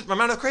huge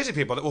amount of crazy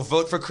people that will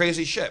vote for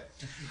crazy shit.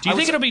 Do you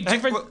think it'll be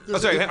different?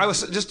 I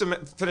was just to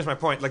finish my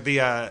point.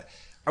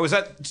 I was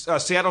at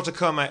Seattle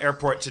Tacoma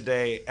Airport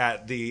today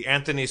at the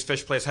Anthony's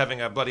Fish Place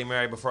having a Bloody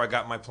Mary before I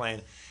got my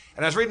plane.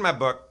 And I was reading my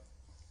book,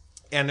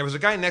 and there was a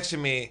guy next to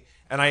me,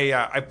 and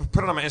I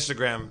put it on my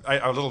Instagram,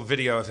 a little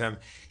video of him.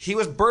 He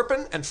was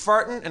burping and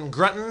farting and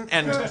grunting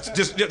and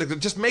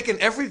just making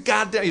every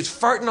goddamn... He was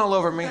farting all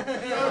over me.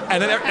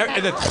 And then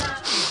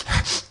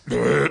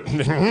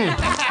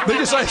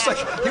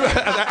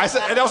I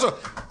said, and also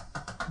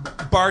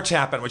bar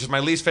tapping, which is my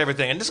least favorite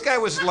thing. And this guy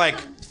was like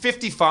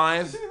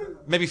 55,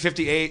 maybe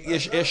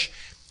 58-ish.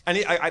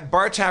 And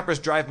bar tappers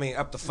drive me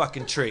up the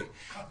fucking tree.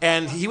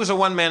 And he was a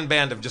one-man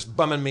band of just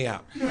bumming me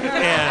out.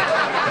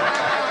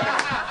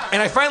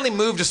 And I finally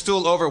moved a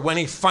stool over when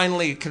he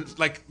finally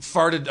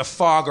farted a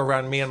fog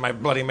around me and my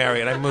Bloody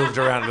Mary, and I moved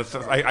around.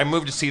 I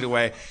moved a seat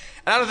away.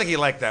 And I don't think he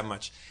liked that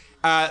much.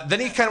 Then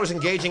he kind of was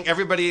engaging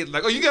everybody,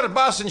 like, oh, you got a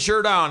Boston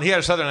shirt on. He had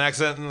a Southern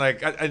accent,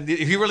 and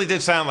he really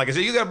did sound like it.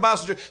 You got a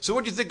Boston shirt. So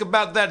what do you think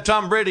about that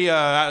Tom Brady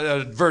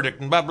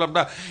verdict and blah, blah,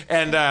 blah.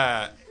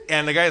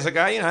 And the guy's like,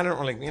 I don't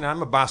really,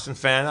 I'm a Boston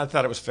fan. I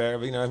thought it was fair,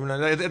 but,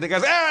 the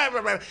guy's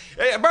like,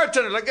 hey,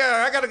 bartender,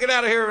 I got to get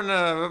out of here.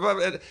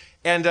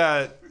 And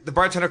the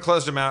bartender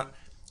closed him out.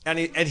 And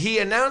he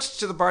announced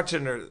to the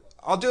bartender,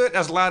 I'll do it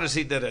as loud as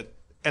he did it.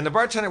 And the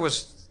bartender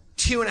was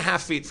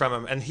 2.5 feet from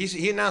him. And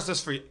he announced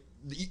this for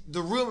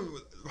the room,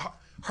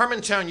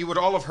 Harmontown, you would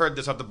all have heard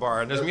this at the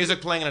bar. And there's music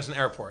playing and it's an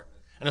airport.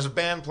 And there's a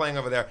band playing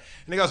over there.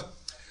 And he goes,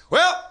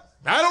 well,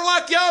 I don't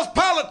like y'all's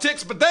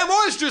politics, but them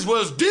oysters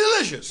was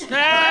delicious. And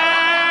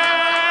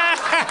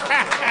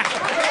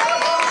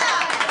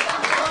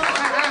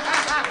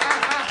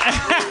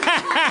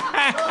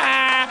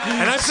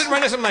I'm sitting right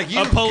next to him like,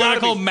 you a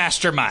political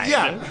mastermind.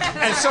 Yeah.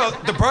 And so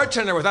the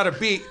bartender, without a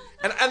beat,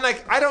 and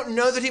I don't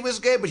know that he was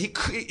gay, but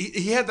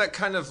he had that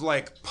kind of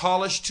like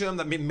polish to him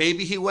that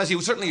maybe he was. He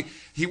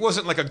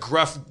wasn't like a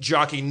gruff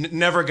jockey,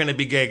 never going to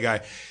be gay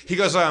guy. He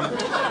goes,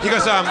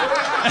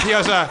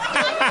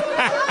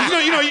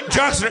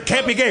 Johnson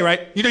can't be gay,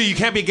 right? You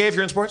can't be gay if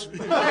you're in sports. You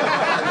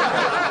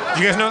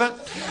guys know that?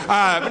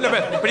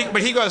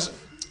 But he goes,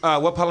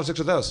 what politics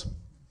are those?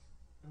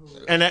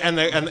 And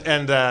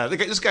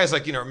this guy's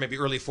like, maybe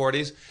early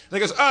 40s. And he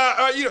goes,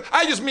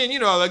 I just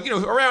mean,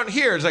 around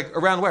here. It's like,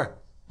 around where?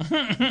 And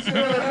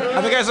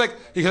the guy's like,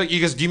 he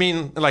goes, do you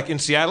mean like in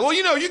Seattle? Well,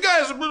 you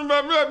guys,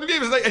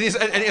 and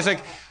he's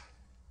like,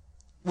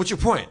 what's your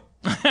point?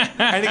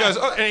 And he goes,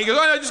 oh,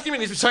 just give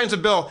me, he signs a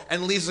bill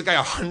and leaves the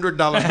guy $100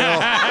 bill.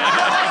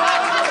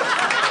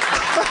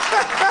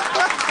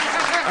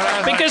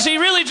 Because he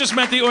really just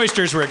meant the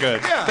oysters were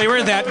good. Yeah. They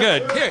were that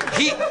good.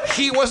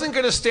 He wasn't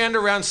going to stand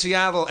around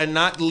Seattle and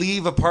not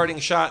leave a parting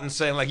shot and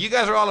say, like, you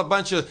guys are all a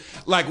bunch of,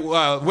 like,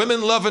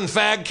 women-loving,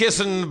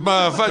 fag-kissing,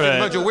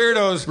 bunch of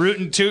weirdos.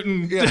 Rootin'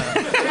 tootin'. Yeah.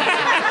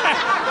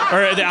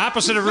 Or the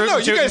opposite of rootin'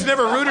 tootin'. No, you guys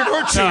never rooted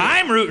or tooted. No,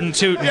 I'm rootin'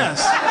 tootin'.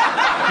 Yes.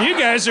 You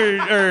guys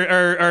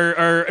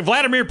are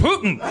Vladimir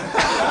Putin.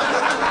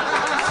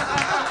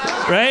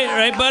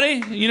 Right,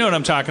 buddy? You know what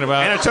I'm talking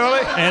about.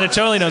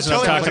 Anatoly knows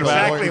what I'm talking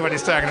about. Exactly what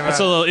he's talking about. That's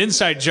a little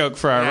inside joke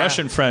for our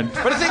Russian friend.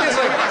 But the thing is,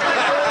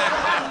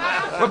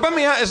 what bummed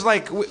me out is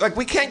like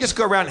we can't just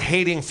go around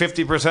hating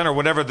 50% or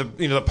whatever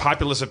the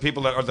populace of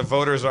people or the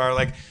voters are.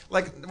 Like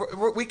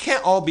we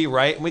can't all be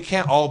right and we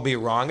can't all be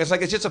wrong. It's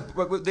just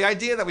the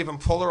idea that we've been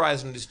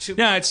polarized in these two.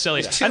 Yeah, it's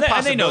silly. And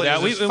they know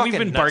that. We've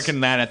been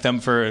barking that at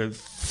them for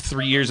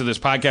 3 years of this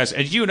podcast,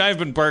 and you and I have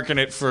been barking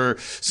it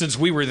since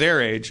we were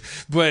their age.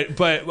 But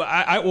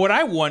what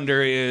I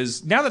wonder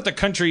is, now that the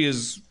country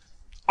is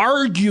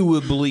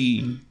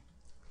arguably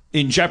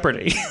in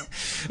jeopardy,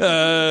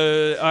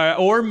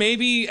 or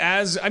maybe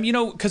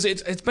because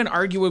it's been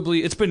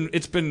arguably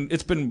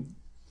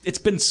it's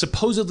been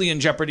supposedly in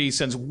jeopardy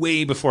since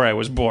way before I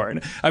was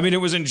born. I mean,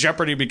 it was in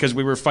jeopardy because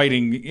we were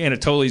fighting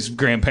Anatoly's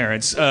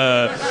grandparents.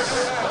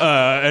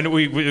 And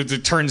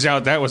it turns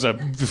out that was a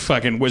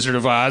fucking Wizard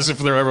of Oz, if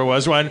there ever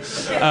was one.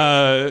 If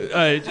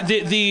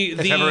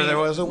ever there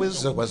was a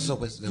wizard,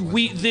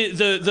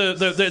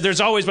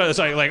 there's always it's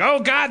like, oh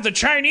God, the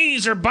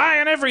Chinese are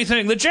buying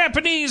everything. The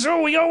Japanese,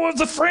 we owe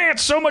the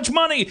France so much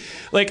money.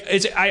 Like,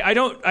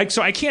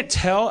 so I can't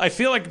tell. I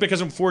feel like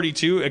because I'm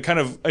 42, I kind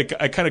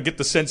of get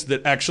the sense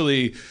that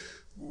actually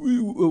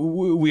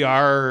we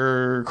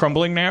are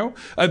crumbling now.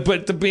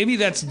 But maybe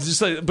that's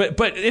just like,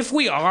 but if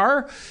we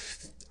are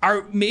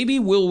maybe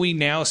will we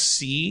now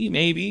see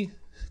maybe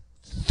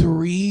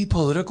 3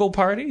 political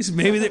parties,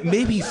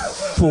 maybe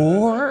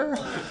 4,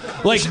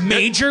 like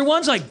major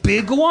ones, like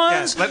big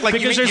ones,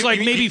 because there's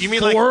maybe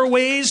 4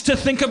 ways to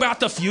think about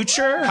the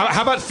future.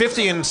 How about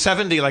 50 and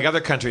 70, like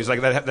other countries,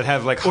 like that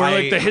have like or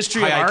high, like the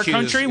history of our IQs,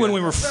 country when we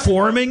were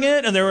forming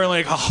it, and there were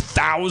like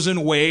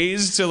 1,000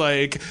 ways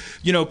to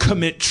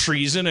commit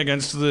treason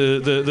against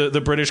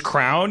the British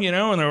Crown,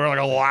 and there were like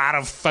a lot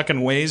of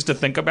fucking ways to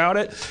think about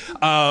it.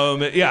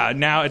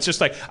 Now it's just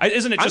like,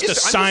 isn't it just a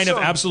sign of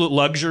absolute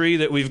luxury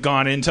that we've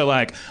gone into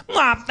like,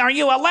 are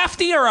you a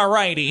lefty or a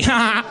righty?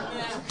 Are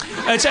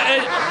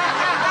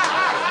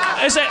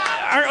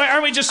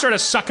we just sort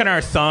of sucking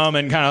our thumb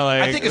and kind of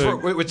like? I think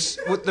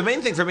the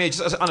main thing for me,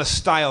 just on a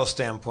style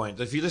standpoint,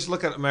 if you just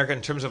look at America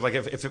in terms of like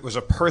if it was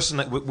a person,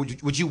 that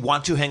would you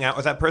want to hang out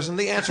with that person?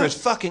 The answer is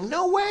fucking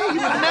no way. You would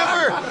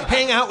never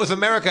hang out with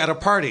America at a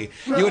party.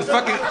 You would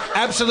fucking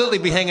absolutely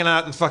be hanging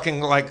out in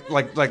fucking like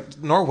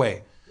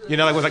Norway.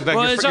 Your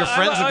friends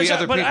would be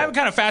other people. But I'm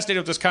kind of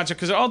fascinated with this concept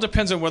because it all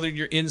depends on whether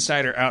you're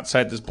inside or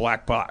outside this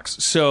black box.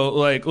 So,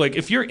 like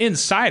if you're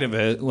inside of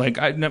it,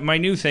 my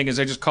new thing is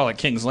I just call it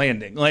King's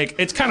Landing. Like,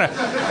 it's kind of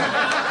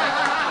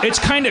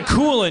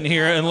cool in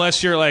here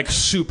unless you're like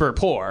super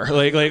poor.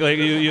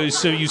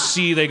 So you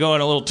see they go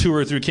on a little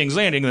tour through King's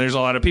Landing and there's a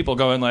lot of people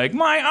going like,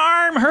 my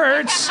arm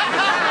hurts.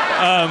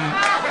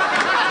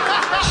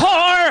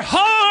 Whore,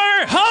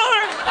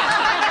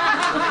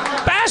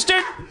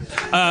 bastard.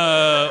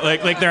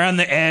 Like they're on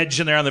the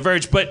edge and they're on the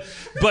verge, but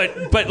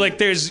like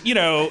there's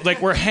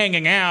we're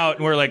hanging out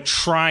and we're like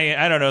trying.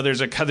 I don't know.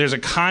 There's a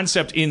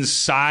concept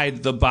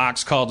inside the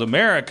box called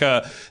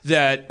America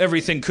that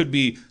everything could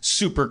be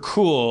super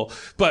cool,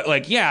 but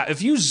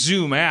if you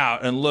zoom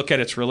out and look at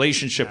its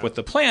relationship with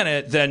the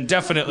planet, then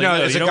definitely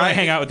you don't want to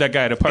hang out with that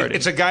guy at a party.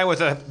 It's a guy with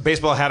a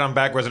baseball hat on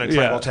backwards and a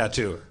tribal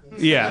tattoo.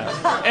 Yeah,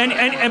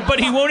 and but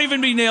he won't even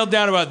be nailed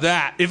down about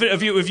that.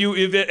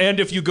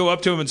 If you go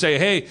up to him and say,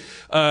 "Hey,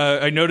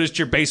 I noticed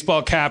your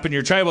baseball cap and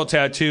your tribal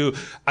tattoo.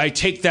 I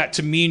take that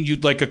to mean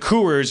you'd like a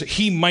Coors."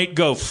 He might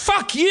go,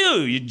 "Fuck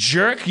you, you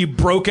jerk, you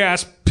broke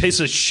ass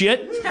piece of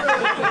shit,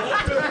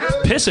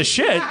 piece of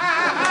shit."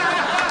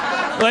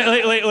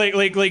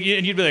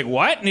 And you'd be like,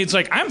 "What?" And he's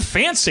like, "I'm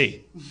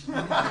fancy.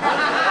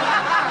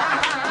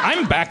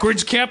 I'm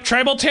backwards cap,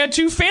 tribal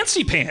tattoo,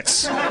 fancy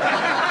pants."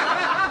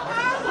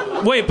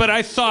 Wait, but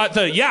I thought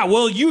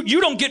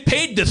you don't get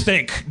paid to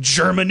think,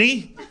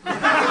 Germany.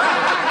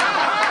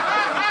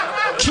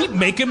 Keep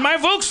making my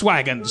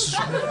Volkswagens,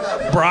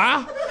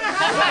 brah.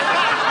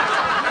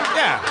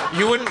 Yeah,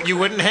 you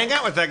wouldn't hang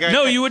out with that guy.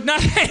 No, you would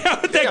not hang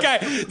out with that guy.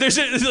 There's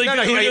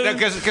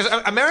because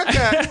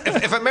America,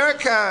 if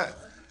America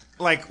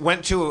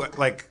went to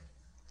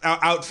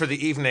out for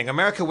the evening,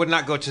 America would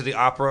not go to the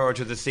opera or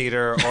to the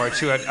theater or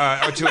to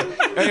I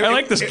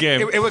like this game.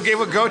 It would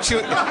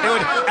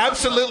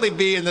absolutely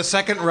be in the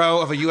second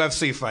row of a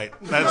UFC fight.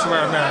 That's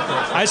where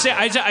America is.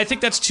 I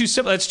think that's too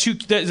simple. That's too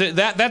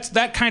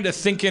that kind of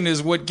thinking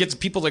is what gets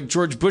people like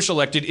George Bush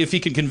elected if he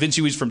can convince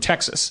you he's from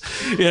Texas.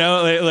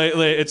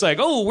 It's like,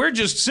 oh, we're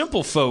just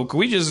simple folk.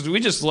 We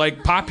just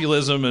like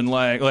populism and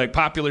like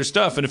popular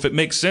stuff, and if it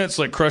makes sense,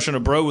 like crushing a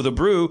bro with a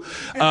brew,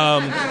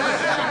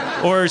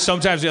 or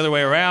sometimes the other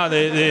way around. Or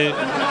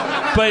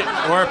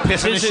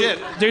pissing shit.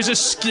 There's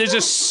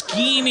a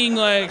scheming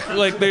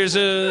there's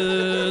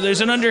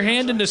an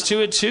underhandedness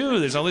to it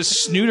too. There's all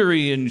this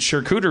snootery and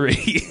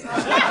charcuterie.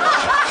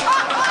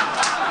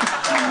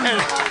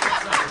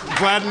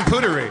 Glad and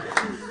pootery.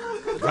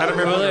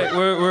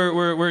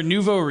 We're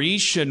nouveau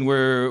riche and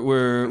we're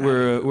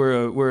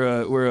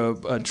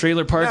a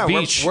trailer park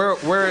beach.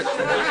 We're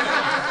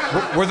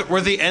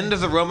the end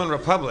of the Roman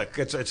Republic.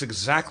 It's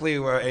exactly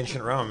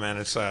ancient Rome, man.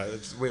 I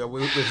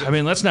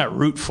mean, let's not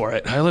root for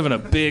it. I live in a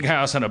big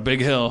house on a big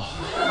hill.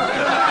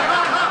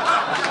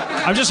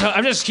 I'm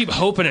just keep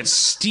hoping it's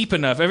steep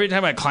enough. Every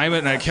time I climb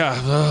it and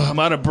I'm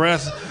out of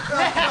breath.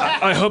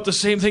 I hope the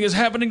same thing is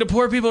happening to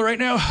poor people right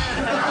now.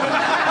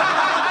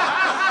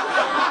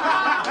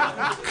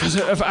 Because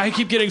if I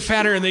keep getting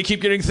fatter and they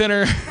keep getting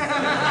thinner,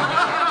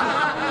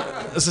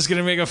 this is going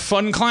to make a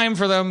fun climb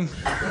for them.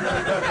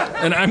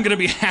 And I'm going to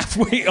be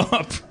halfway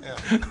up,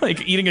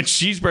 like eating a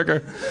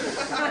cheeseburger.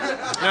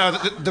 No,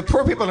 the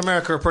poor people in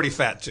America are pretty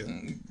fat, too.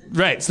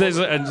 Right. So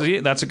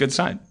that's a good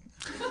sign.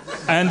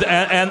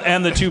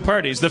 And the two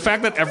parties. The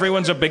fact that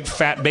everyone's a big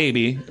fat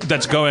baby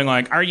that's going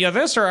like, are you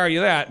this or are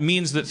you that,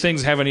 means that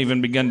things haven't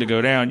even begun to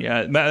go down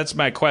yet. That's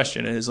my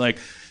question, is like,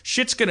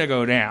 shit's gonna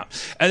go down.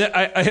 And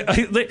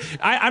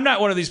I'm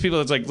not one of these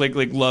people that's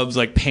like loves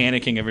like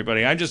panicking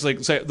everybody. I just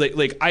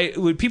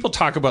when people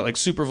talk about like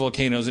super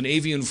volcanoes and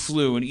avian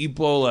flu and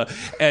Ebola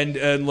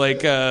and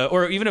like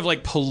or even of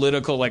like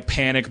political like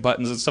panic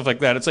buttons and stuff like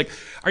that, it's like,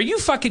 are you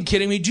fucking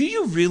kidding me? Do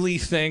you really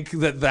think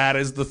that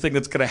is the thing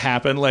that's gonna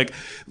happen? Like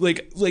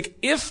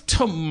if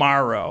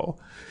tomorrow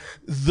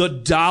the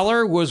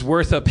dollar was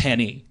worth a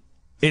penny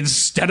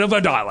instead of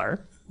 $1,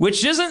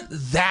 which isn't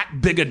that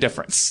big a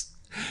difference.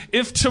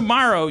 If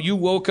tomorrow you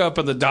woke up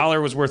and the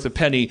dollar was worth a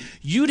penny,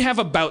 you'd have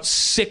about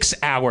 6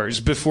 hours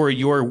before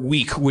your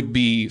week would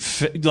be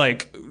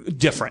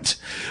different.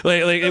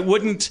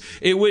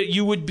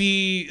 You would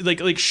be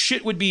like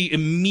shit would be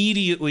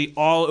immediately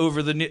all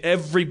over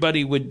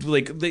everybody would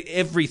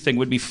everything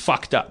would be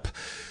fucked up.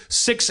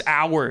 6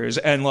 hours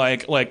and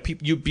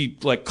you'd be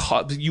like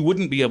you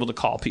wouldn't be able to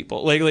call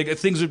people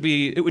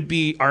it would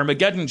be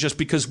Armageddon just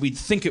because we'd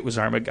think it was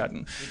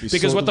Armageddon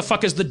because what the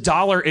fuck is the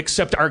dollar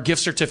except our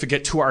gift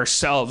certificate to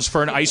ourselves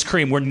for an ice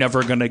cream we're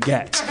never gonna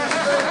get.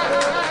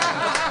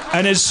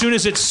 And as soon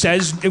as it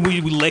says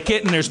we lick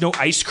it and there's no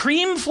ice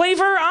cream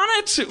flavor on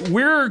it,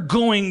 we're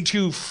going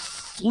to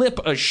flip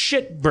a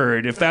shit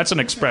bird, if that's an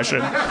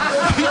expression.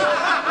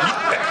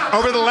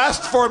 Over the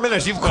last 4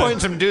 minutes, you've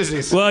coined some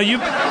doozies. Well, you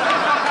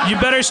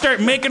better start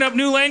making up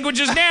new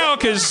languages now,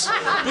 because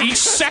each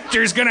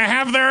sector's going to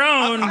have their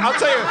own. I'll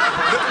tell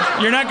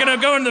you. You're not going to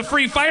go in the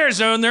free fire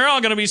zone. They're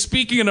all going to be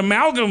speaking an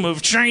amalgam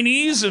of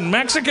Chinese and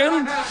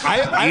Mexican.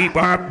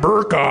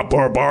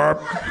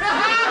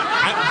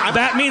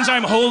 That means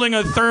I'm holding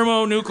a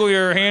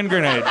thermonuclear hand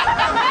grenade.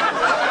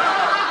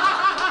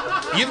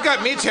 You've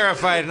got me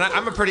terrified, and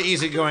I'm a pretty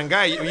easygoing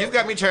guy. You've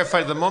got me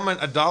terrified the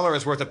moment $1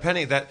 is worth a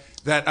penny that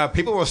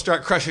people will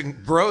start crushing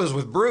bros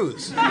with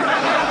brews.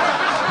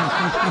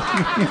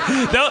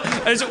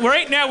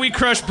 Right now we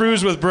crush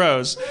brews with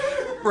bros.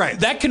 Right.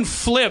 That can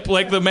flip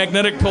like the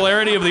magnetic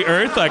polarity of the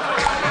Earth. Like,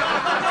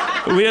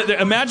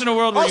 imagine a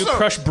world where you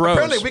crush bros.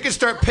 Apparently we can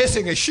start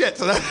pissing as shit.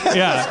 So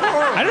yeah.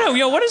 I don't know.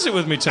 Yo, what is it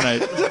with me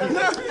tonight?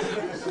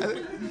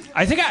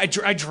 I think I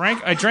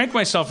drank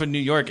myself in New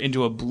York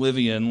into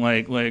oblivion.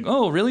 Like,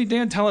 oh, really,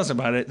 Dan? Tell us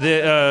about it.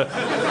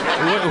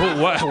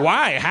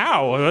 Why?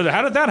 How?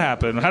 How did that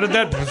happen? How did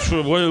that?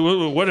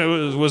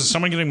 What was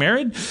someone getting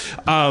married?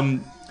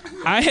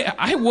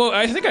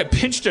 I think I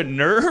pinched a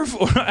nerve.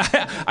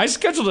 I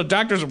scheduled a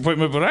doctor's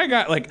appointment, but I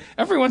got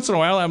every once in a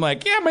while I'm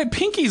like, yeah, my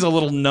pinky's a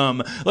little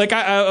numb.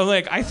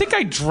 I think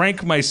I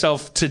drank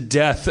myself to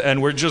death,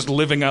 and we're just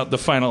living out the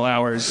final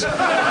hours.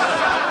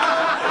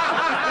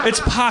 It's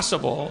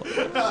possible,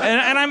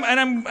 and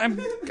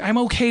I'm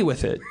okay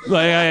with it.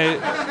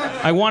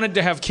 I wanted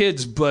to have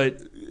kids,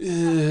 but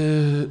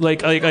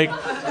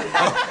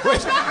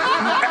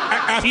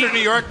after New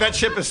York, that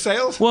ship has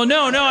sailed. Well,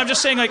 no, I'm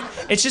just saying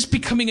it's just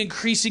becoming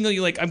increasingly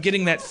I'm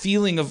getting that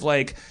feeling of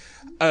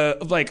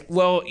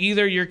well,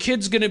 either your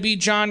kid's gonna be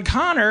John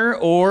Connor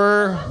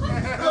or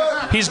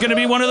he's gonna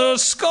be one of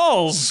those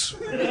skulls.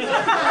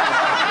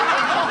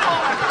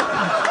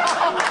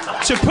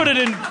 To put it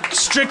in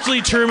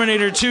strictly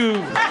Terminator 2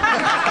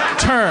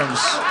 terms.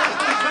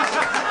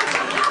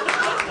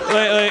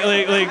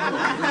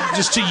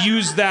 Just to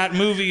use that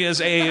movie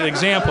as an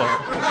example.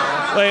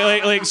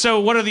 So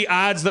what are the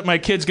odds that my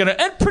kid's gonna...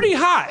 And pretty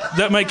high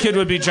that my kid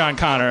would be John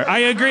Connor. I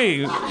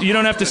agree. You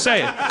don't have to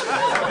say it.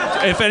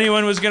 If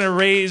anyone was gonna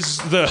raise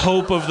the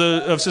hope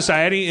of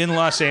society in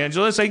Los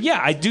Angeles,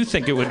 I do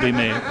think it would be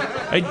me.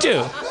 I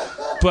do.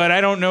 But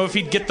I don't know if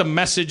he'd get the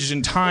message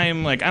in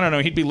time. I don't know.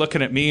 He'd be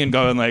looking at me and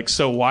going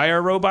so why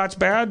are robots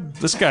bad?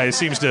 This guy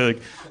seems to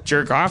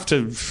jerk off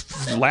to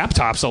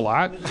laptops a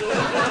lot.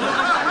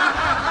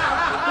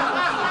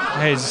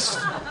 He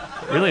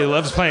really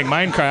loves playing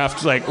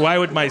Minecraft. Why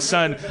would my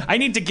son... I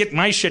need to get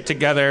my shit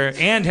together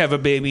and have a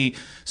baby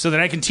so that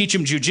I can teach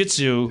him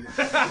jujitsu.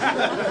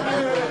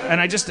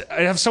 And I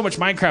have so much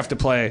Minecraft to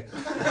play.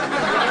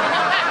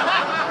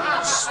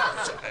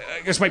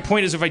 I guess my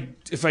point is if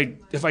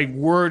I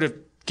were to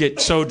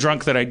get so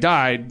drunk that I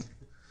died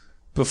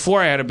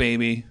before I had a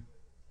baby,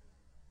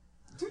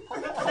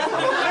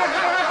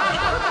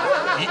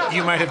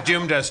 you might have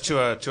doomed us to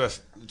a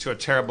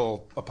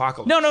terrible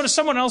apocalypse. No, to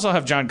someone else I'll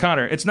have John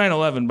Connor. It's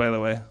 9/11, by the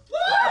way.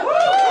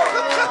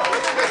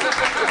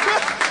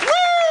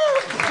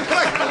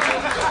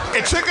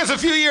 It took us a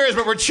few years,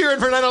 but we're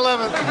cheering for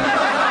 9/11.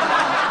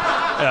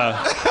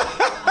 Yeah.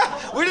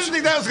 We didn't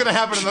think that was going to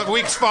happen in the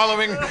weeks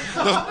following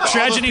the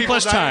tragedy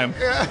plus dying.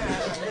 Time. Yeah.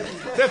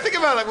 Think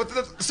about it. With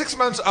the 6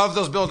 months of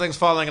those buildings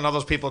falling and all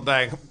those people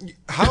dying,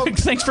 how?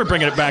 Thanks for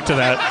bringing it back to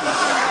that.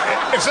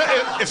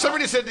 If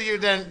somebody said to you,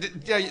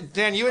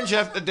 Dan, you and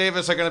Jeff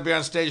Davis are going to be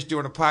on stage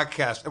doing a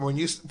podcast, and when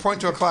you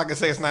point to a clock and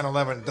say it's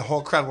 9/11, the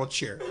whole crowd will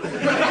cheer.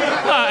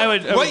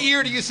 What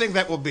year do you think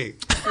that will be?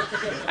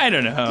 I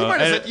don't know. You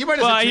might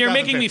have said you're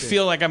making me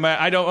feel like I'm.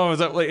 I don't know.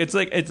 It's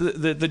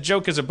the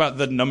joke is about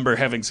the number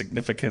having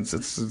significance.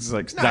 It's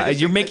like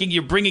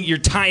you're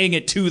tying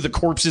it to the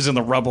corpses in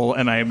the rubble,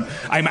 and I'm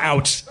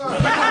out.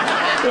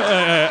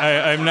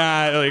 I'm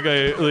not like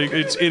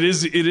it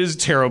is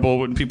terrible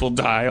when people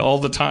die all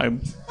the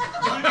time.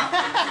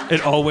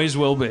 It always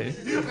will be.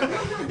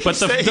 But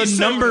the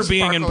number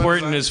being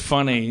important is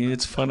funny.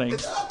 It's funny.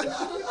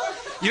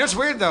 You know, it's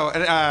weird, though.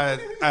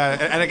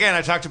 And again,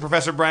 I talked to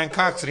Professor Brian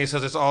Cox, and he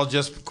says it's all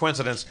just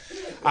coincidence.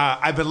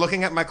 I've been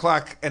looking at my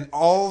clock, and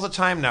all the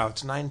time now,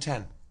 it's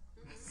 9:10.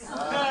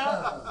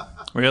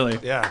 Really?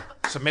 Yeah.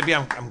 So maybe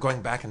I'm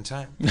going back in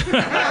time.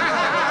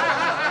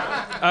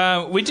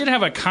 We did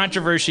have a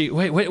controversy.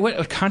 Wait, what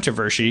a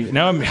controversy?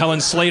 Now I'm Helen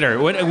Slater.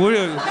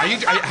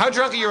 How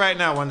drunk are you right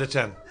now, 1 to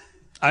 10?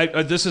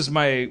 This is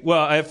my.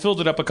 Well, I filled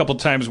it up a couple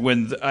times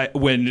when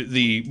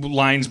the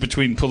lines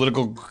between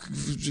political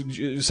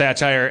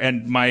satire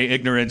and my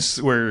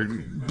ignorance were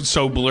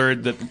so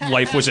blurred that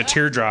life was a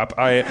teardrop.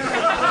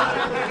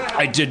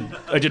 I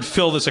did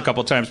fill this a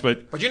couple times,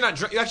 but you're not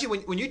drunk. Actually,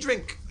 when you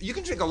drink, you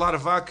can drink a lot of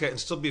vodka and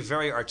still be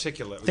very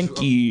articulate.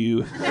 Thank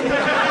you.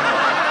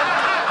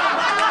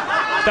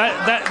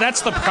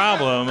 That's the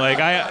problem. Like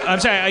I'm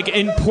saying, like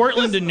in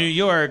Portland and New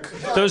York,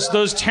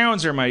 those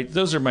towns are my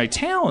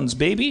towns,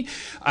 baby.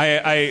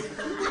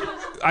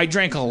 I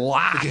drank a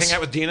lot. Did you hang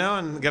out with Dino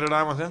and get it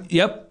on with him?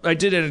 Yep, I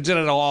did it. I did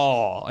it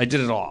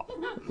all.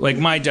 Like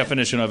my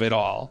definition of it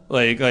all.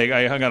 Like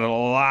I hung out at a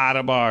lot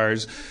of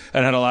bars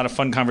and had a lot of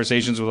fun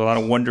conversations with a lot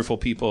of wonderful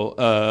people.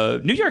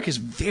 New York is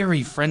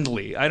very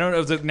friendly. I don't know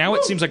if now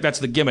it seems like that's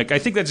the gimmick. I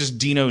think that's just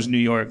Dino's New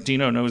York.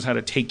 Dino knows how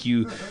to take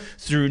you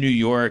through New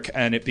York,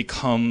 and it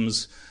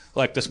becomes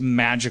like this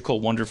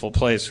magical, wonderful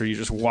place where you're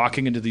just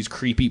walking into these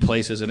creepy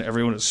places, and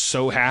everyone is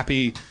so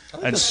happy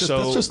and that's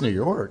just New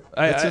York.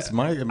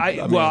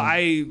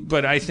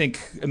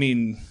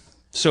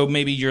 So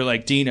maybe you're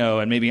like Dino,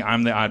 and maybe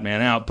I'm the odd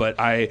man out, but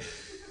I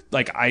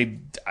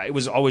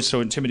was always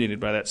so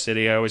intimidated by that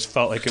city. I always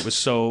felt like it was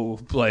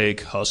so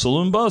like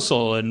hustle and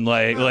bustle, and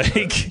like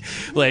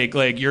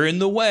you're in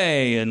the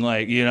way, and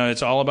like, you know,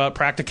 it's all about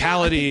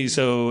practicality,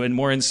 and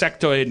more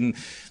insectoid, and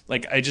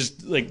like I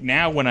just like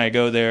now when I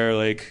go there,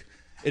 like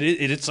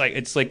it's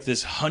like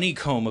this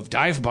honeycomb of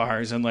dive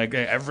bars, and like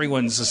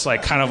everyone's just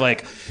like kind of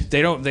like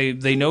they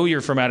know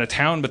you're from out of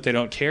town, but they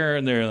don't care,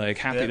 and they're like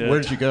happy to.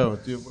 Where did you go?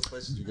 What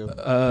place did you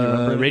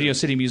go? Radio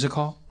City Music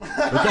Hall.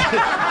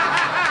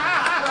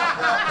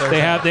 They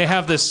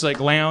have this like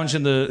lounge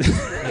in the.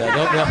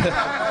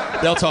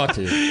 Yeah, they'll talk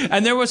to you.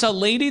 And there was a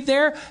lady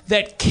there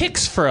that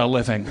kicks for a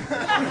living.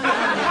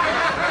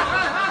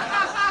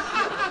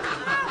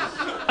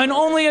 And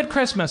only at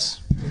Christmas.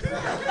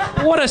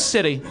 What a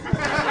city.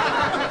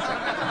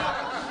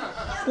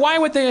 Why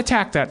would they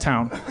attack that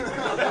town?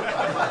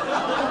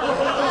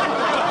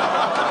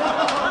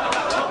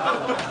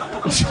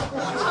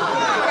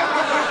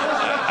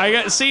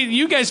 See,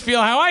 you guys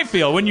feel how I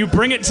feel when you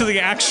bring it to the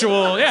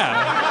actual,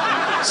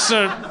 yeah.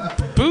 So,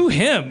 boo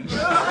him.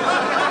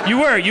 You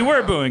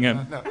were booing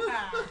him. No.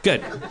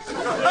 Good.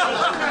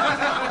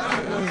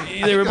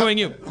 They were booing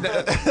you.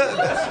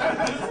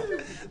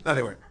 No,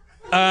 they weren't.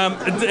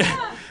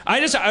 I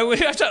just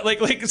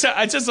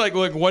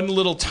one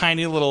little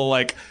tiny little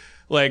like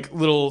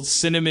little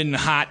cinnamon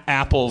hot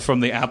apple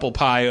from the apple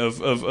pie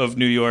of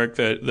New York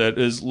that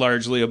is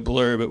largely a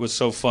blur, but was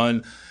so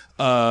fun.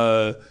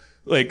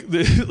 Like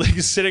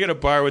sitting at a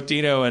bar with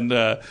Dino, and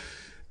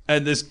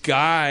this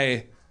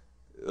guy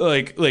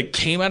like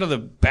came out of the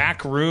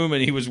back room,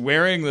 and he was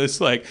wearing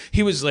this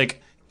he was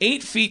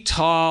 8 feet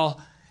tall,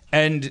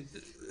 and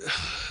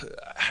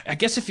I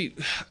guess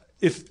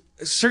if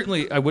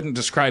certainly I wouldn't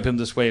describe him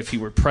this way if he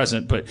were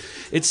present, but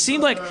it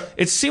seemed like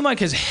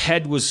his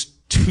head was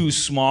too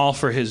small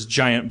for his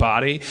giant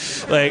body.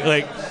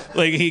 Like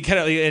he kind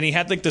of, and he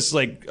had like this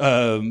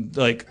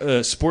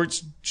a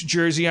sports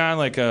jersey on,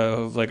 like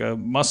a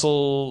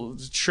muscle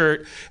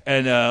shirt,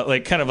 and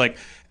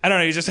I don't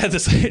know, he just had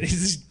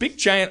these big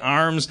giant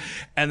arms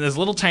and this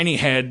little tiny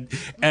head,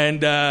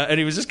 and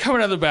he was just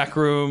coming out of the back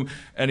room,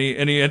 and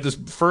he had this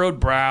furrowed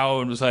brow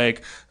and was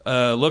like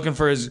looking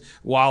for his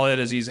wallet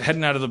as he's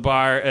heading out of the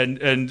bar,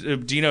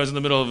 and Dino's in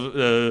the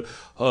middle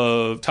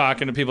of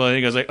talking to people, and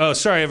he goes like, "Oh,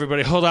 sorry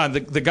everybody, hold on,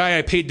 the guy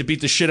I paid to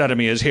beat the shit out of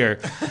me is here,"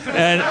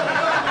 and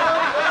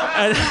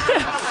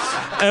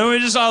and we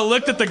just all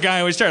looked at the guy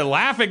and we started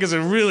laughing because it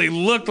really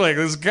looked like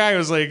this guy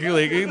was like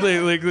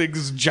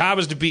his job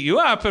is to beat you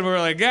up, and we were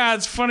like, "Yeah,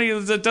 it's funny.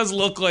 It does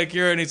look like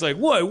you're." And he's like,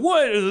 "What?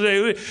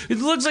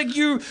 It looks like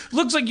you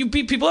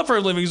beat people up for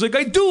a living." He's like,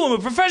 "I do. I'm a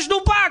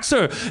professional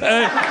boxer."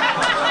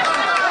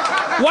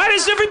 Why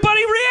does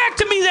everybody react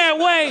to me that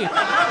way?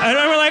 And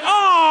we're like,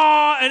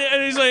 "Oh!"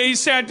 And he's like, he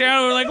sat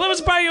down and we're like, "Let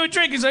us buy you a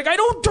drink." He's like, "I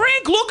don't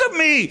drink. Look at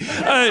me."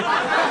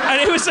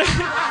 And it was like,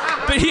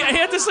 but he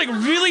had this like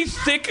really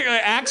thick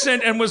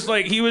accent, and was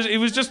like, he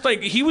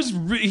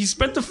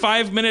spent the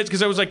 5 minutes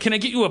because I was like, "Can I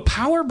get you a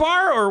power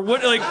bar or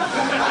what?" Like,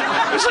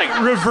 it was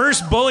like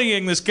reverse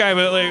bullying this guy,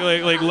 but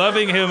like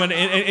loving him, and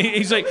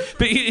he's like,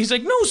 but he's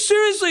like, "No,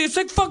 seriously, it's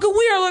like fucking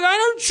weird. Like I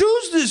don't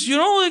choose this, you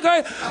know.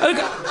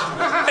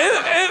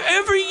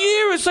 Every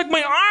year it's like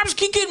my arms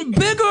keep getting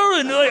bigger,"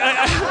 and like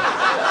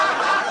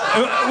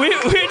we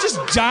were just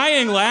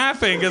dying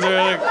laughing because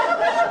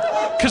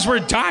because we're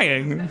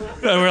dying. And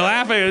we're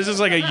laughing. It's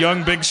just like a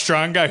young, big,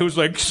 strong guy who's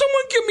like,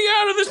 someone get me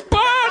out of this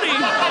body.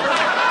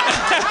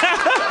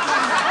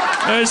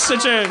 It's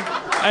such a...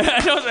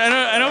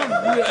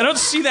 I don't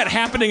see that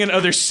happening in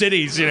other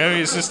cities, you know?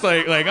 It's just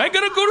like I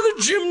gotta go to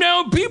the gym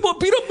now, beat up more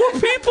people.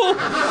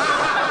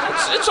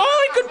 It's all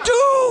I can do.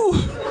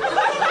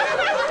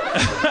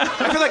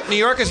 I feel like New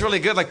York is really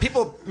good. Like,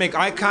 people make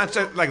eye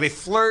contact, like they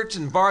flirt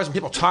in bars and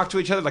people talk to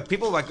each other. Like,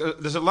 people, like,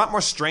 there's a lot more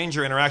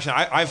stranger interaction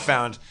I've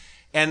found.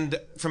 And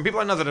from people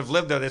I know that have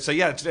lived there, they say,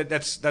 yeah,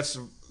 that's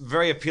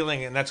very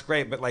appealing and that's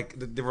great. But like,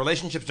 the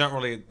relationships don't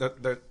really,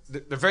 they're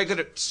very good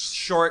at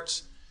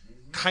short,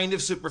 kind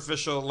of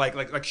superficial,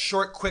 like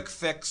short, quick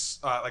fix,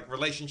 like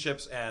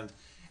relationships and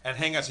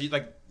hangouts. So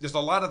there's a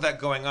lot of that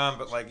going on,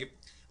 but like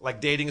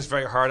dating is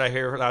very hard. I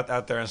hear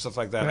out there and stuff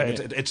like that. Right.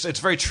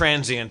 It's very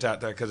transient out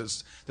there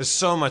because there's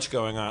so much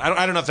going on.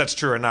 I don't know if that's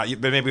true or not,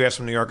 but maybe we have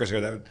some New Yorkers here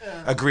that would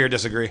agree or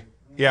disagree.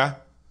 Yeah.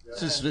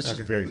 It's just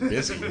very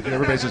busy.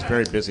 Everybody's just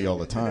very busy all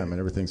the time, and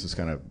everything's just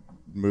kind of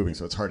moving,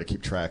 so it's hard to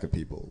keep track of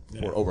people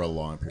for over a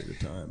long period of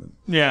time.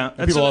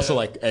 And people also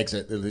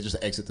exit. They just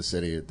exit the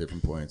city at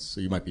different points. So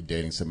you might be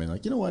dating somebody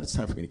like, you know what, it's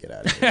time for me to get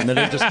out of here, and then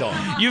they're just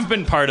gone. You've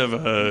been part of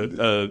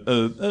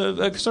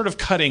a sort of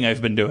cutting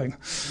I've been doing,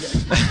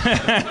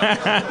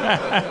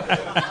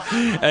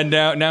 and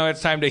now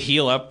it's time to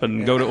heal up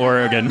and go to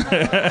Oregon.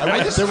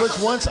 There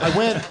was once I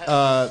went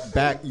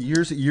back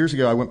years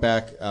ago. I went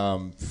back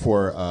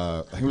for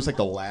I think it was like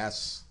the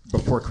last.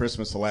 Before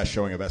Christmas, the last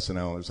showing of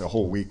SNL, it was a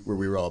whole week where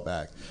we were all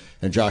back.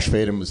 And Josh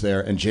Fadem was there,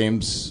 and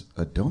James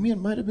Adomian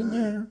might have been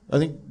there. I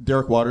think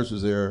Derek Waters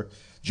was there.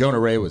 Jonah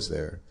Ray was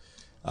there.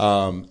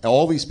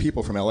 All these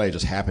people from LA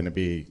just happened to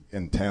be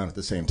in town at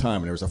the same time.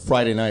 And there was a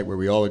Friday night where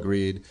we all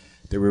agreed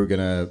that we were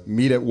going to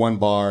meet at one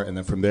bar, and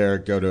then from there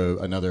go to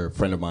another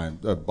friend of mine,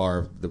 a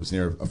bar that was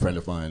near a friend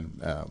of mine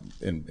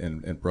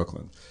in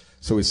Brooklyn.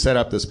 So we set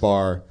up this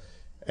bar.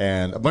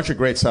 And a bunch of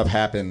great stuff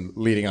happened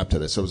leading up to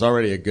this. So it was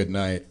already a good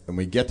night. And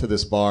we get to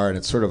this bar, and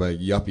it's sort of a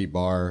yuppie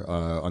bar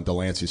on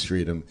Delancey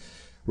Street. And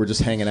we're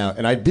just hanging out.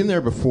 And I'd been there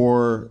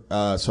before,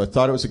 so I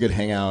thought it was a good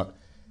hangout.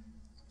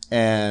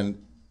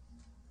 And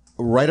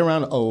right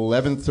around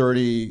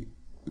 11:30,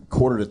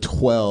 quarter to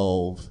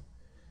 12,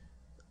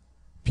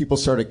 people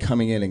started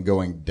coming in and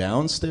going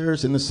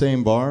downstairs in the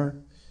same bar.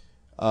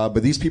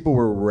 But these people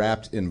were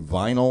wrapped in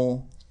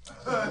vinyl.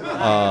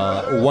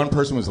 One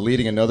person was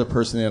leading another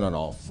person in on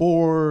all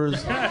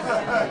fours. And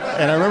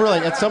I remember,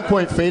 like, at some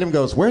point, Fadem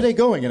goes, where are they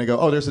going? And I go,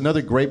 oh, there's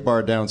another great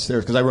bar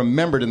downstairs. Because I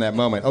remembered in that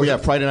moment, oh, yeah,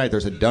 Friday night,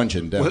 there's a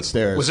dungeon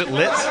downstairs. Was it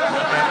lit?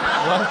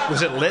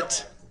 Was it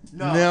lit?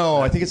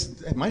 No, I think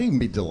it might even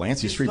be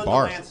Delancey Street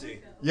Bar. Delancey.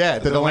 Yeah,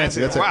 the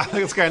Delancey. That's wow, it. I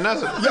think this guy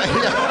knows it.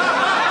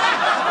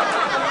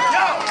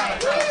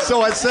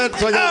 So I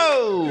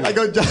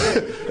go,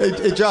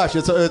 hey, Josh,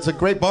 it's a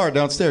great bar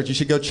downstairs. You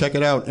should go check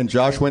it out. And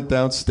Josh went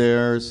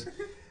downstairs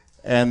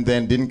and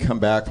then didn't come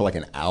back for like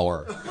an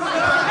hour.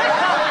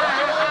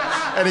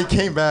 And he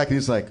came back and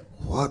he's like,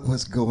 what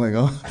was going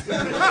on?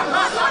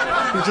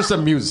 It was just a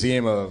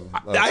museum of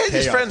I had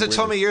these chaos friends that and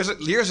told me years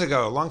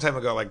ago, a long time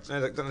ago, like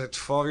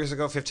 12 years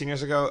ago, 15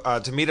 years ago,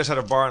 to meet us at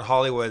a bar in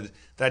Hollywood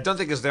that I don't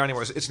think is there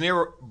anymore. It's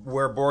near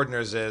where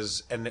Bordner's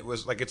is, and it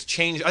was like, it's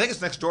changed. I think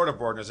it's next door to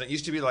Bordner's. It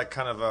used to be like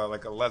kind of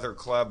like a leather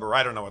club, or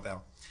I don't know what the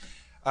hell.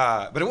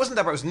 But it wasn't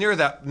that bar. It was near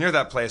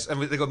that place.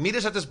 And they go, meet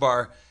us at this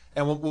bar,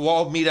 and we'll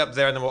all meet up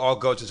there, and then we'll all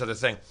go to this other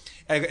thing.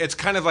 And it's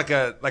kind of like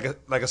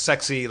a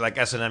sexy, like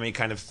S&M-y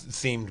kind of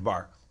themed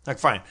bar. Like,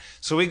 fine.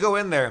 So we go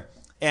in there.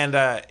 And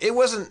it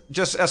wasn't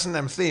just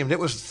S&M themed; it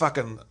was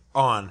fucking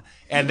on.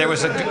 And there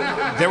was a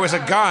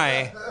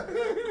guy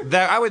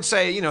that I would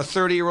say,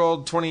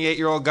 30-year-old,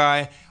 28-year-old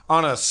guy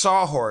on a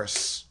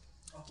sawhorse,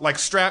 like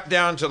strapped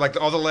down to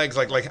like all the legs,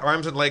 like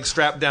arms and legs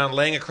strapped down,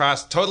 laying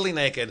across, totally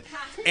naked,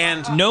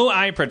 and no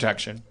eye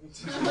protection.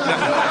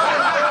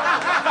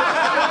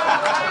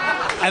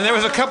 And there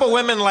was a couple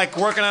women like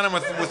working on him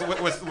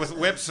with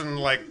whips and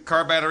like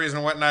car batteries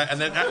and whatnot.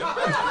 And then out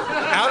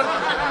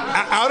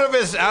of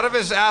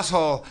his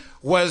asshole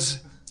was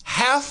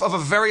half of a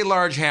very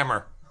large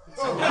hammer.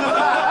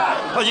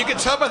 Well, you could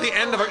tell by the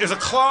end of it, there's a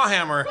claw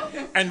hammer,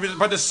 and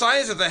by the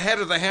size of the head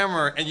of the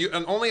hammer,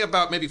 and only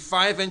about maybe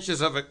 5 inches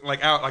of it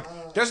like out. Like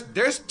there's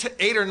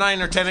 8 or 9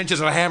 or 10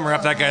 inches of a hammer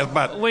up that guy's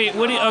butt. Wait,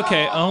 what do you?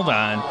 Okay, hold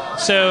on.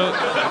 So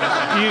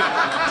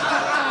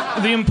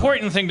the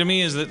important thing to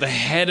me is that the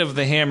head of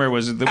the hammer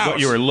was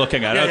what you were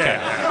looking at. Yeah, okay.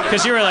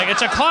 Because you were like,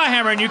 it's a claw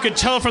hammer, and you could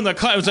tell from the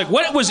claw. It was like,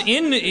 what was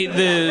in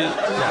the...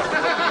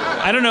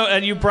 I don't know,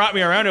 and you brought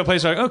me around to a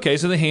place like, okay,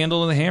 so the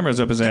handle and the hammer's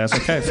up his ass.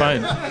 Okay,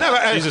 fine.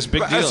 Jesus,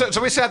 big deal.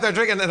 So we sat there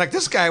drinking, and like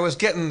this guy was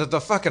getting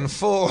the fucking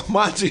full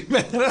Monty,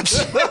 man. People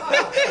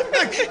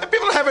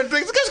are having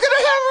drinks. This guy's got a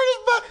hammer in his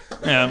butt.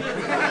 Yeah.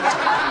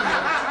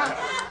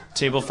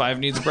 Table 5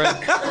 needs bread.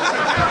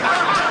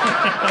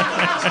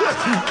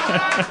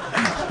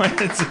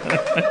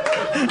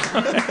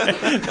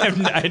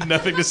 I had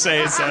nothing to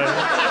say, so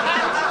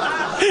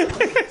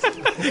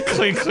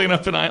clean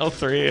up in aisle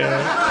 3.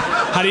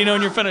 How do you know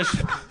when you're finished?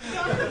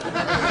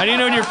 How do you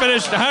know when you're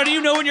finished? How do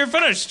you know when you're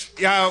finished?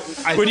 Yeah,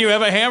 when you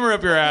have a hammer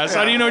up your ass.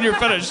 How do you know when you're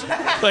finished?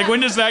 Like, when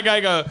does that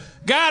guy go,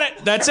 got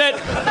it, that's it.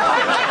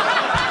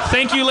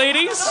 Thank you,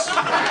 ladies.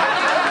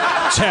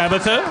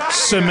 Tabitha,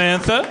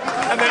 Samantha.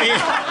 And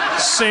then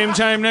same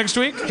time next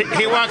week.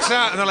 He walks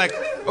out, and they're like,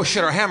 oh,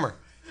 shit, our hammer.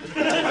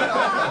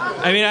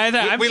 I mean,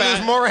 we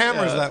lose more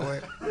hammers that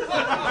way.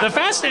 The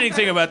fascinating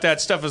thing about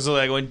that stuff is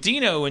like when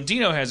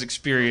Dino has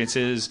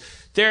experiences,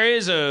 there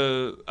is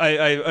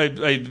I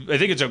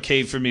think it's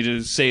okay for me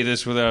to say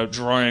this without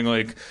drawing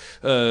like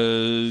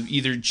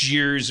either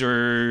jeers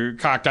or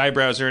cocked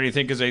eyebrows or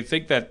anything, because I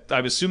think that I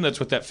assume that's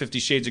what that 50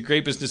 Shades of Grey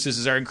business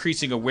is our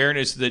increasing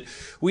awareness that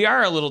we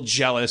are a little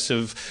jealous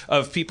of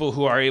people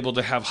who are able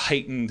to have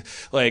heightened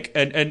like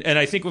and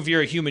I think if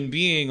you're a human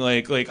being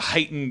like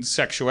heightened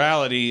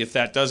sexuality, if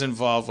that does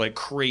involve like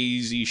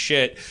crazy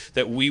shit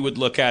that we would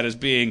look at as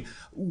being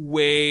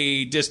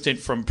way distant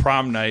from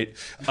prom night,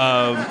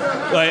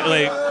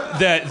 like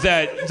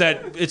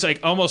that it's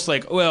like almost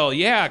like, well,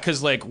 yeah,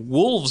 because like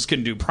wolves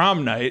can do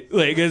prom night,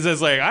 like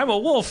it's like I'm a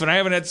wolf and I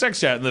haven't had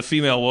sex yet, and the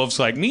female wolf's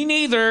like, me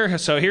neither,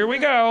 so here we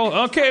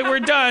go, okay, we're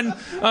done.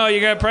 Oh,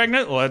 you got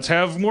pregnant, let's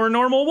have more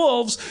normal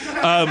wolves.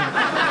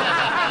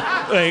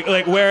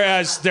 Like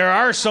whereas there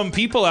are some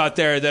people out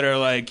there that are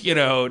like, you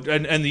know,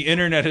 and the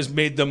internet has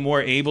made them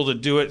more able to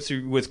do it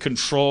with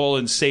control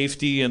and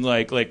safety and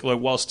like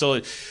while still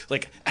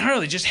like, I don't know,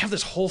 they just have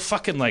this whole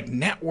fucking like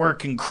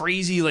network and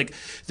crazy like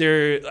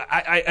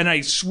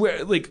I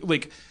swear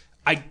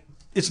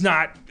it's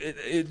not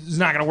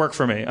gonna work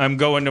for me. I'm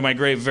going to my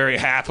grave very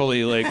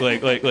happily,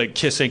 like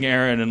kissing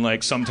Aaron and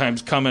like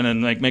sometimes coming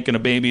and like making a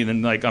baby, and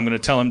then like I'm gonna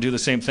tell him do the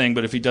same thing,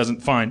 but if he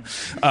doesn't, fine.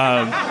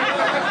 But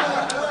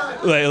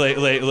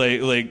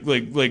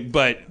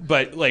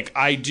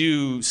I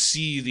do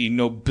see the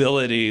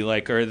nobility,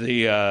 like, or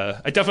the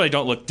I definitely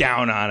don't look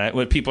down on it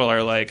when people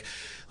are like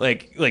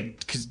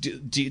because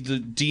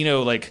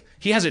Dino, like,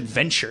 he has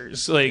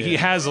adventures, like he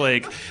has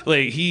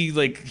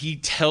he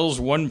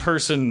tells one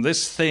person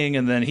this thing,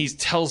 and then he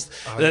tells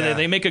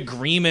they make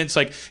agreements,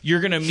 like you're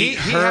gonna meet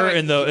her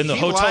in the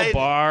hotel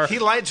bar. He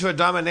lied to a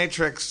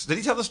dominatrix. Did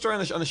he tell the story on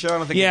the show? I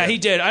don't think. Yeah, he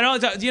did. I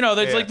don't. You know,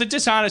 there's like the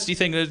dishonesty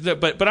thing,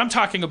 but I'm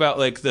talking about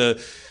like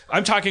the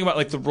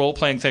role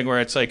playing thing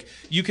where it's like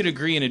you can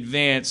agree in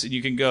advance and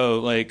you can go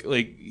like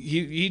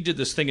he did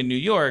this thing in New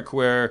York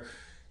where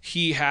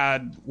he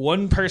had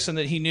one person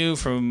that he knew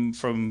from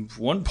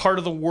one part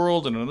of the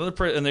world and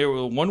another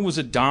and one was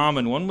a dom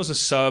and one was a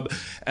sub,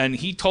 and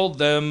he told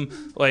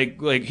them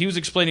like he was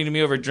explaining to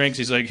me over drinks.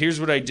 He's like, here's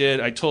what I did.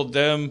 I told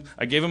them,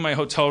 I gave him my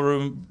hotel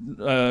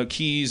room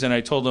keys, and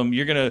I told them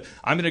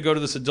I'm gonna go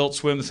to this Adult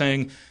Swim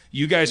thing.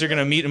 You guys are going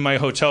to meet in my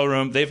hotel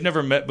room. They've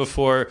never met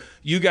before.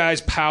 You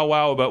guys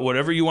powwow about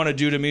whatever you want to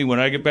do to me when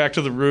I get back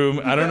to the room.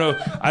 I don't know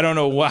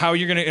how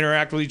you're going to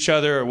interact with each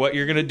other or what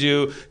you're going to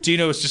do.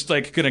 Dino is just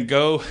like going to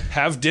go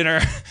have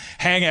dinner,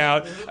 hang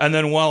out, and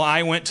then while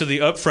I went to the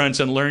upfronts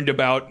and learned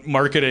about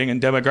marketing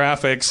and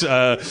demographics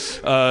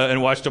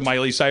and watched a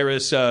Miley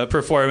Cyrus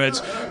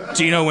performance,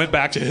 Dino went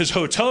back to his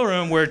hotel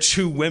room where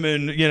two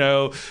women,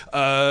 had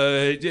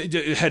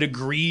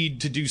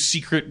agreed to do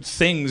secret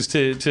things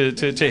to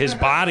his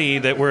body.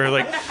 That were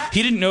like,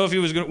 he didn't know if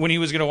when he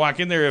was going to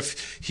walk in there,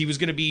 if he was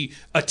going to be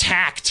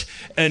attacked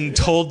and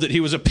told that he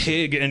was a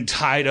pig and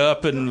tied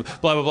up and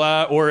blah blah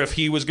blah, or if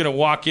he was going to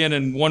walk in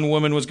and one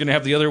woman was going to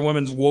have the other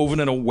woman's woven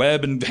in a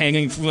web and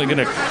hanging from like in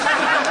a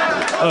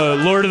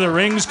Lord of the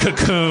Rings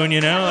cocoon,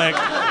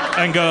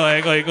 and go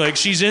like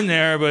she's in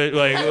there, but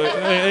like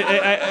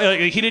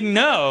he didn't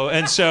know,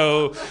 and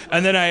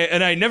then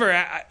I never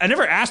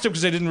asked him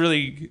because I didn't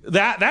really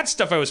that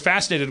stuff I was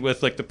fascinated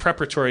with, like the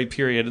preparatory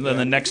period, and then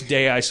the next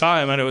day I saw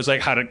him and it was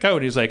like, how'd it go?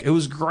 And he was like, it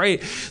was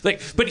great,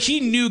 but he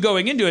knew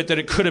going into it that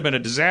it could have been a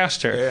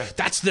disaster. Yeah.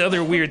 That's the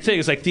other weird thing,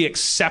 is like the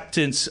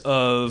acceptance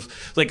of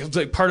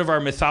like part of our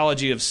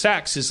mythology of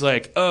sex is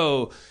like,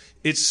 oh,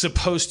 it's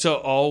supposed to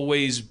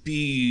always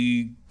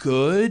be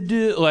good,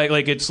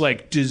 like it's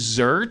like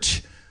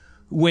dessert,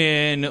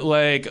 when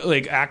like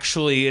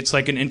actually it's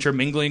like an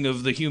intermingling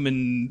of the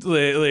human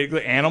like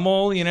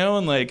animal,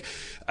 and like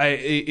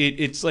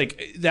it's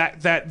like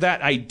that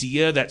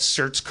idea, that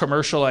search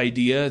commercial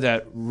idea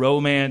that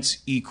romance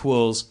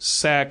equals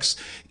sex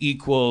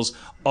equals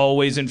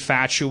always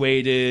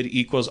infatuated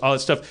equals all that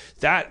stuff,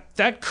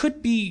 that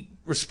could be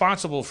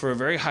responsible for a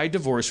very high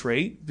divorce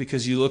rate,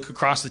 because you look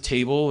across the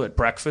table at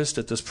breakfast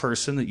at this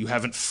person that you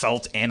haven't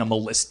felt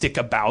animalistic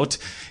about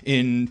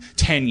in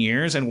 10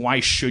 years, and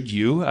why should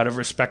you, out of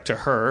respect to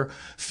her,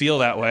 feel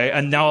that way?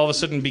 And now all of a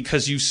sudden,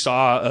 because you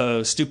saw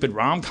a stupid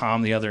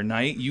rom-com the other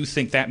night, you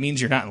think that means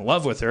you're not in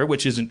love with her,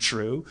 which isn't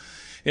true.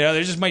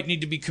 There just might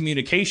need to be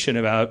communication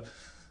about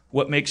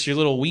what makes your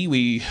little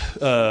wee-wee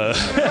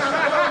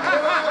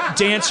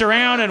dance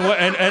around,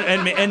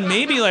 and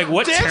maybe like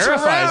what dance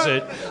terrifies around.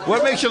 It.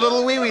 What makes your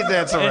little wee wee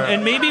dance around?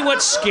 And maybe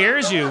what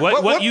scares you.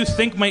 What you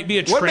think might be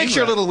a train What makes wreck.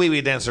 your little wee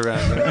wee dance around?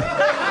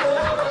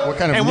 What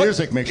kind of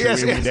music makes your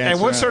wee-wee dance? And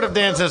what around? sort of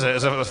dance is it?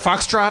 Is it a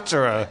foxtrot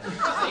or a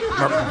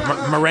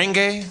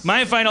merengue?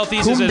 My final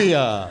thesis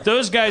Cumbia. is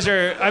those guys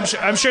are.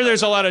 I'm sure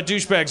there's a lot of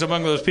douchebags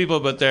among those people,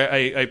 but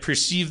I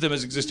perceive them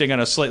as existing on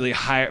a slightly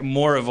higher,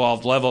 more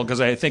evolved level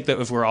because I think that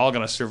if we're all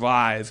going to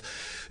survive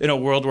in a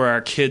world where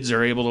our kids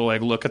are able to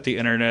like look at the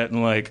internet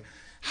and like,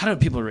 how do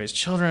people raise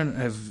children?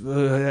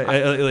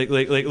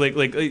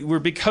 We're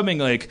becoming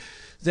like.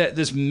 That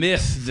this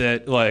myth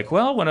that like,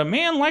 well, when a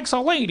man likes a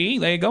lady,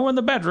 they go in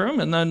the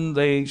bedroom and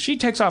then she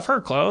takes off her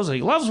clothes and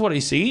he loves what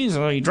he sees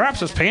and he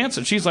drops his pants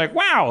and she's like,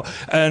 wow,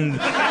 and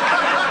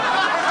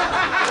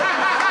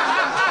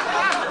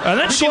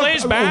then she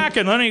lays back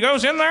and then he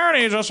goes in there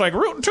and he's just like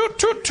root toot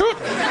toot toot.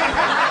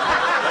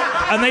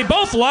 And they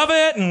both love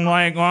it, and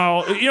like,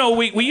 well, you know,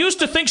 we used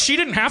to think she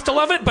didn't have to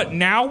love it, but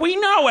now we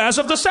know, as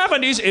of the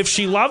 70s, if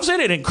she loves it,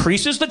 it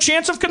increases the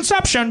chance of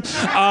conception,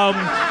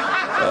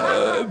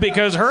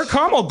 because her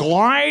cum will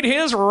glide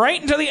his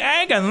right into the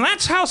egg, and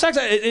that's how sex.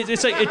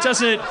 It's like it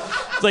doesn't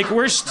like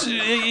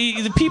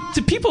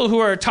the people who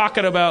are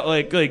talking about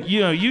like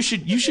you know you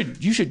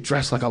should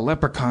dress like a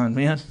leprechaun,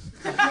 man.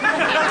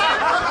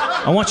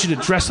 I want you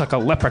to dress like a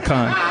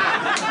leprechaun.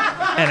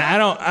 And I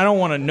don't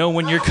want to know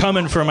when you're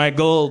coming for my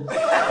gold.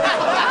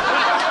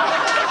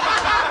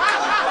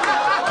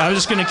 I'm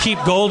just gonna keep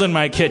gold in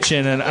my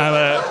kitchen and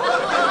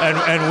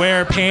and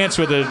wear pants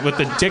with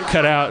the dick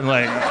cut out and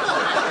like.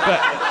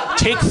 But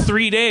take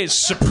 3 days,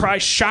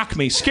 surprise, shock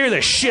me, scare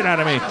the shit out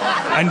of me,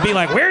 and be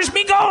like, "Where's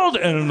me gold?"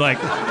 And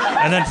like,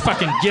 and then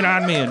fucking get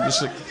on me and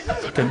just like,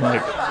 fucking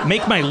like,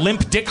 make my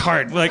limp dick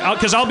hard, like,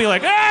 because I'll be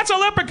like, it's a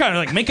leprechaun.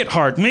 Like, make it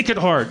hard,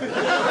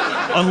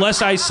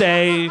 unless I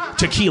say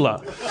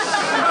tequila.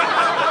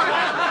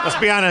 Let's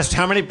be honest.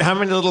 How many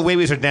little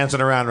wee-wees are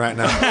dancing around right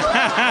now?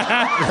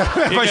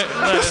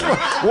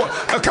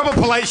 A couple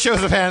polite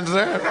shows of hands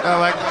there.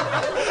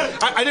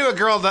 I knew a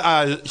girl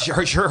that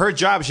her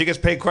job, she gets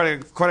paid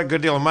quite a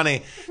good deal of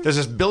money. There's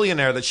this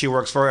billionaire that she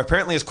works for.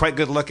 Apparently, is quite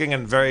good looking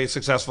and very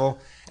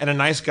successful, and a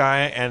nice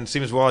guy, and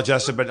seems well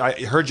adjusted.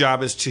 But her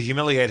job is to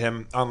humiliate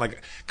him on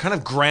like kind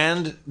of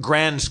grand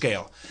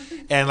scale.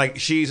 And like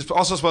she's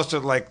also supposed to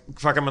like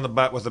fuck him in the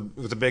butt with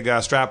a big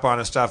strap on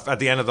and stuff at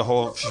the end of the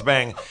whole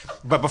shebang.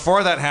 But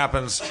before that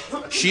happens,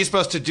 she's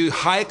supposed to do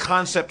high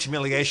concept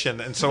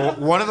humiliation. And so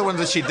one of the ones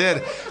that she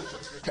did,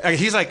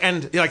 he's like,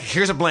 and like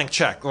here's a blank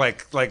check,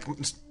 like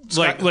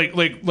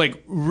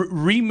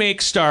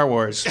remake Star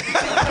Wars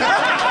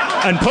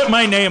and put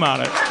my name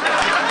on it.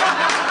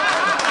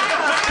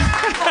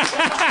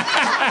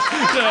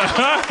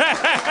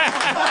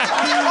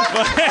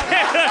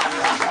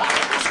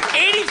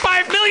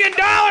 $85 million.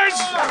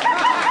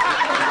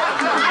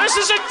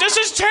 This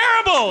is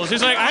terrible.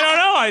 She's like, I don't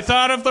know. I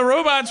thought if the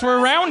robots were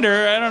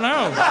rounder, I don't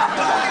know.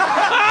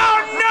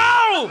 Oh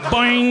no!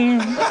 Boing.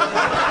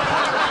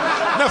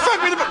 No,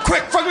 fuck me in the butt.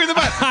 Quick, fuck me in the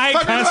butt. High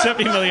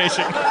concept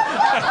humiliation. All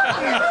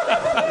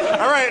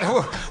right.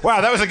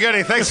 Wow, that was a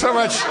goodie. Thanks so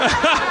much.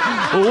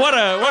 What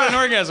an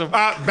orgasm.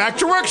 Back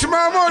to work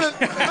tomorrow morning.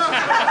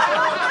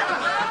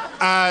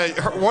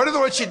 One of the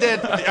ones she did,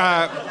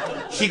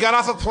 he got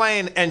off a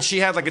plane and she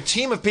had like a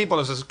team of people.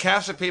 There's this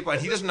cast of people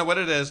and he doesn't know what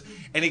it is.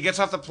 And he gets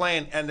off the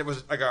plane and there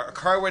was like a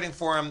car waiting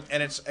for him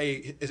and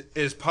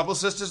his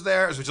publicist is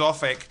there, which is all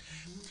fake.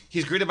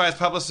 He's greeted by his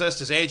publicist,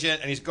 his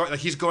agent, and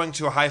he's going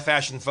to a high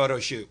fashion photo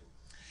shoot.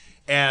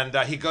 And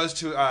he goes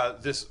to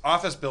this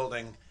office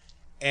building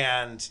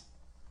and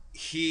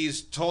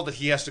he's told that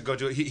he has to go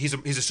do it. He's a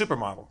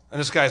supermodel, and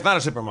this guy is not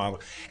a supermodel.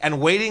 And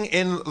waiting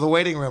in the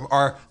waiting room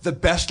are the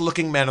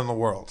best-looking men in the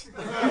world,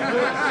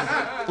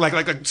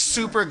 like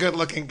super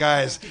good-looking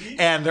guys.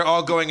 And they're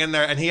all going in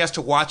there, and he has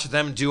to watch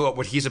them do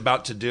what he's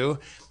about to do.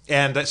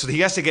 And so he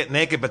has to get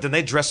naked, but then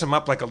they dress him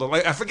up like a little.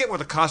 I forget what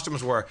the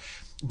costumes were,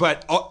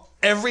 but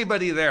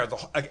everybody there,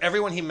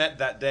 everyone he met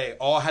that day,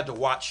 all had to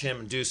watch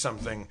him do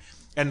something,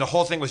 and the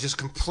whole thing was just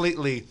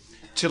completely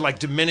to like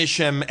diminish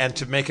him and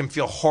to make him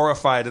feel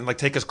horrified and like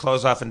take his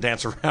clothes off and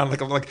dance around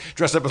like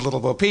dressed up as Little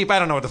Bo Peep. I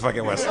don't know what the fuck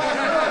it was.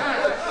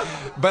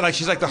 But like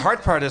she's like, the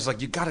hard part is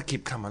like you got to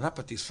keep coming up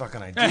with these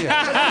fucking ideas.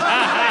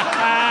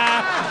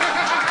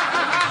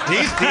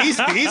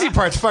 the easy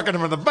part's fucking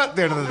him in the butt at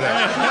the end of the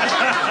day.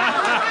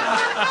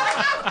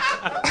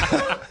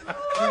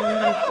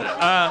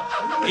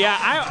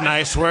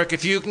 Nice work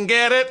if you can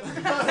get it. You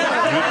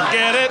can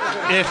get it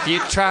if you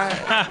try.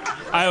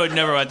 I would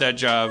never want that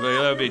job.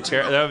 That would be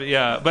terrible.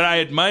 Yeah, but I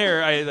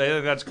admire. I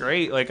think that's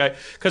great. Like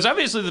because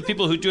obviously the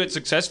people who do it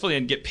successfully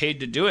and get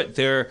paid to do it,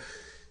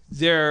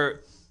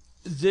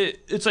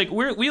 it's like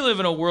we live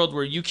in a world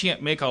where you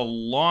can't make a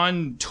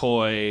lawn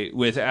toy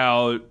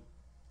without,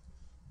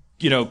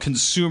 you know,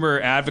 consumer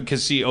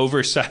advocacy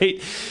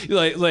oversight.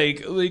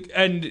 like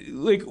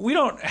we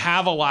don't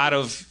have a lot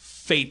of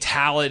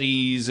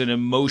fatalities and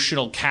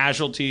emotional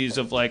casualties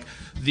of like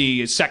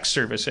the sex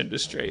service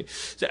industry.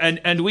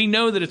 And we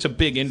know that it's a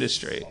big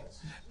industry.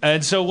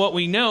 And so what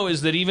we know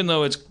is that even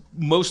though it's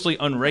mostly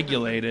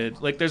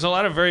unregulated. Like, there's a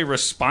lot of very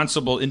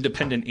responsible,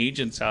 independent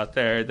agents out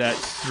there that,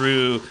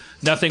 through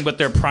nothing but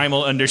their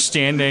primal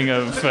understanding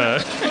of...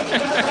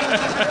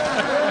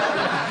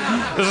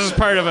 This is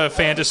part of a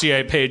fantasy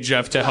I paid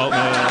Jeff to help me.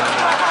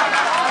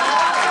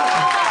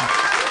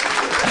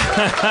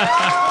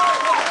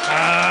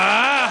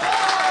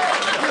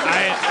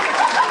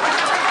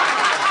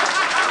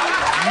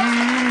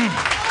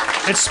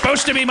 It's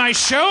supposed to be my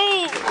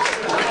show.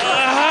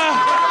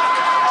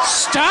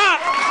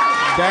 Stop.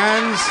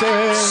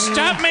 Dancing.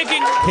 Stop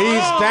making...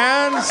 He's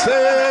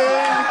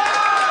dancing.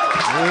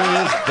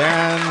 He's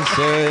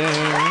dancing.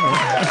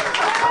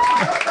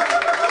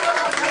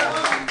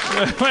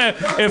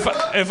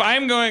 If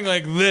I'm going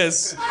like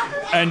this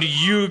and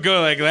you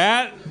go like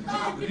that,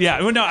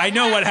 yeah, well, no, I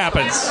know what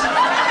happens.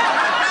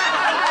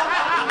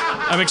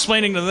 I'm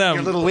explaining to them.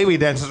 Your little wee-wee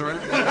dances around.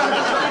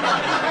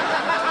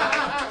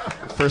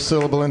 First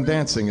syllable in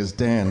dancing is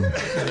Dan.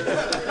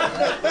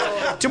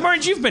 Tim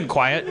Burns, you've been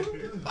quiet.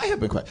 I have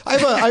been quiet.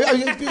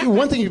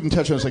 One thing you can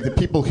touch on is like the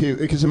people who,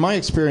 because in my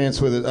experience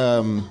with it,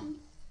 I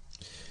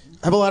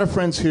have a lot of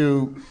friends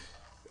who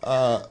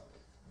cross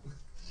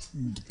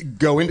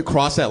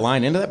that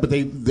line into that, but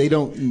they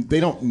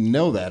don't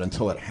know that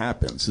until it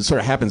happens. It sort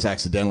of happens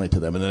accidentally to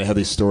them, and then they have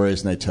these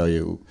stories and they tell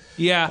you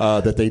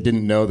that they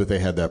didn't know that they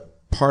had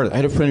that part. I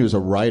had a friend who was a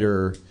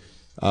writer.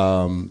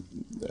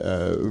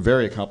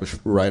 Very accomplished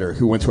writer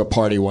who went to a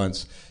party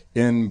once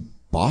in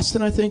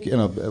Boston, I think, in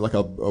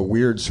a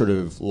weird sort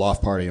of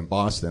loft party in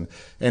Boston,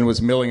 and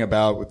was milling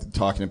about with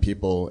talking to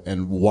people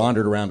and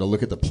wandered around to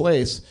look at the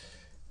place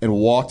and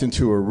walked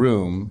into a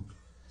room.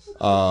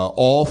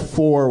 All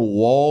four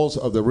walls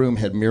of the room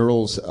had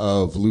murals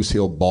of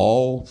Lucille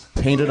Ball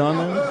painted on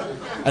them,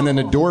 and then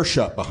the door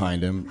shut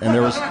behind him, and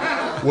there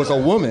was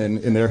a woman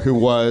in there who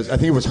was, I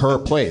think it was her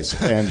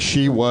place, and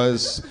she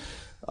was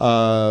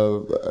a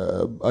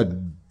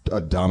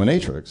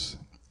dominatrix.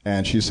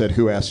 And she said,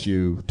 "Who asked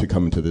you to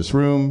come into this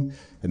room?"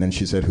 And then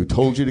she said, "Who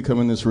told you to come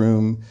in this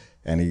room?"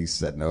 And he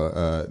said,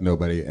 "No,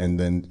 nobody." And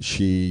then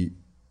she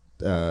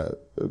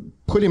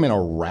put him in a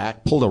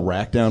rack, pulled a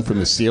rack down from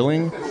the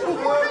ceiling,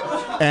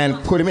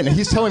 and put him in. And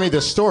he's telling me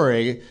this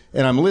story,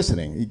 and I'm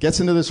listening. He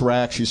gets into this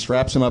rack, she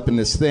straps him up in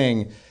this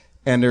thing,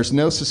 and there's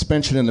no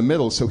suspension in the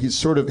middle, so he's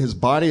sort of, his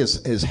body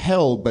is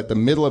held, but the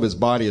middle of his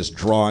body is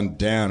drawn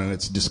down, and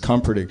it's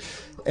discomforting.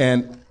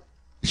 And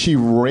she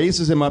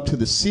raises him up to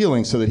the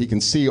ceiling so that he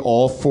can see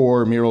all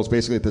four murals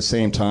basically at the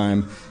same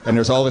time, and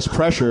there's all this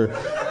pressure,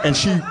 and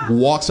she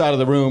walks out of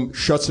the room,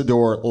 shuts the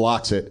door,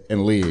 locks it,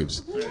 and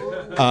leaves.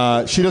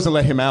 She doesn't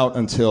let him out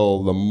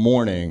until the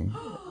morning,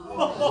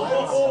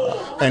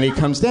 and he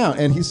comes down,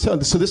 and he's so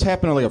this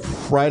happened on like a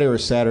Friday or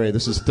Saturday.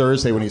 This is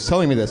Thursday when he's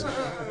telling me this,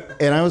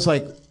 and I was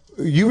like,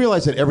 you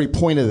realize at every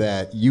point of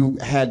that you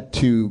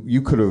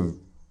could have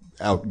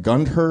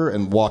outgunned her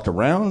and walked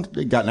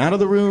around, gotten out of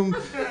the room.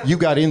 You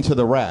got into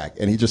the rack.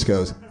 And he just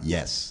goes,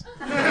 yes.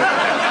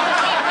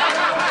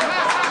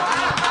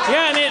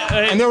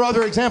 Yeah, and there are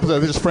other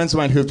examples. There's friends of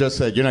mine who've just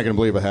said, "You're not going to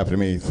believe what happened to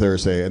me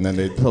Thursday," and then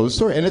they tell the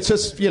story. And it's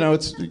just,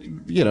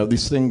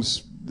 these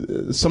things.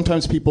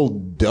 Sometimes people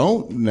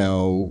don't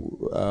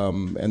know,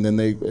 and then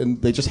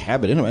they just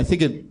have it in them. I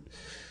think it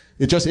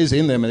just is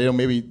in them, and they don't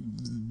maybe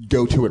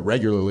go to it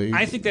regularly.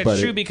 I think that's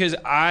true because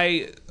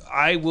I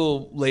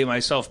will lay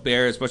myself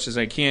bare as much as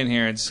I can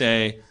here and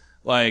say,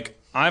 like,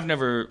 I've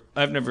never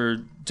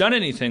done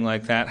anything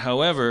like that.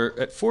 However,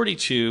 at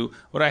 42,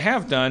 what I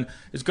have done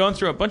is gone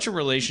through a bunch of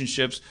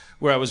relationships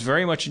where I was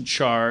very much in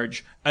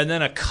charge, and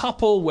then a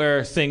couple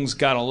where things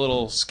got a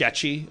little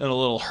sketchy and a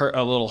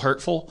little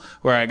hurtful,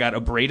 where I got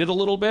abraded a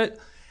little bit,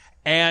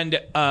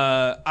 and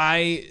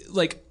I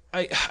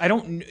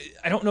don't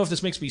know if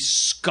this makes me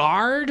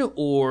scarred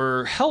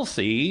or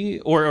healthy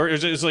or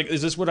is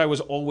this what I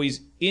was always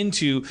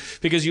into?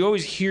 Because you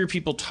always hear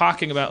people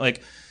talking about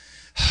like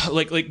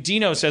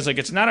Dino says, like,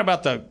 it's not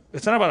about a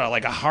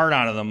hard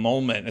on of the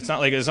moment. It's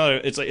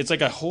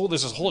like a whole,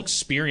 there's this whole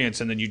experience,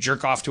 and then you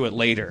jerk off to it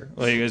later.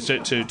 Like,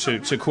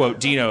 to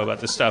quote Dino about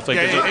this stuff. Like,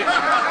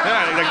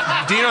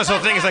 like Dino's whole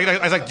thing is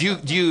like, do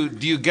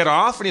you get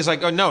off? And he's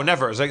like, oh no,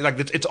 never. It's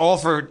like it's all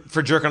for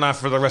jerking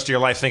off for the rest of your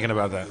life thinking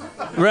about that.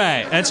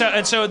 Right. And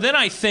so then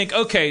I think,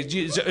 okay,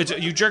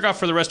 you jerk off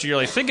for the rest of your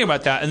life thinking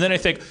about that, and then I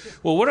think,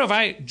 well, what have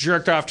I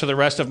jerked off to the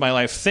rest of my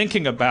life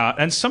thinking about?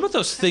 And some of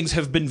those things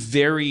have been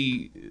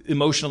very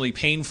emotionally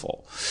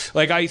painful.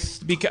 Like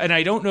and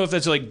I don't know if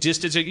that's like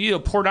distance.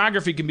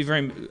 Pornography can be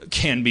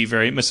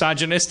very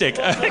misogynistic.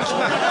 Every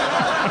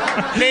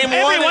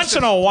once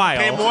in a while.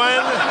 Name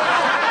one.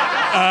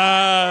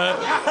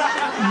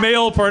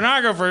 Male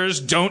pornographers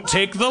don't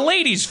take the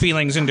ladies'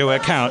 feelings into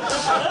account.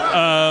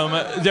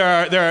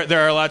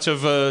 There are lots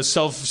of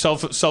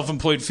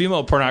self-employed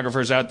female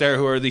pornographers out there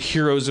who are the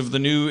heroes of the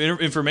new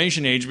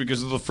information age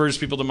because they're the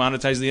first people to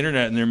monetize the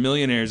internet, and they're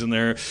millionaires, and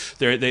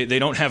they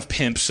don't have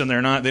pimps, and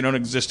they don't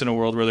exist in a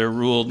world where they're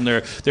ruled, and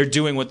they're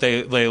doing what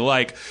they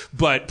like.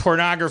 But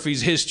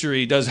pornography's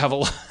history does have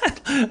a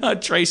a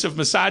trace of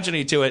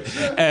misogyny to it,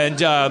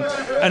 and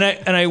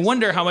I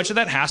wonder how much of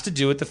that has to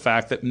do with the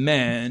fact that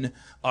men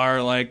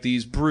are like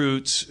these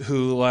brutes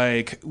who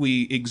like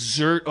we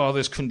exert all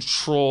this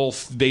control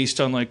based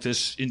on like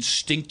this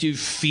instinctive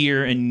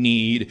fear and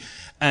need,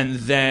 and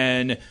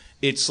then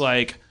it's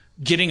like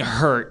getting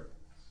hurt,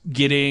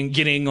 getting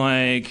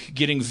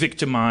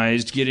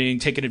victimized, getting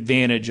taken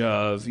advantage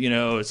of. You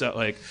know, it's not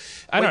like.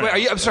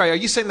 Wait, I'm sorry. Are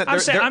you saying that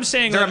I'm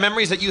saying there that, are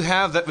memories that you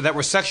have that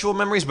were sexual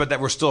memories, but that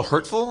were still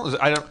hurtful?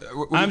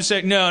 I'm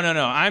saying no.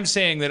 I'm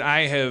saying that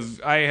I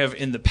have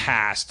in the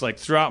past, like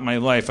throughout my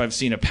life, I've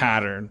seen a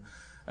pattern,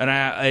 and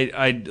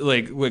I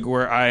like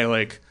where I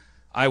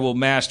will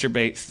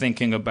masturbate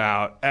thinking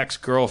about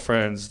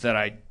ex-girlfriends that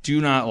I do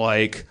not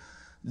like,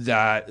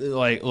 that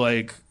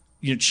like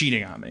you know,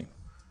 cheating on me.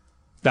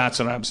 That's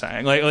what I'm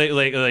saying. Like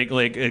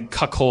a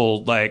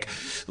cuckold, like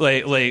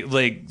thing.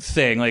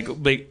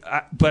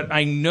 But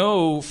I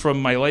know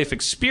from my life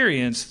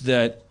experience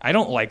that I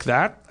don't like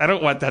that. I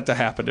don't want that to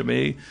happen to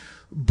me.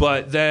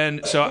 But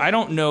then, so I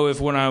don't know if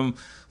when I'm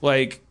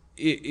like,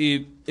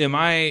 am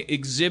I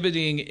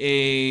exhibiting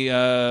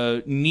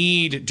a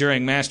need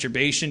during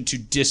masturbation to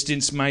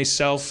distance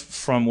myself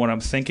from what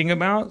I'm thinking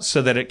about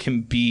so that it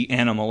can be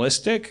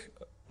animalistic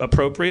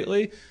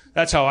appropriately?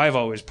 That's how I've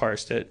always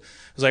parsed it.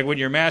 It's like when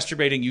you're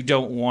masturbating, you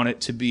don't want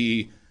it to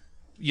be,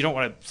 you don't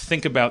want to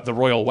think about the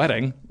royal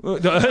wedding.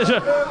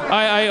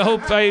 I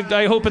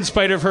hope in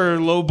spite of her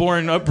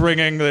low-born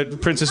upbringing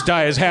that Princess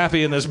Di is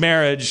happy in this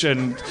marriage,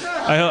 and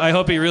I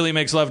hope he really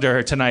makes love to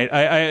her tonight.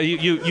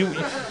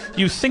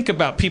 You think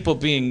about people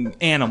being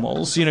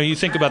animals, you know, you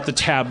think about the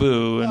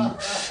taboo,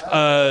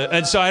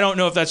 and so I don't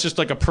know if that's just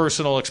like a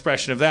personal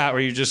expression of that,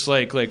 where you're just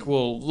like,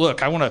 well,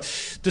 look, I want to.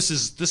 This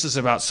is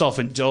about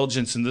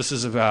self-indulgence, and this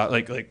is about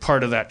like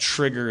part of that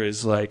trigger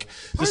is like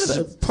this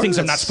is things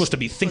I'm not supposed to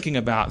be thinking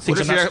about. Things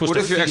I'm not supposed to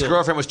What if your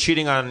ex-girlfriend was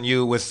cheating on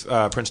you with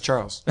Prince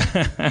Charles?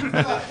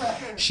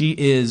 She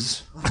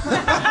is.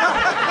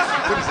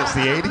 What is this, the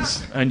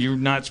 80s? And you're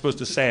not supposed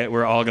to say it.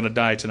 We're all going to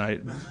die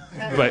tonight,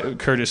 by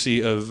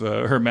courtesy of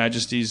Her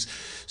Majesty's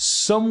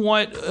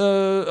somewhat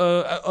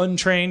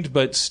untrained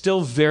but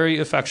still very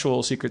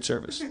effectual Secret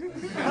Service. Sorry,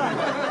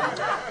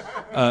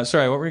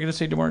 what were you going to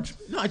say, DeMarge?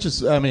 No,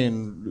 I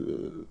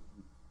mean,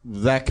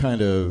 that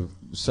kind of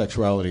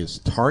sexuality is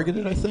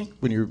targeted, I think,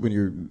 when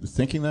you're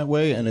thinking that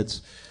way, and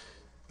it's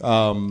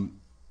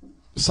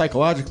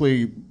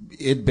psychologically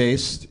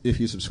id-based, if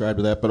you subscribe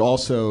to that, but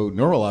also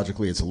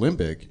neurologically it's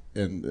limbic,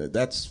 and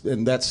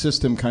that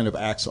system kind of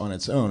acts on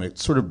its own. It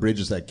sort of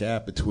bridges that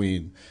gap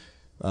between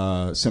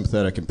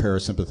sympathetic and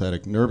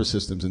parasympathetic nervous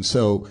systems, and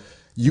so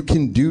you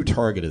can do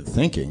targeted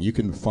thinking. You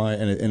can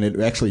find, and it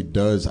actually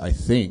does, I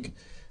think,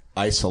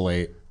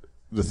 isolate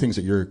the things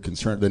that you're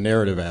concerned, the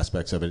narrative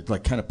aspects of it. It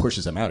like kind of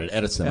pushes them out. It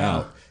edits them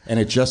out, and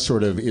it just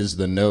sort of is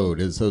the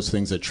node, is those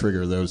things that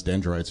trigger those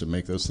dendrites and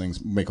make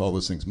all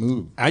those things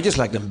move. I just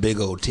like them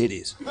big old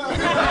titties.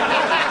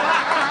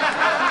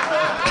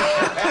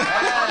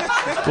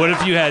 What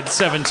if you had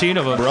 17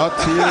 of them? Brought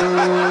to you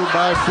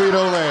by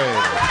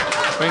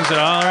Frito-Lay. Brings it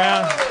all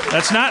around.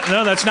 That's not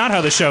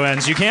how the show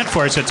ends. You can't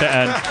force it to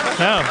end.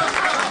 No,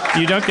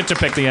 you don't get to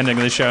pick the ending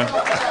of the show.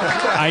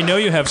 I know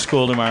you have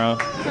school tomorrow.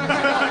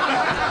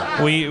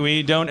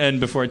 We don't end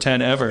before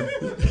 10 ever.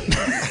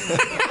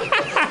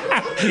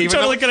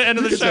 Totally gonna end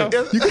the show.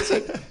 You can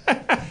say.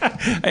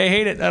 I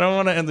hate it. I don't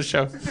want to end the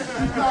show.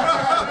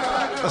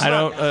 I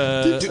don't.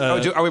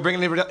 Are we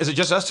bringing anybody? Is it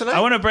just us tonight? I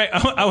want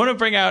to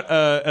bring out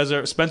as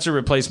a Spencer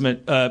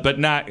replacement, but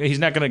not. He's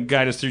not going to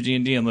guide us through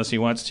D&D unless he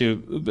wants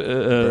to.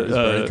 Is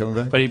Barry coming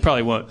back? But he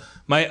probably won't.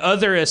 My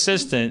other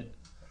assistant,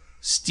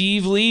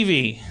 Steve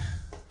Levy.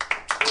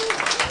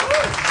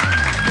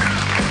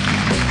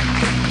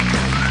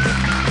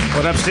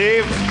 What up,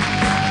 Steve?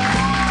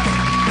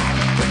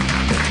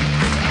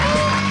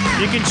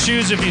 You can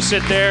choose if you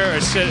sit there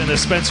or sit in the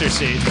Spencer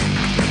seat.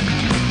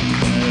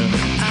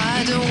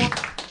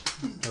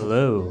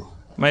 Hello.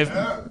 My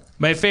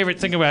favorite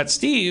thing about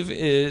Steve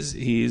is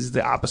he's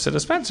the opposite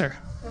of Spencer.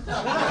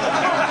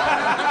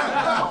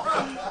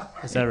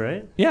 Is that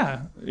right?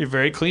 Yeah, you're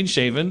very clean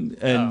shaven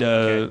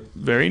and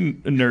very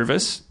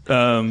nervous.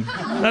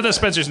 Not that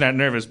Spencer's not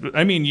nervous, but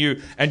I mean you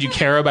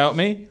care about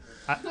me.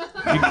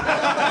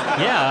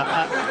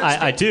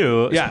 I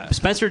do. Yeah.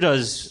 Spencer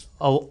does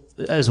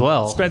as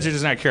well. Spencer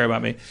does not care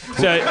about me.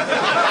 So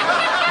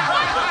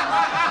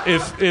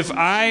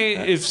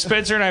if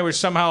Spencer and I were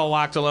somehow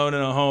locked alone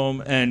in a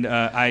home and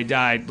I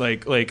died,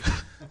 like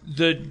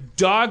the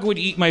dog would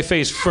eat my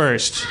face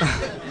first,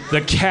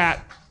 the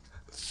cat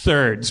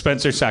third,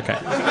 Spencer second.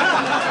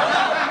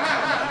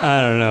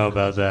 I don't know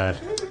about that.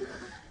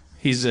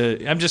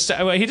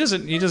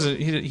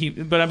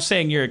 But I'm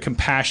saying you're a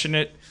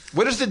compassionate.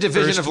 What is the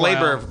division of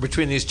labor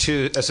between these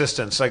two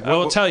assistants? Like, I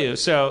will tell you.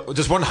 So,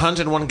 does one hunt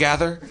and one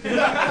gather?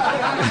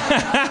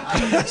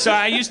 So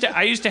I used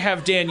to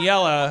have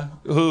Daniela,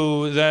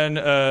 who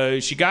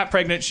then she got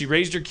pregnant. She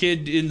raised her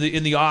kid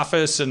in the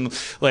office, and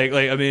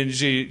I mean,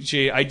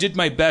 I did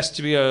my best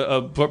to be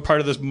a part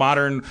of this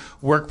modern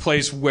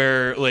workplace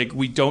where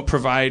we don't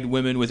provide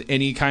women with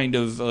any kind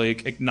of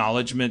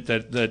acknowledgement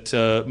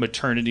that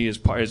maternity is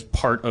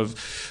part of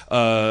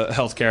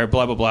healthcare.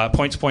 Blah blah blah.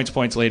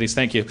 Points, ladies.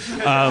 Thank you.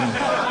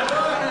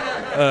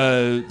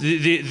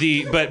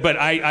 But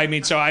I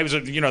mean, so I was,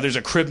 there's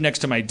a crib next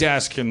to my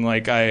desk, and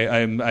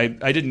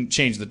I didn't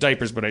change the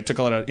diapers, but I took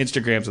a lot of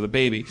Instagrams of the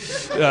baby.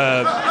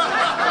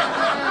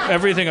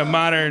 Everything a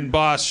modern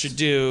boss should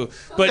do,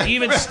 but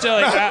even still,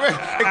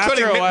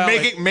 after a while,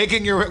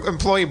 making your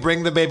employee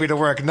bring the baby to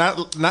work,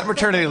 not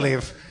maternity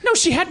leave. No,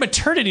 she had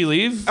maternity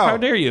leave. Oh. How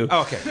dare you?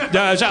 Oh, okay.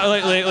 That's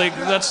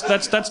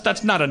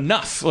not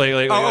enough. When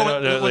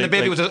the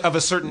baby was of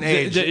a certain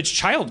age, it's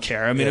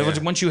childcare. I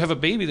mean, once you have a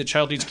baby, the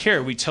child needs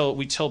care. We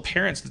tell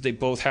parents that they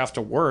both have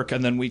to work,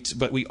 and then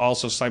but we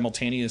also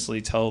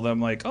simultaneously tell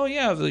them oh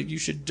yeah, you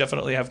should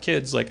definitely have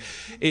kids.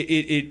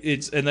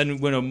 It's and then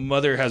when a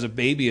mother has a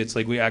baby, it's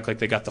we act like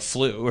they got the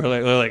flu. We're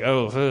like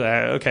oh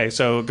okay,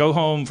 so go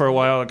home for a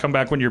while and come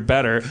back when you're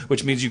better,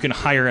 which means you can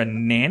hire a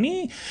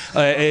nanny.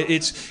 And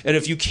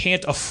if you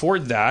can't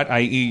afford that,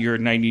 i.e. you're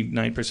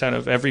 99%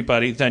 of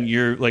everybody, then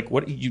you're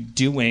what are you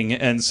doing?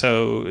 And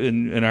so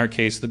in our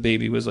case, the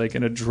baby was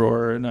in a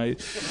drawer, and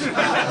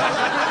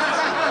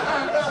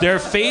their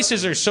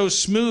faces are so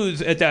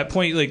smooth at that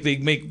point, they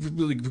make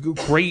really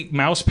great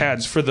mouse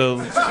pads for the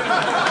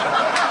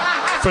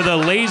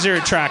laser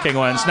tracking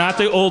ones, not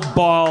the old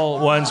ball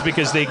ones,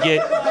 because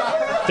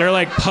they're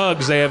like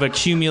pugs. They have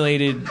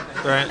accumulated.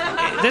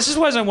 Right. This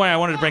wasn't why I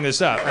wanted to bring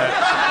this up.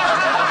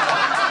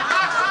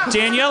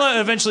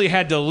 Daniela eventually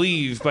had to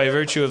leave by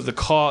virtue of the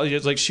call.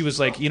 She was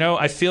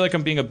I feel like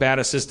I'm being a bad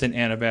assistant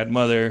and a bad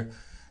mother,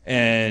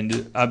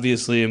 and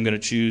obviously I'm going to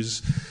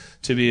choose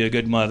to be a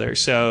good mother.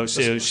 So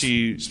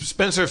she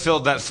Spencer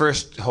filled that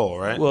first hole,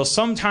 right? Well,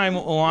 sometime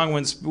along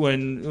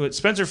when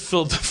Spencer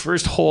filled the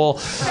first hole,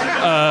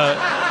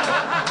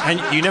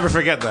 and you never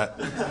forget that.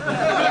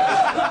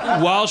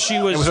 While she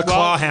was, it was a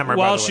claw hammer.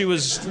 While she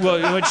was,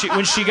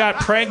 when she got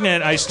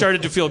pregnant, I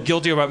started to feel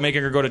guilty about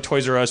making her go to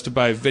Toys R Us to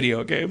buy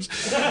video games.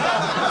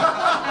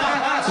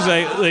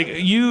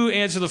 It's you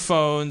answer the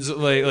phones,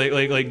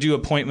 do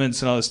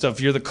appointments and all this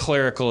stuff. You're the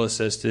clerical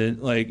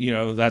assistant,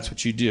 that's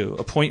what you do.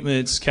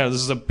 Appointments,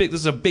 this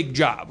is a big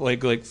job,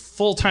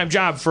 full-time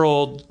job for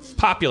old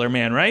popular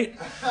man, right?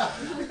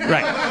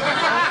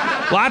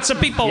 Right. Lots of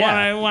people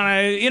want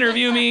to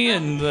interview me,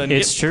 and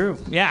it's true.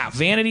 Yeah,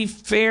 Vanity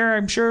Fair,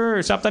 I'm sure,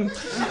 or something.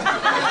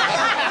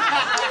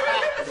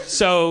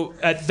 So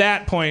at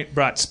that point,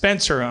 brought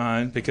Spencer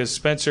on because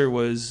Spencer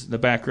was in the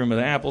back room of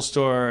the Apple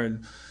store,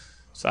 and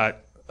thought,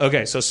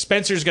 okay, so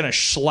Spencer's going to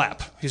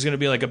schlep. He's going to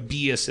be like a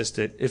bee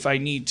assistant. If I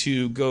need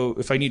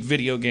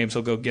video games,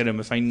 he'll go get them.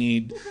 If I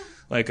need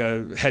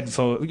a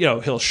headphone,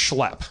 he'll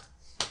schlep.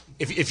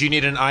 If you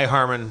need an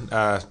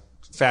iHarmon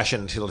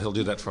fashion, he'll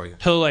do that for you.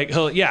 He'll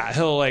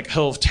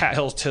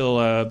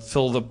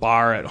fill the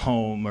bar at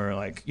home,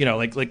 or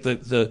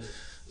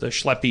the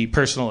schleppy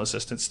personal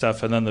assistant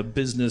stuff, and then the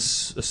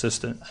business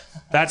assistant.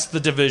 That's the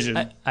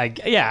division. I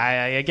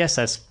guess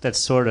that's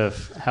sort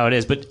of how it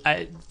is. But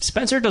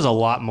Spencer does a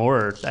lot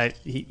more.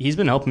 He's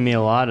been helping me in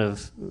a lot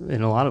of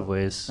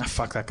ways. Oh,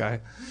 fuck that guy.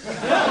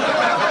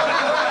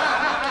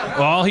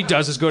 Well, all he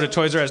does is go to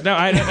Toys R Us. No,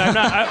 I'm not.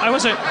 I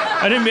wasn't.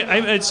 I didn't.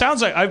 It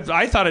sounds like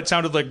I thought it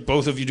sounded like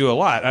both of you do a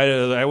lot.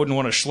 I wouldn't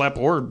want to schlep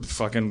or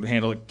fucking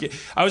handle it.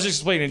 I was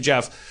explaining to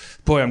Jeff.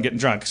 Boy, I'm getting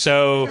drunk.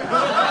 So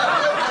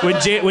when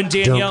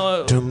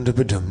Daniela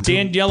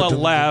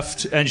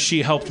left, and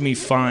she helped me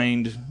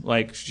find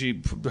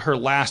her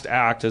last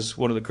act as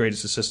one of the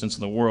greatest assistants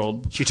in the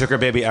world. She took her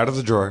baby out of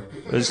the drawer.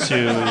 Was to.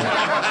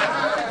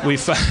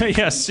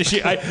 Yes,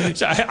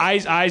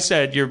 I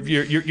said your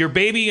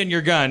baby and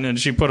your gun, and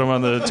she put them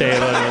on the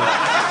table.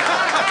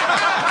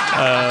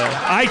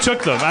 I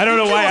took them. I don't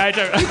know why I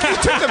took. You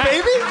took the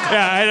baby?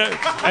 Yeah,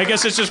 I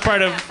guess it's just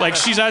part of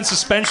she's on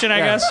suspension, I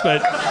guess.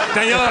 But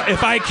Daniela,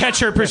 if I catch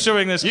her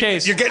pursuing this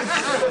case, you're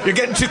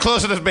getting too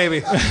close to this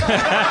baby.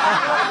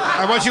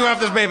 I want you off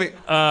this baby.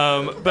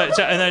 And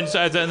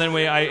then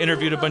I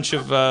interviewed a bunch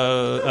of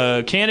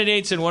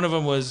candidates, and one of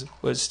them was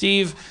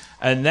Steve,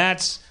 and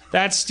that's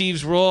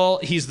Steve's role.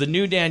 He's the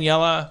new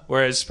Daniela,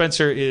 whereas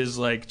Spencer is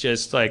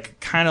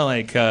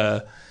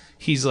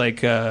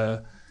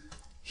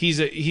he's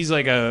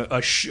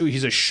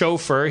a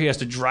chauffeur. He has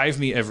to drive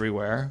me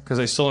everywhere because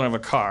I still don't have a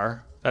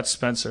car. That's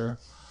Spencer.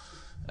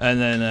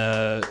 And then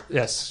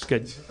yes,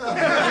 good.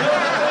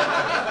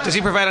 Does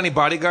he provide any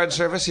bodyguard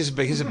service? He's a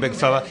big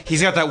fella.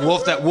 He's got that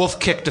wolf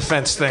kick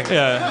defense thing.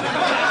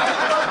 Yeah.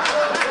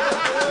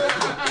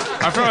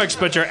 I feel like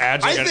Spencer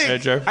adds I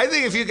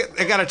think if you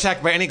got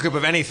attacked by any group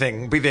of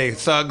anything, be they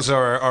thugs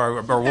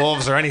or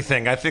wolves or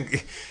anything, I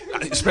think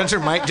Spencer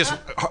might just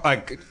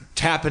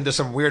tap into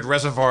some weird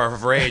reservoir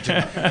of rage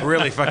and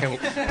really fucking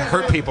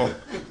hurt people.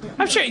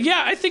 I'm sure.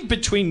 Yeah, I think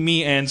between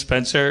me and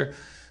Spencer,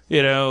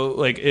 You know,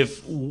 like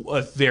if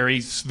a very,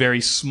 very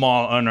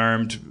small,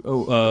 unarmed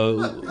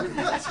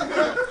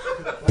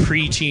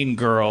preteen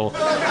girl.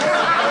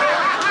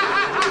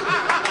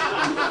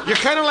 You're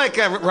kind of like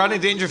Rodney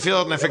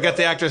Dangerfield, and I forget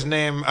the actor's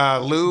name.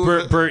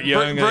 Lou. Burt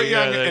Young. Burt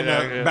Young in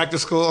Back to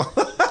School.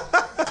 All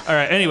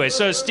right. Anyway,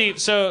 so Steve,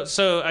 so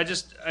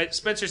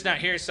Spencer's not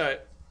here, so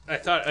I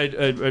thought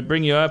I'd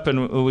bring you up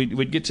and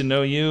we'd get to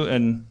know you.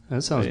 And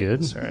that sounds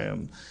good. Sorry,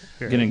 I'm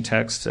getting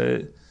text.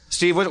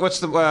 Steve, what's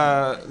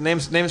the name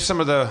some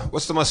of the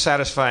what's the most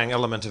satisfying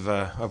element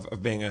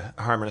of being a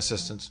Harmon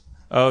assistant?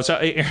 Oh, so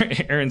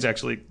Aaron's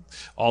actually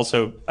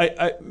also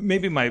I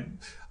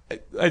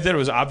thought it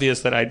was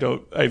obvious that I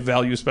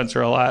value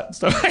Spencer a lot.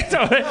 So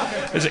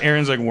as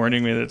Aaron's like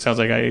warning me that it sounds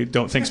like I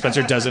don't think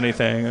Spencer does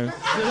anything.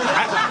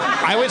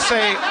 I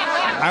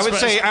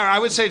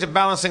would say to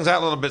balance things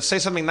out a little bit, say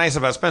something nice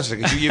about Spencer.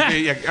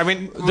 I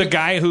mean, the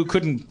guy who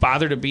couldn't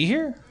bother to be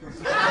here.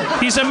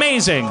 He's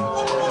amazing.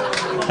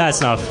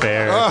 That's not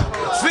fair. The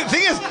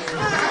thing is,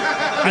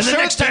 and the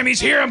next time he's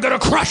here, I'm gonna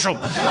crush him.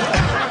 And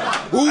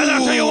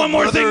I'll tell you one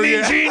more thing,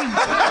 Mean Gene.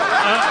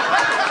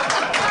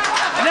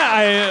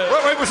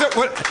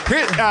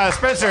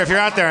 Spencer, if you're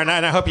out there, and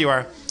I hope you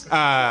are,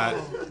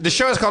 the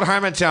show is called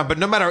Harmontown, but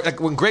no matter, like,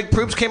 when Greg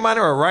Proops came on,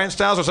 or Ryan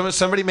Stiles, or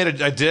somebody made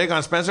a dig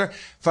on Spencer,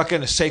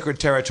 fucking sacred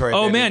territory.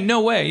 Oh, baby. Man,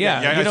 no way.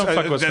 Yeah, you don't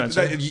fuck with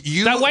Spencer.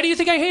 Why do you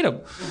think I hate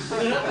him?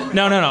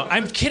 No.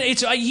 I'm kidding.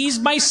 He's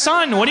my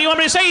son. What do you want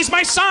me to say? He's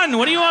my son.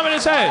 What do you want me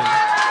to say?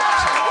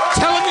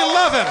 Tell him you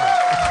love him.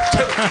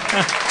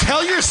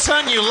 Tell your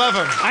son you love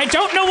him. I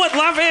don't know what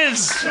love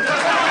is.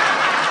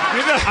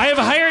 I have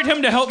hired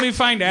him to help me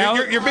find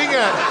out. You're being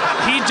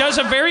He does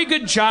a very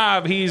good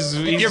job.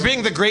 You're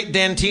being the great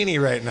Dantini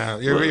right now.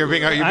 You're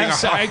being a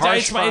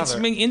harsh father. It's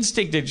being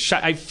instincted.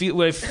 I feel.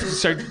 Why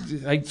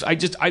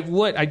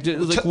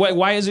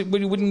is it?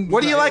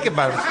 What do you like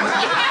about him?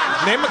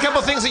 Name a couple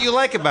things that you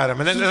like about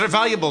him, and that are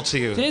valuable to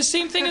you. The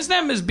same thing as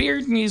them. His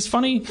beard, and he's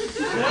funny.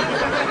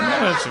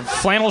 It's a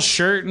flannel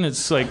shirt, and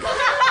it's like.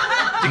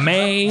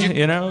 May,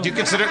 you know. Do you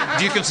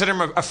consider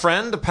him a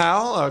friend, a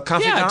pal, a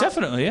confidant? Yeah,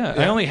 definitely. Yeah.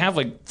 I only have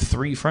like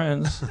 3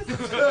 friends.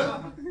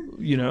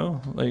 You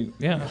know, like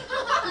yeah.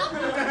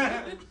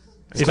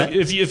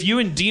 If you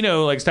and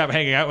Dino like stop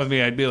hanging out with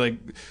me, I'd be like,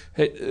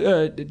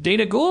 hey,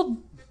 Dana Gould.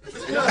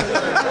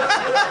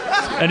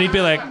 And he'd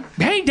be like,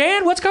 hey,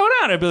 Dan, what's going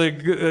on? I'd be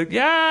like,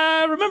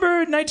 yeah, remember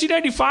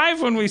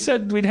 1995 when we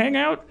said we'd hang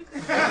out?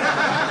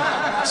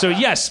 So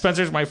yes,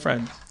 Spencer's my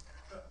friend.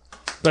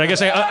 But I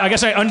guess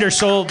I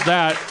undersold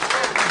that.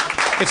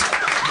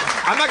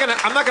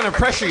 I'm not gonna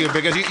pressure you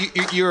because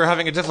you're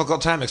having a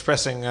difficult time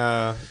expressing.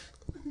 Isn't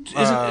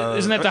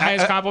that the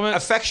highest compliment?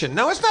 Affection.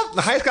 No, it's not.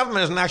 The highest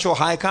compliment is an actual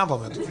high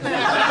compliment.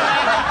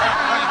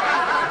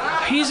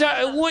 He's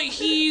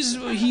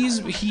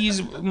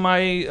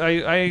my.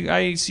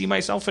 I see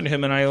myself in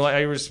him, and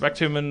I respect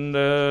him,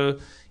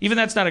 and even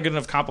that's not a good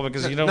enough compliment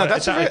because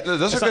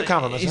those are good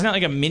compliments. He's not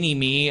like a mini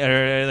me or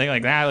anything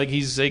like that. Like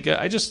he's like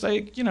I just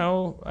like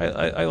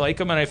I like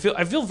him, and I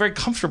feel very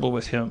comfortable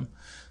with him.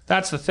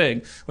 That's the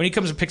thing. When he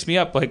comes and picks me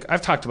up, like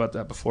I've talked about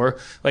that before.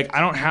 Like I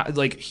don't have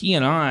like he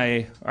and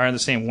I are on the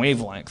same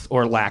wavelength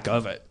or lack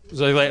of it.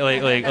 So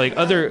like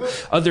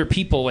other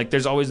people, like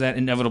there's always that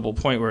inevitable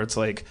point where it's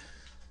like.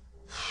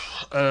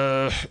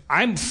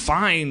 I'm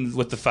fine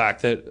with the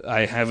fact that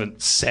I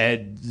haven't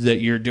said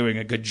that you're doing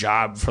a good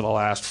job for the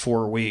last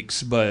 4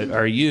 weeks, but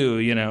are you?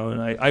 You know,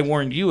 and I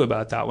warned you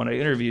about that when I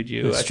interviewed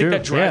you. It's I true.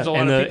 think that drives a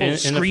lot of people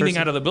screaming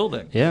out of the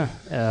building. Yeah.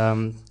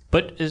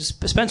 But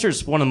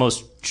Spencer's one of the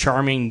most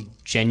charming,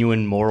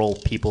 genuine, moral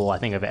people I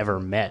think I've ever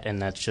met, and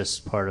that's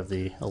just part of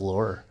the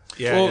allure.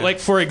 Yeah. Well, like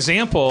for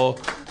example,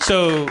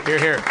 so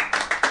here.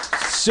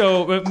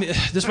 So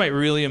this might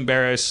really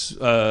embarrass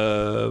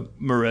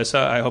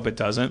Marissa. I hope it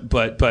doesn't.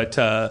 But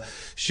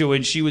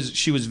when she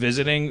was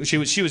visiting, she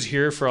was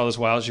here for all this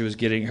while. She was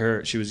doing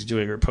her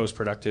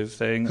post-productive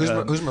thing. Who's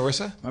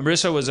Marissa?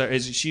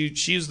 Marissa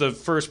she's the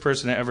first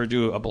person to ever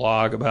do a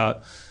blog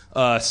about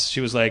us.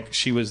 She's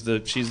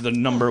the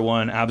number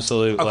one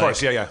absolute. Of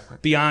course, yeah.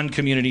 Beyond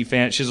community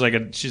fan. She was like a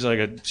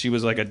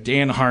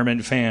Dan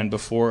Harmon fan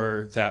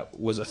before that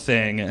was a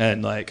thing,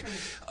 and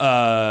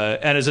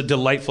and is a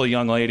delightful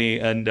young lady,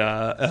 and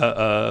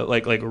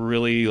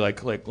really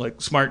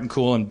smart and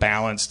cool and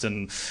balanced,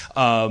 and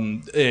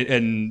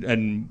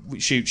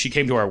she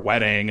came to our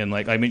wedding,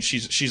 and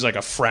she's like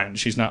a friend.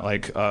 She's not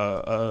like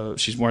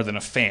she's more than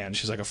a fan.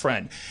 She's like a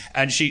friend,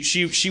 and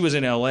she was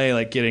in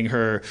LA getting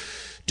her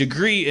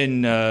degree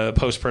in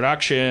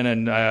post-production,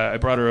 and I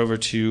brought her over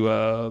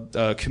to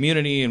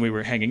Community, and we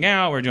were hanging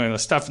out, we were doing all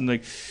this stuff,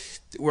 and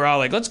we're all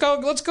like, let's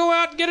go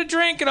out and get a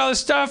drink and all this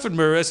stuff. And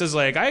Marissa's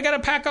like, I gotta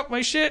pack up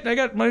my shit. I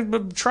got my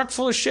truck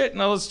full of shit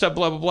and all this stuff,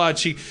 blah blah blah. And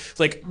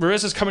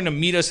Marissa's coming to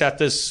meet us at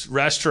this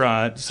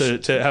restaurant to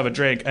have a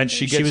drink, and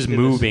she was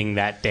moving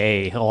that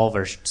day. All of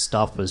her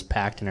stuff was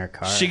packed in her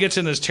car. She gets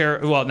in this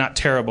not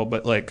terrible,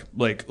 but it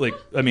was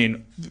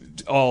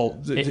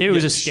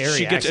a scary.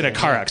 She gets in a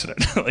car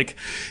accident.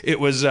 It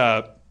was.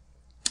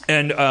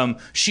 And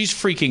she's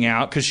freaking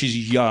out because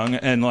she's young,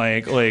 and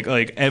like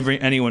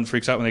anyone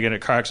freaks out when they get in a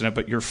car accident.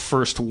 But you're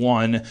first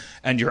one,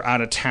 and you're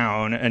out of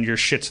town, and your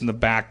shit's in the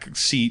back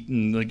seat,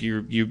 and like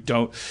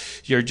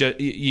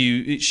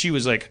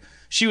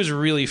she was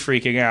really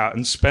freaking out.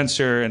 And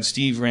Spencer and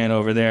Steve ran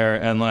over there,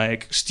 and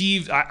like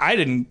Steve, I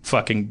didn't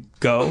fucking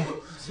go.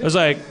 I was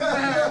like,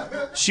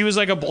 she was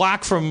like a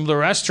block from the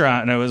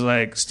restaurant, and I was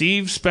like,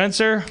 Steve,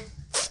 Spencer.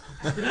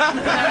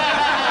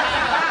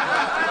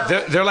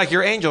 They're like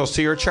your angels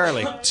to your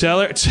Charlie. Tell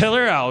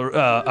her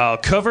I'll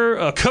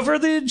cover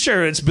the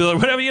insurance bill or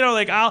whatever.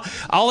 Like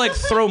I'll like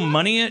throw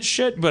money at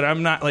shit, but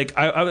I'm not like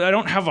I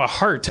don't have a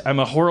heart. I'm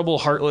a horrible,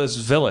 heartless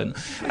villain.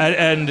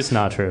 And it's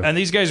not true. And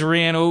these guys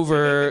ran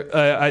over.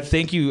 I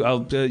thank you.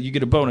 You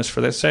get a bonus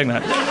for this saying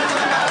that.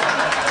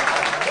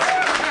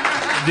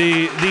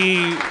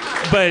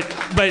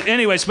 But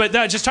anyways,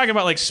 just talking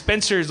about like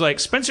Spencer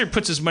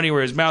puts his money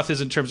where his mouth is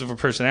in terms of a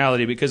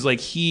personality, because like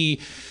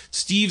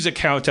Steve's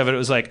account of it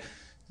was like,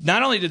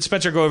 not only did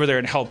Spencer go over there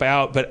and help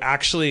out, but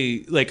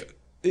actually like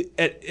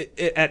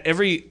at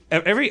every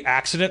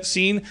accident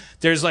scene,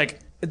 there's like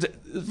a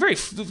very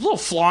little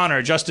flaw in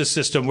our justice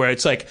system where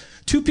it's like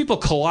two people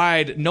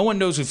collide, no one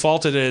knows who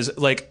fault it is,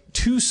 like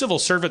two civil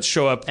servants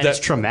show up. And it's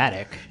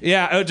traumatic.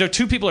 Yeah,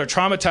 two people are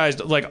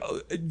traumatized, like,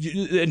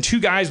 and two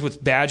guys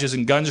with badges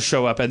and guns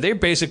show up, and they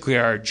basically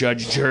are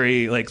judge,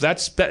 jury. Like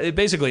it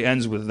basically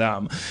ends with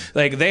them.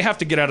 Like they have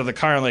to get out of the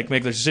car and like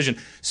make their decision.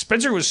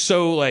 Spencer was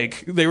so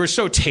like they were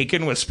so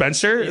taken with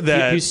Spencer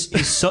that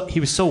he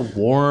was so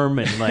warm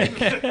and like.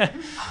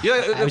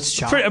 Yeah,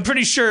 I'm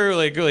pretty sure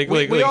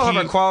we all have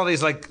our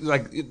qualities like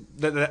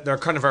they're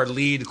kind of our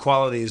lead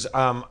qualities.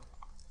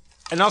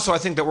 And also, I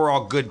think that we're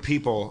all good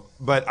people,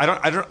 but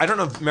I don't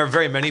know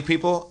very many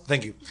people.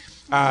 Thank you.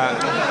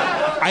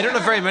 I don't know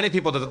very many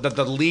people that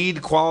the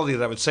lead quality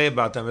that I would say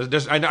about them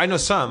is. I know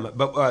some,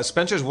 but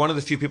Spencer's one of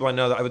the few people I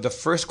know that the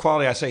first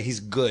quality I say, he's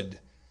good.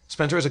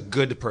 Spencer is a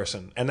good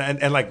person, and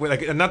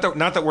not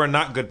that we're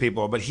not good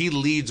people, but he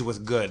leads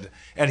with good,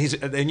 and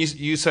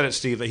you said it,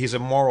 Steve, that he's a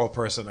moral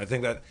person. I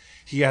think that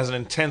he has an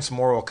intense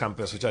moral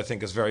compass, which I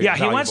think is very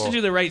valuable. He wants to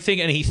do the right thing,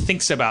 and he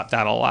thinks about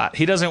that a lot.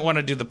 He doesn't want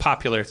to do the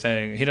popular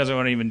thing. He doesn't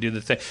want to even do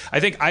the thing. I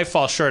think I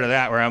fall short of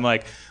that, where I'm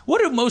like, what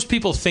do most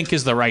people think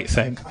is the right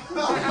thing?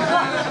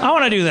 I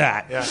want to do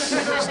that. Yeah.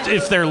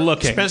 If they're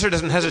looking. Spencer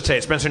doesn't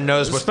hesitate. Spencer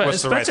knows what's the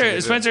right thing to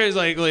do. Spencer is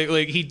like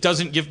he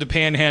doesn't give to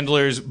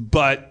panhandlers,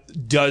 but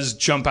does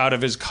jump out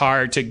of his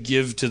car to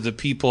give to the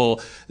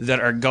people that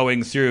are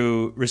going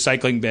through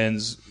recycling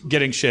bins,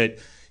 getting shit,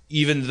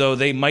 even though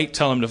they might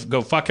tell him to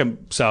go fuck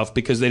himself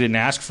because they didn't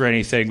ask for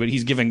anything, but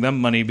he's giving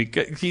them money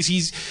because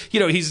he's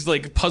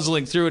like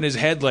puzzling through in his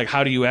head, like,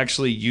 how do you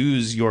actually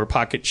use your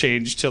pocket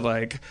change to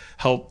like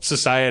help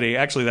society?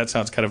 Actually, that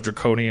sounds kind of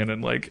draconian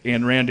and like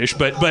Ayn Randish,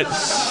 but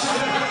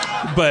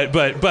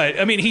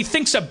I mean, he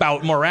thinks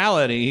about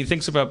morality. He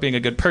thinks about being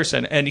a good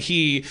person, and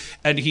he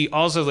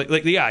also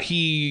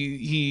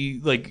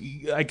he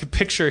I could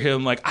picture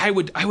him like I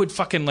would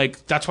fucking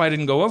like. That's why I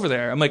didn't go over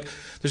there. I'm like,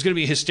 there's gonna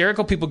be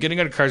hysterical people getting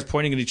out of cars,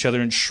 pointing at each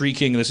other and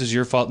shrieking, "This is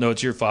your fault. No,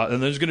 it's your fault."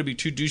 And there's gonna be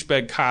two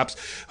douchebag cops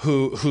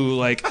who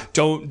like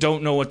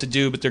don't know what to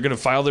do, but they're gonna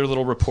file their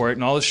little report,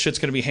 and all this shit's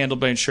gonna be handled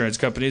by insurance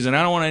companies. And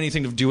I don't want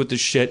anything to do with this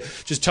shit.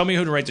 Just tell me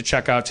who to write the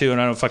check out to, and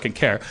I don't fucking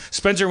care.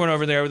 Spencer went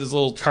over there with his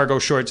little cargo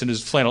shorts and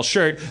his flannel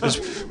shirt.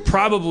 Is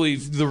probably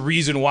the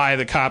reason why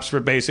the cops were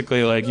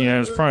basically like,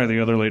 yeah, it's probably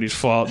the other lady's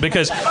fault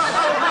because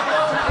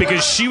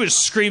she was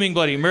screaming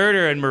bloody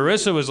murder, and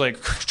Marissa was like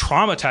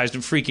traumatized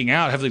and freaking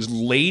out. Have this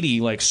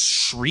lady like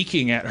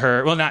shrieking at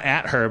her, well, not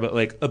at her, but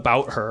like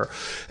about her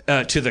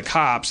to the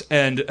cops,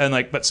 and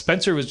like, but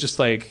Spencer was just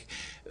like,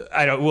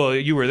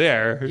 you were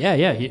there.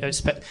 Yeah.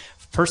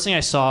 First thing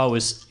I saw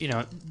was,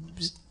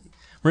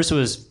 Marissa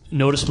was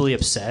noticeably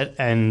upset,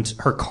 and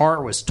her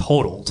car was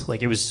totaled,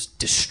 like it was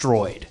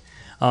destroyed.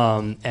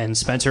 And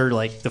Spencer,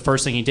 like the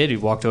first thing he did, he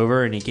walked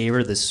over and he gave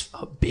her this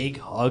big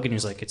hug, and he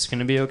was like, "It's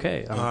gonna be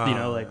okay.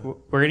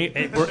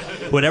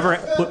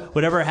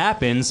 Whatever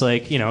happens,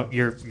 like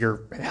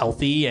you're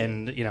healthy,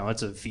 and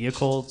it's a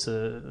vehicle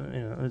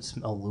to it's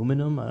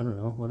aluminum. I don't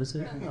know, what is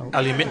it?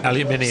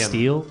 Aluminium.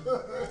 Steel.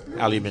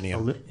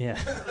 Aluminium. Yeah.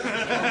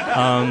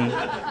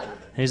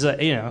 He's like,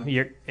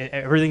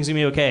 everything's gonna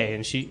be okay,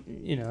 and she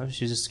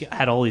just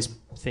had all these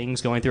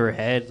things going through her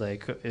head,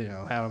 like,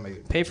 how am I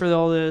gonna pay for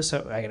all this?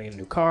 I gotta get a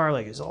new car,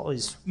 like, there's all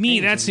these.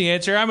 That's the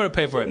answer. I'm gonna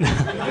pay for it.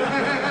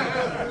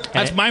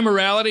 That's my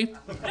morality.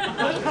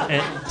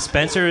 And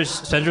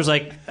Spencer's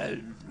like,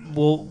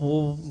 well,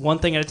 one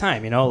thing at a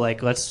time,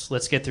 like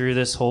let's get through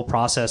this whole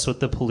process with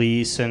the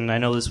police. And I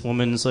know this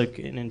woman's like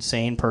an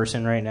insane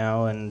person right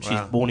now, and she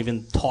won't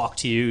even talk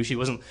to you. She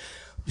wouldn't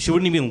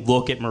even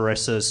look at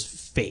Marissa's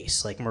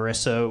face. Like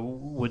Marissa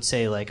would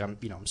say, like, I'm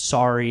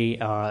sorry,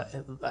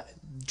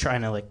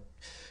 trying to like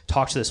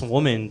talk to this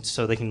woman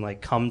so they can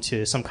like come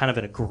to some kind of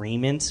an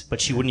agreement,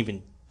 but she wouldn't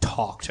even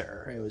talk to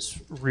her. It was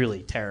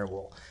really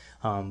terrible.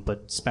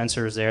 But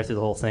Spencer was there through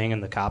the whole thing,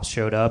 and the cops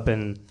showed up,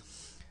 and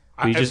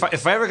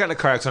If I ever got in a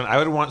car accident, I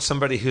would want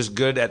somebody who's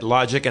good at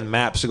logic and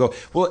maps to go,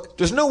 well,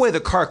 there's no way the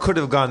car could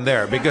have gone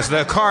there because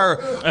the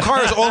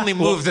cars only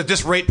moved at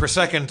this rate per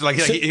second.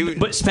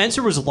 But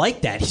Spencer was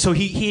like that. So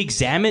he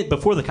examined,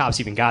 before the cops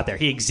even got there,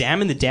 he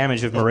examined the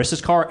damage of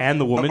Marissa's car and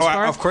the woman's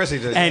car. Of course he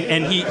did.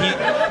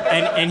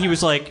 And he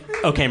was like,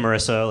 okay,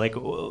 Marissa,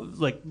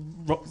 like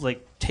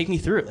take me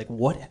through it. Like,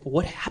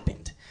 what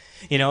happened?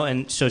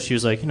 And so she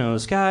was like,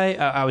 this guy,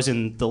 I was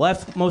in the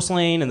leftmost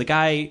lane, and the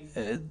guy,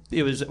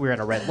 we were at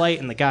a red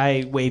light, and the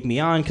guy waved me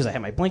on because I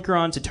had my blinker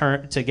on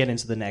to get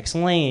into the next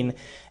lane,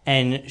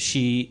 and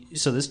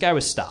so this guy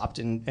was stopped,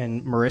 and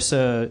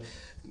Marissa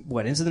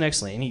went into the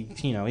next lane.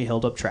 He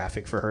held up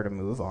traffic for her to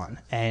move on,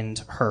 and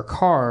her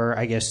car,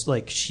 I guess,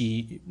 like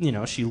she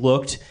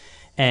looked,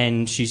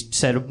 and she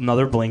set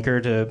another blinker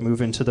to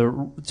move into the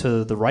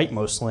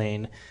rightmost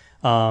lane.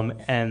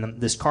 And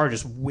this car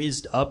just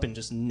whizzed up and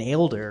just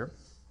nailed her.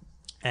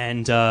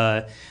 And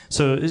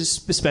so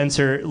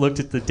Spencer looked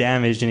at the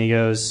damage and he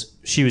goes,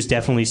 "She was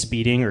definitely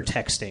speeding or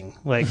texting."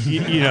 Like,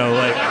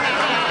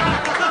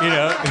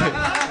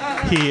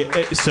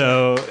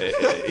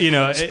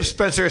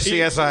 Spencer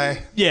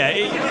CSI. Yeah,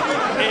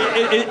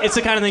 it's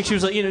the kind of thing. She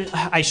was like,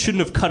 I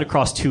shouldn't have cut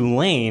across 2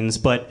 lanes,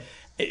 but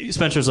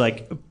Spencer's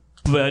like,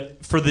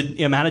 but for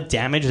the amount of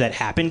damage that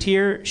happened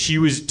here, she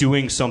was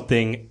doing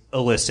something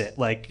illicit.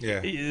 Like,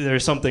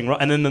 there's something wrong.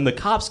 And then the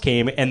cops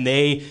came, and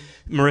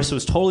Marissa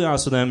was totally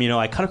honest with them.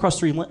 I cut across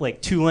 2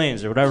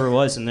 lanes or whatever it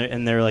was,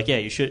 and they're like, yeah,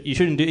 you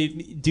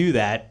shouldn't do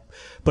that.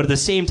 But at the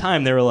same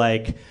time, they were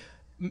like,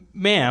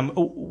 ma'am,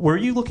 were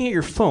you looking at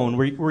your phone?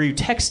 Were you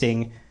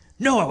texting?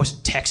 No, I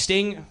wasn't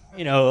texting.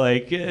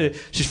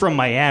 She's from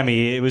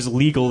Miami. It was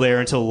legal there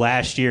until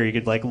last year. You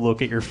could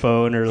look at your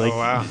phone or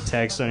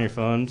text on your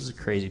phone. It's a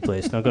crazy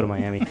place. Don't go to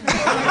Miami.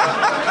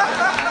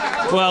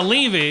 Well,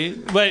 Levy,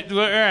 but all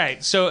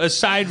right. So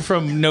aside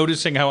from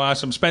noticing how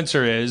awesome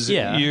Spencer is,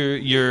 your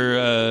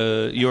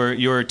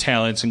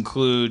talents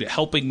include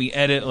helping me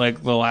edit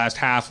the last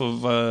half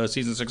of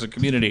season 6 of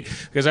Community,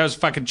 because I was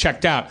fucking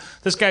checked out.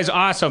 This guy's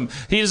awesome.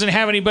 He doesn't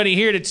have anybody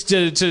here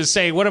to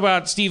say, what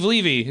about Steve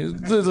Levy?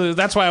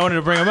 That's why I wanted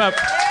to bring him up.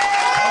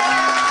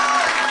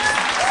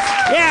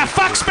 Yeah,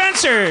 fuck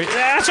Spencer.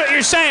 That's what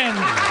you're saying.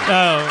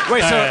 Oh,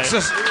 wait.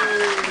 So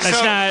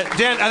not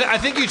Dan. I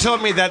think you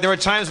told me that there were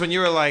times when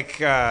you were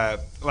like I'm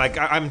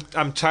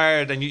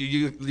tired, and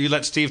you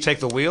let Steve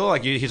take the wheel.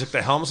 He took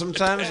the helm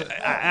sometimes.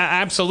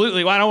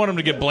 Absolutely. Well, I don't want him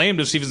to get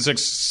blamed if season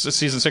six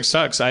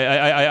sucks.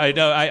 I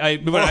know.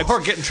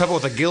 Or get in trouble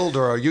with a guild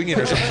or a union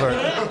or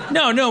something.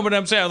 No. But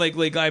I'm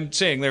saying I'm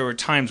saying there were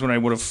times when I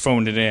would have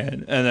phoned it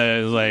in,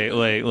 and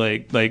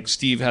like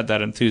Steve had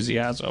that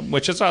enthusiasm,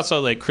 which is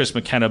also Chris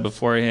McKenna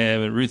before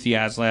him and Ruthie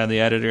Aslan,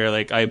 the editor.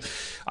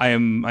 I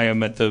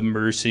am at the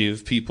mercy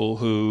of people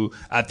who,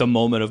 at the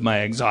moment of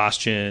my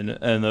exhaustion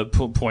and the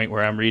point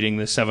where I'm reading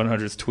the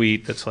 700th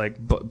tweet that's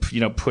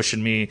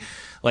pushing me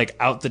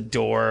out the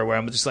door, where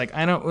I'm just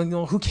I don't,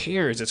 who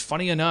cares? It's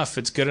funny enough,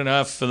 it's good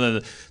enough. And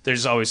then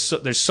there's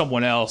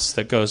someone else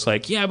that goes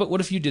yeah, but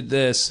what if you did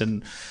this?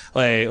 And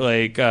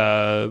Ruthie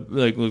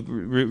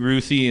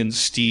and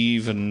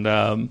Steve and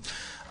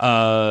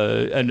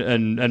I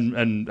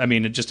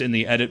mean, just in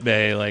the edit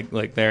bay,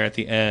 like there at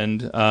the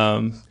end,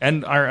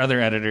 and our other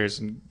editors,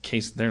 in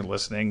case they're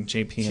listening,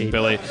 JP and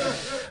Billy,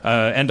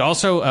 and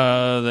also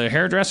the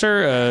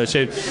hairdresser. But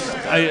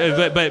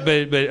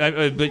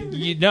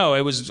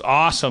it was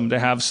awesome to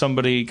have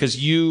somebody, because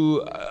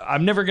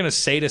I'm never gonna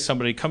say to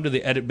somebody, come to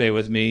the edit bay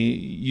with me.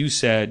 You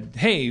said,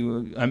 hey,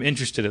 I'm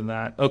interested in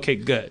that. Okay,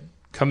 good.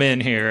 Come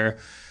in here,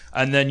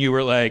 and then you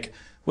were like,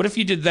 what if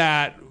you did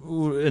that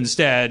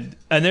instead?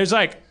 And there's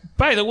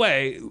by the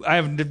way,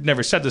 I've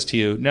never said this to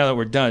you. Now that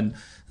we're done,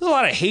 there's a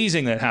lot of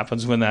hazing that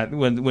happens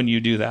when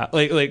you do that.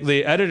 Like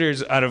the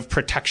editors, out of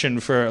protection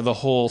for the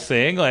whole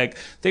thing,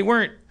 they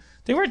weren't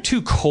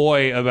too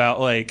coy about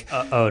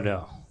oh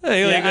no.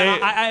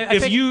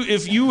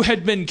 If you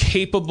had been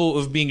capable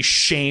of being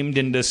shamed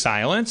into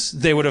silence,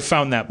 they would have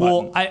found that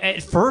button. Well,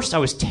 at first I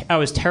was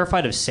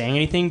terrified of saying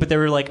anything, but there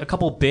were a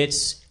couple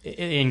bits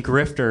in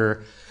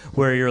Grifter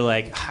where you're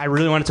I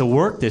really want it to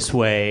work this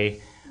way,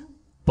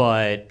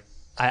 but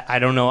I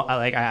don't know.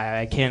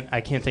 I can't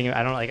think of.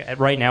 I don't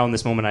right now in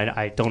this moment.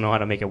 I don't know how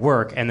to make it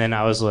work. And then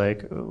I was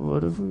like,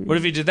 what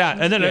if you did that?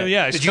 And then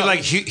did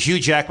you Hugh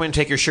Jackman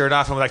take your shirt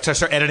off and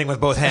start editing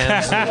with both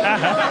hands?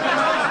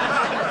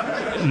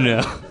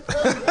 No,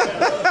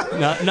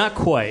 not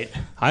quite.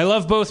 I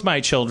love both my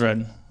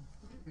children.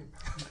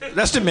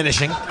 That's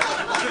diminishing.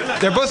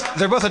 They're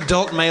both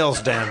adult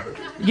males, Dan.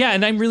 Yeah,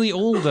 and I'm really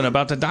old and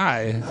about to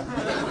die.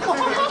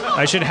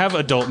 I should have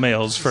adult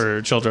males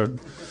for children.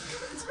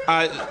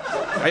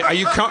 Are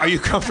you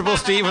comfortable,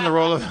 Steve, in the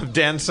role of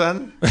Dan's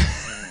son?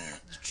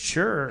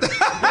 Sure.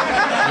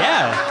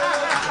 Yeah.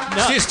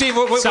 No. Steve,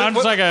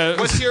 sounds like a.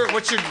 What's your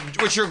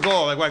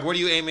goal? What are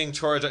you aiming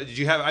towards? Did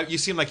you have? You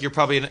seem like you're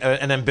probably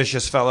an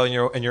ambitious fellow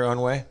in your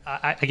own way.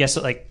 I guess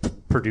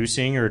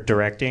producing or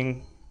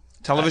directing,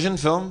 television,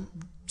 film,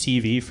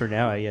 TV for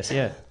now. I guess.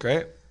 Yeah.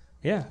 Great.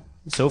 Yeah.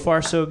 so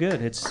far so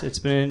good. It's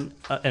been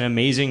an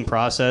amazing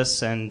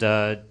process, and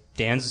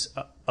Dan's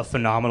a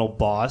phenomenal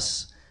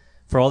boss.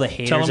 For all the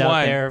haters out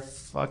why. there,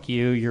 fuck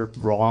you, you're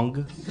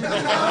wrong.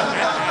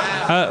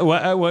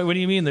 What do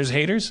you mean? There's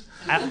haters?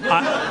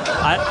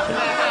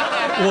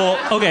 Well,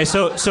 okay,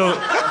 so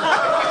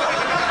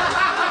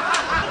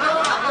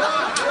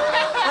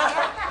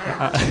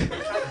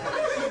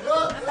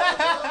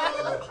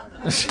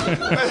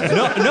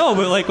no,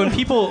 but like when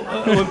people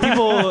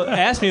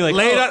ask me like,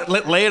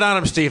 lay it on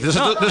him, Steve. This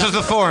is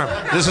the forum.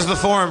 This is the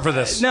forum for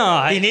this.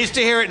 No, he needs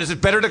to hear it. Is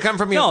it better to come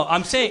from you? No,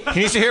 I'm saying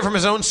he needs to hear it from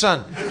his own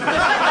son.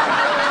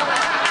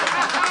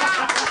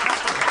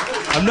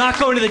 I'm not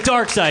going to the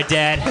dark side,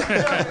 Dad.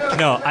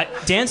 No,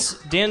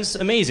 Dan's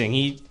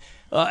amazing.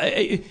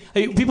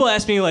 People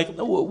ask me like,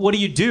 what do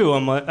you do?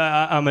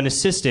 I'm an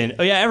assistant.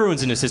 Oh yeah,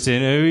 everyone's an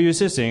assistant. Who are you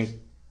assisting?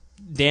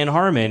 Dan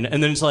Harmon.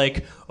 And then it's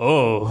like,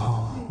 oh,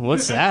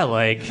 what's that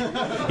like?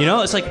 You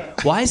know, it's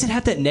like, why does it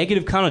have that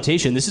negative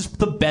connotation? This is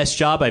the best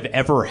job I've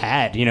ever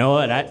had, you know?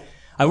 And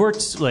I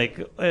worked like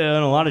in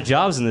a lot of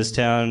jobs in this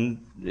town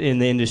in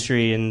the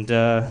industry, and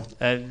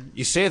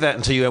you say that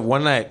until you have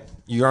one night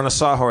you're on a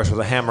sawhorse with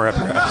a hammer up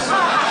your ass.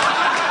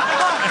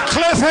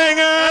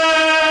 Cliffhanger!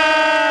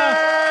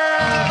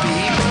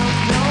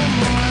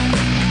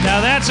 Now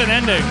that's an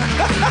ending.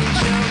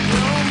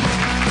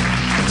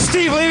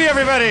 Steve Levy,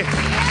 everybody.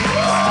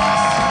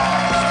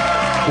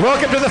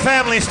 Welcome to the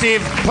family,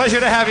 Steve. Pleasure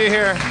to have you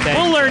here.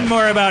 We'll learn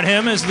more about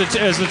him as the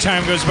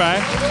time goes by.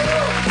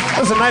 That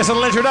was a nice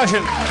little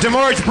introduction.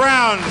 DeMorge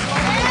Brown.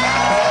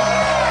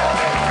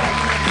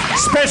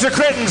 Spencer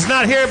Critten's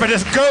not here, but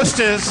his ghost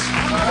is.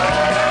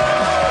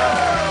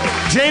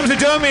 James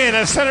Adomian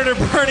as Senator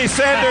Bernie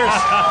Sanders.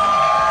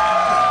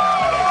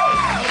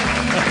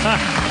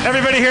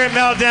 Everybody here at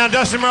Meltdown.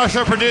 Dustin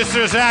Marshall,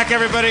 producer. Zach,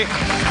 everybody.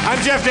 I'm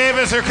Jeff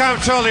Davis, your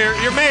comptroller.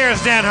 Your mayor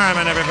is Dan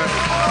Harmon, everybody.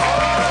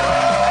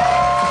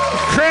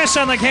 Chris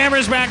on the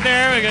cameras back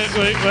there.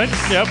 What?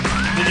 Yep.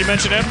 Did you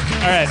mention him?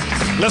 All right.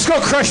 Let's go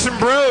crush some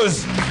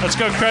brews. Let's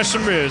go crush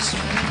some brews.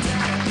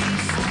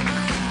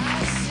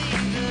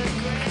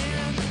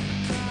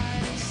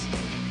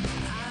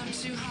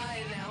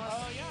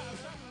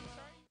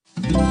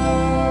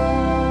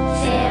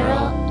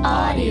 Feral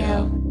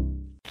Audio.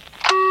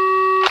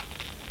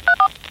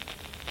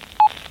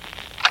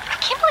 I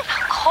can't believe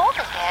how cold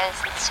it is.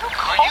 It's so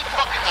cold in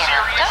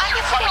here. Don't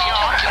you think you should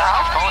turn your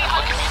phone and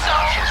look at me now?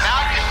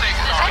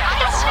 I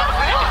think it's so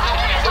rude.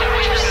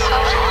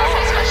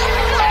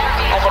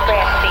 As a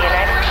branch of the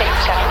United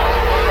States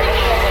government,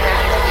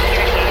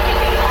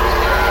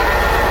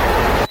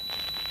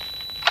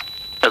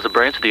 As a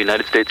branch of the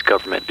United States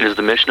government, it is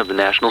the mission of the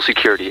National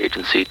Security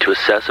Agency to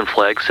assess and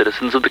flag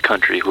citizens of the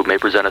country who may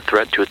present a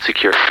threat to its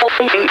security.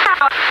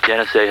 The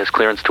NSA has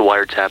clearance to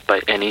wiretap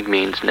by any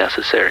means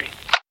necessary.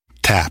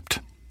 Tapped.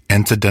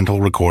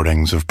 Incidental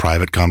recordings of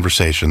private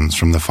conversations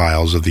from the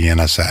files of the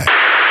NSA.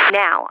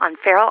 now on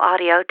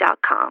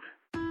feralaudio.com.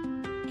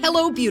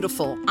 Hello,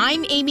 beautiful.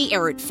 I'm Amy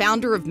Errett,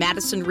 founder of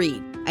Madison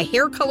Reed, a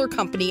hair color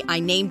company I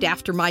named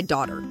after my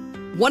daughter.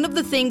 One of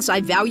the things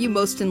I value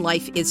most in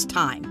life is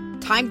time.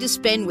 Time to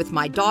spend with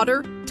my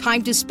daughter,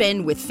 time to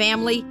spend with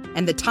family,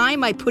 and the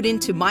time I put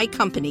into my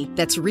company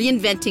that's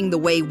reinventing the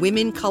way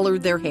women color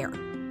their hair.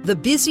 The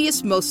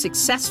busiest, most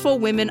successful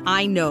women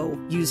I know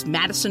use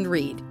Madison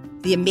Reed,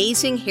 the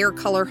amazing hair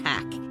color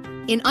hack.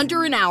 In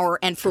under an hour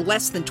and for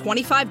less than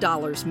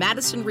 $25,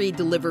 Madison Reed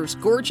delivers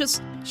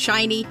gorgeous,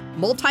 shiny,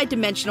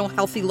 multi-dimensional,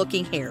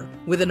 healthy-looking hair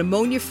with an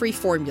ammonia-free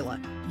formula.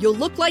 You'll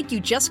look like you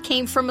just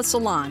came from a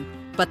salon,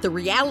 but the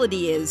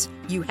reality is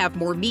you have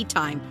more me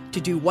time to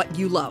do what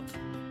you love.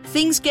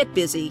 Things get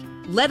busy.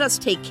 Let us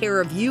take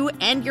care of you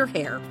and your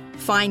hair.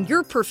 Find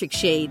your perfect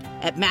shade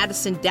at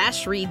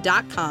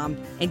madison-reed.com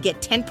and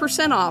get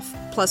 10% off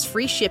plus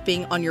free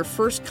shipping on your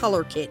first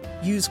color kit.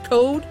 Use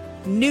code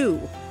NEW.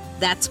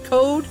 That's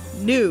code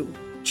NEW.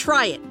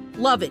 Try it.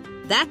 Love it.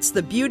 That's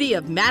the beauty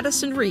of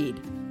Madison Reed.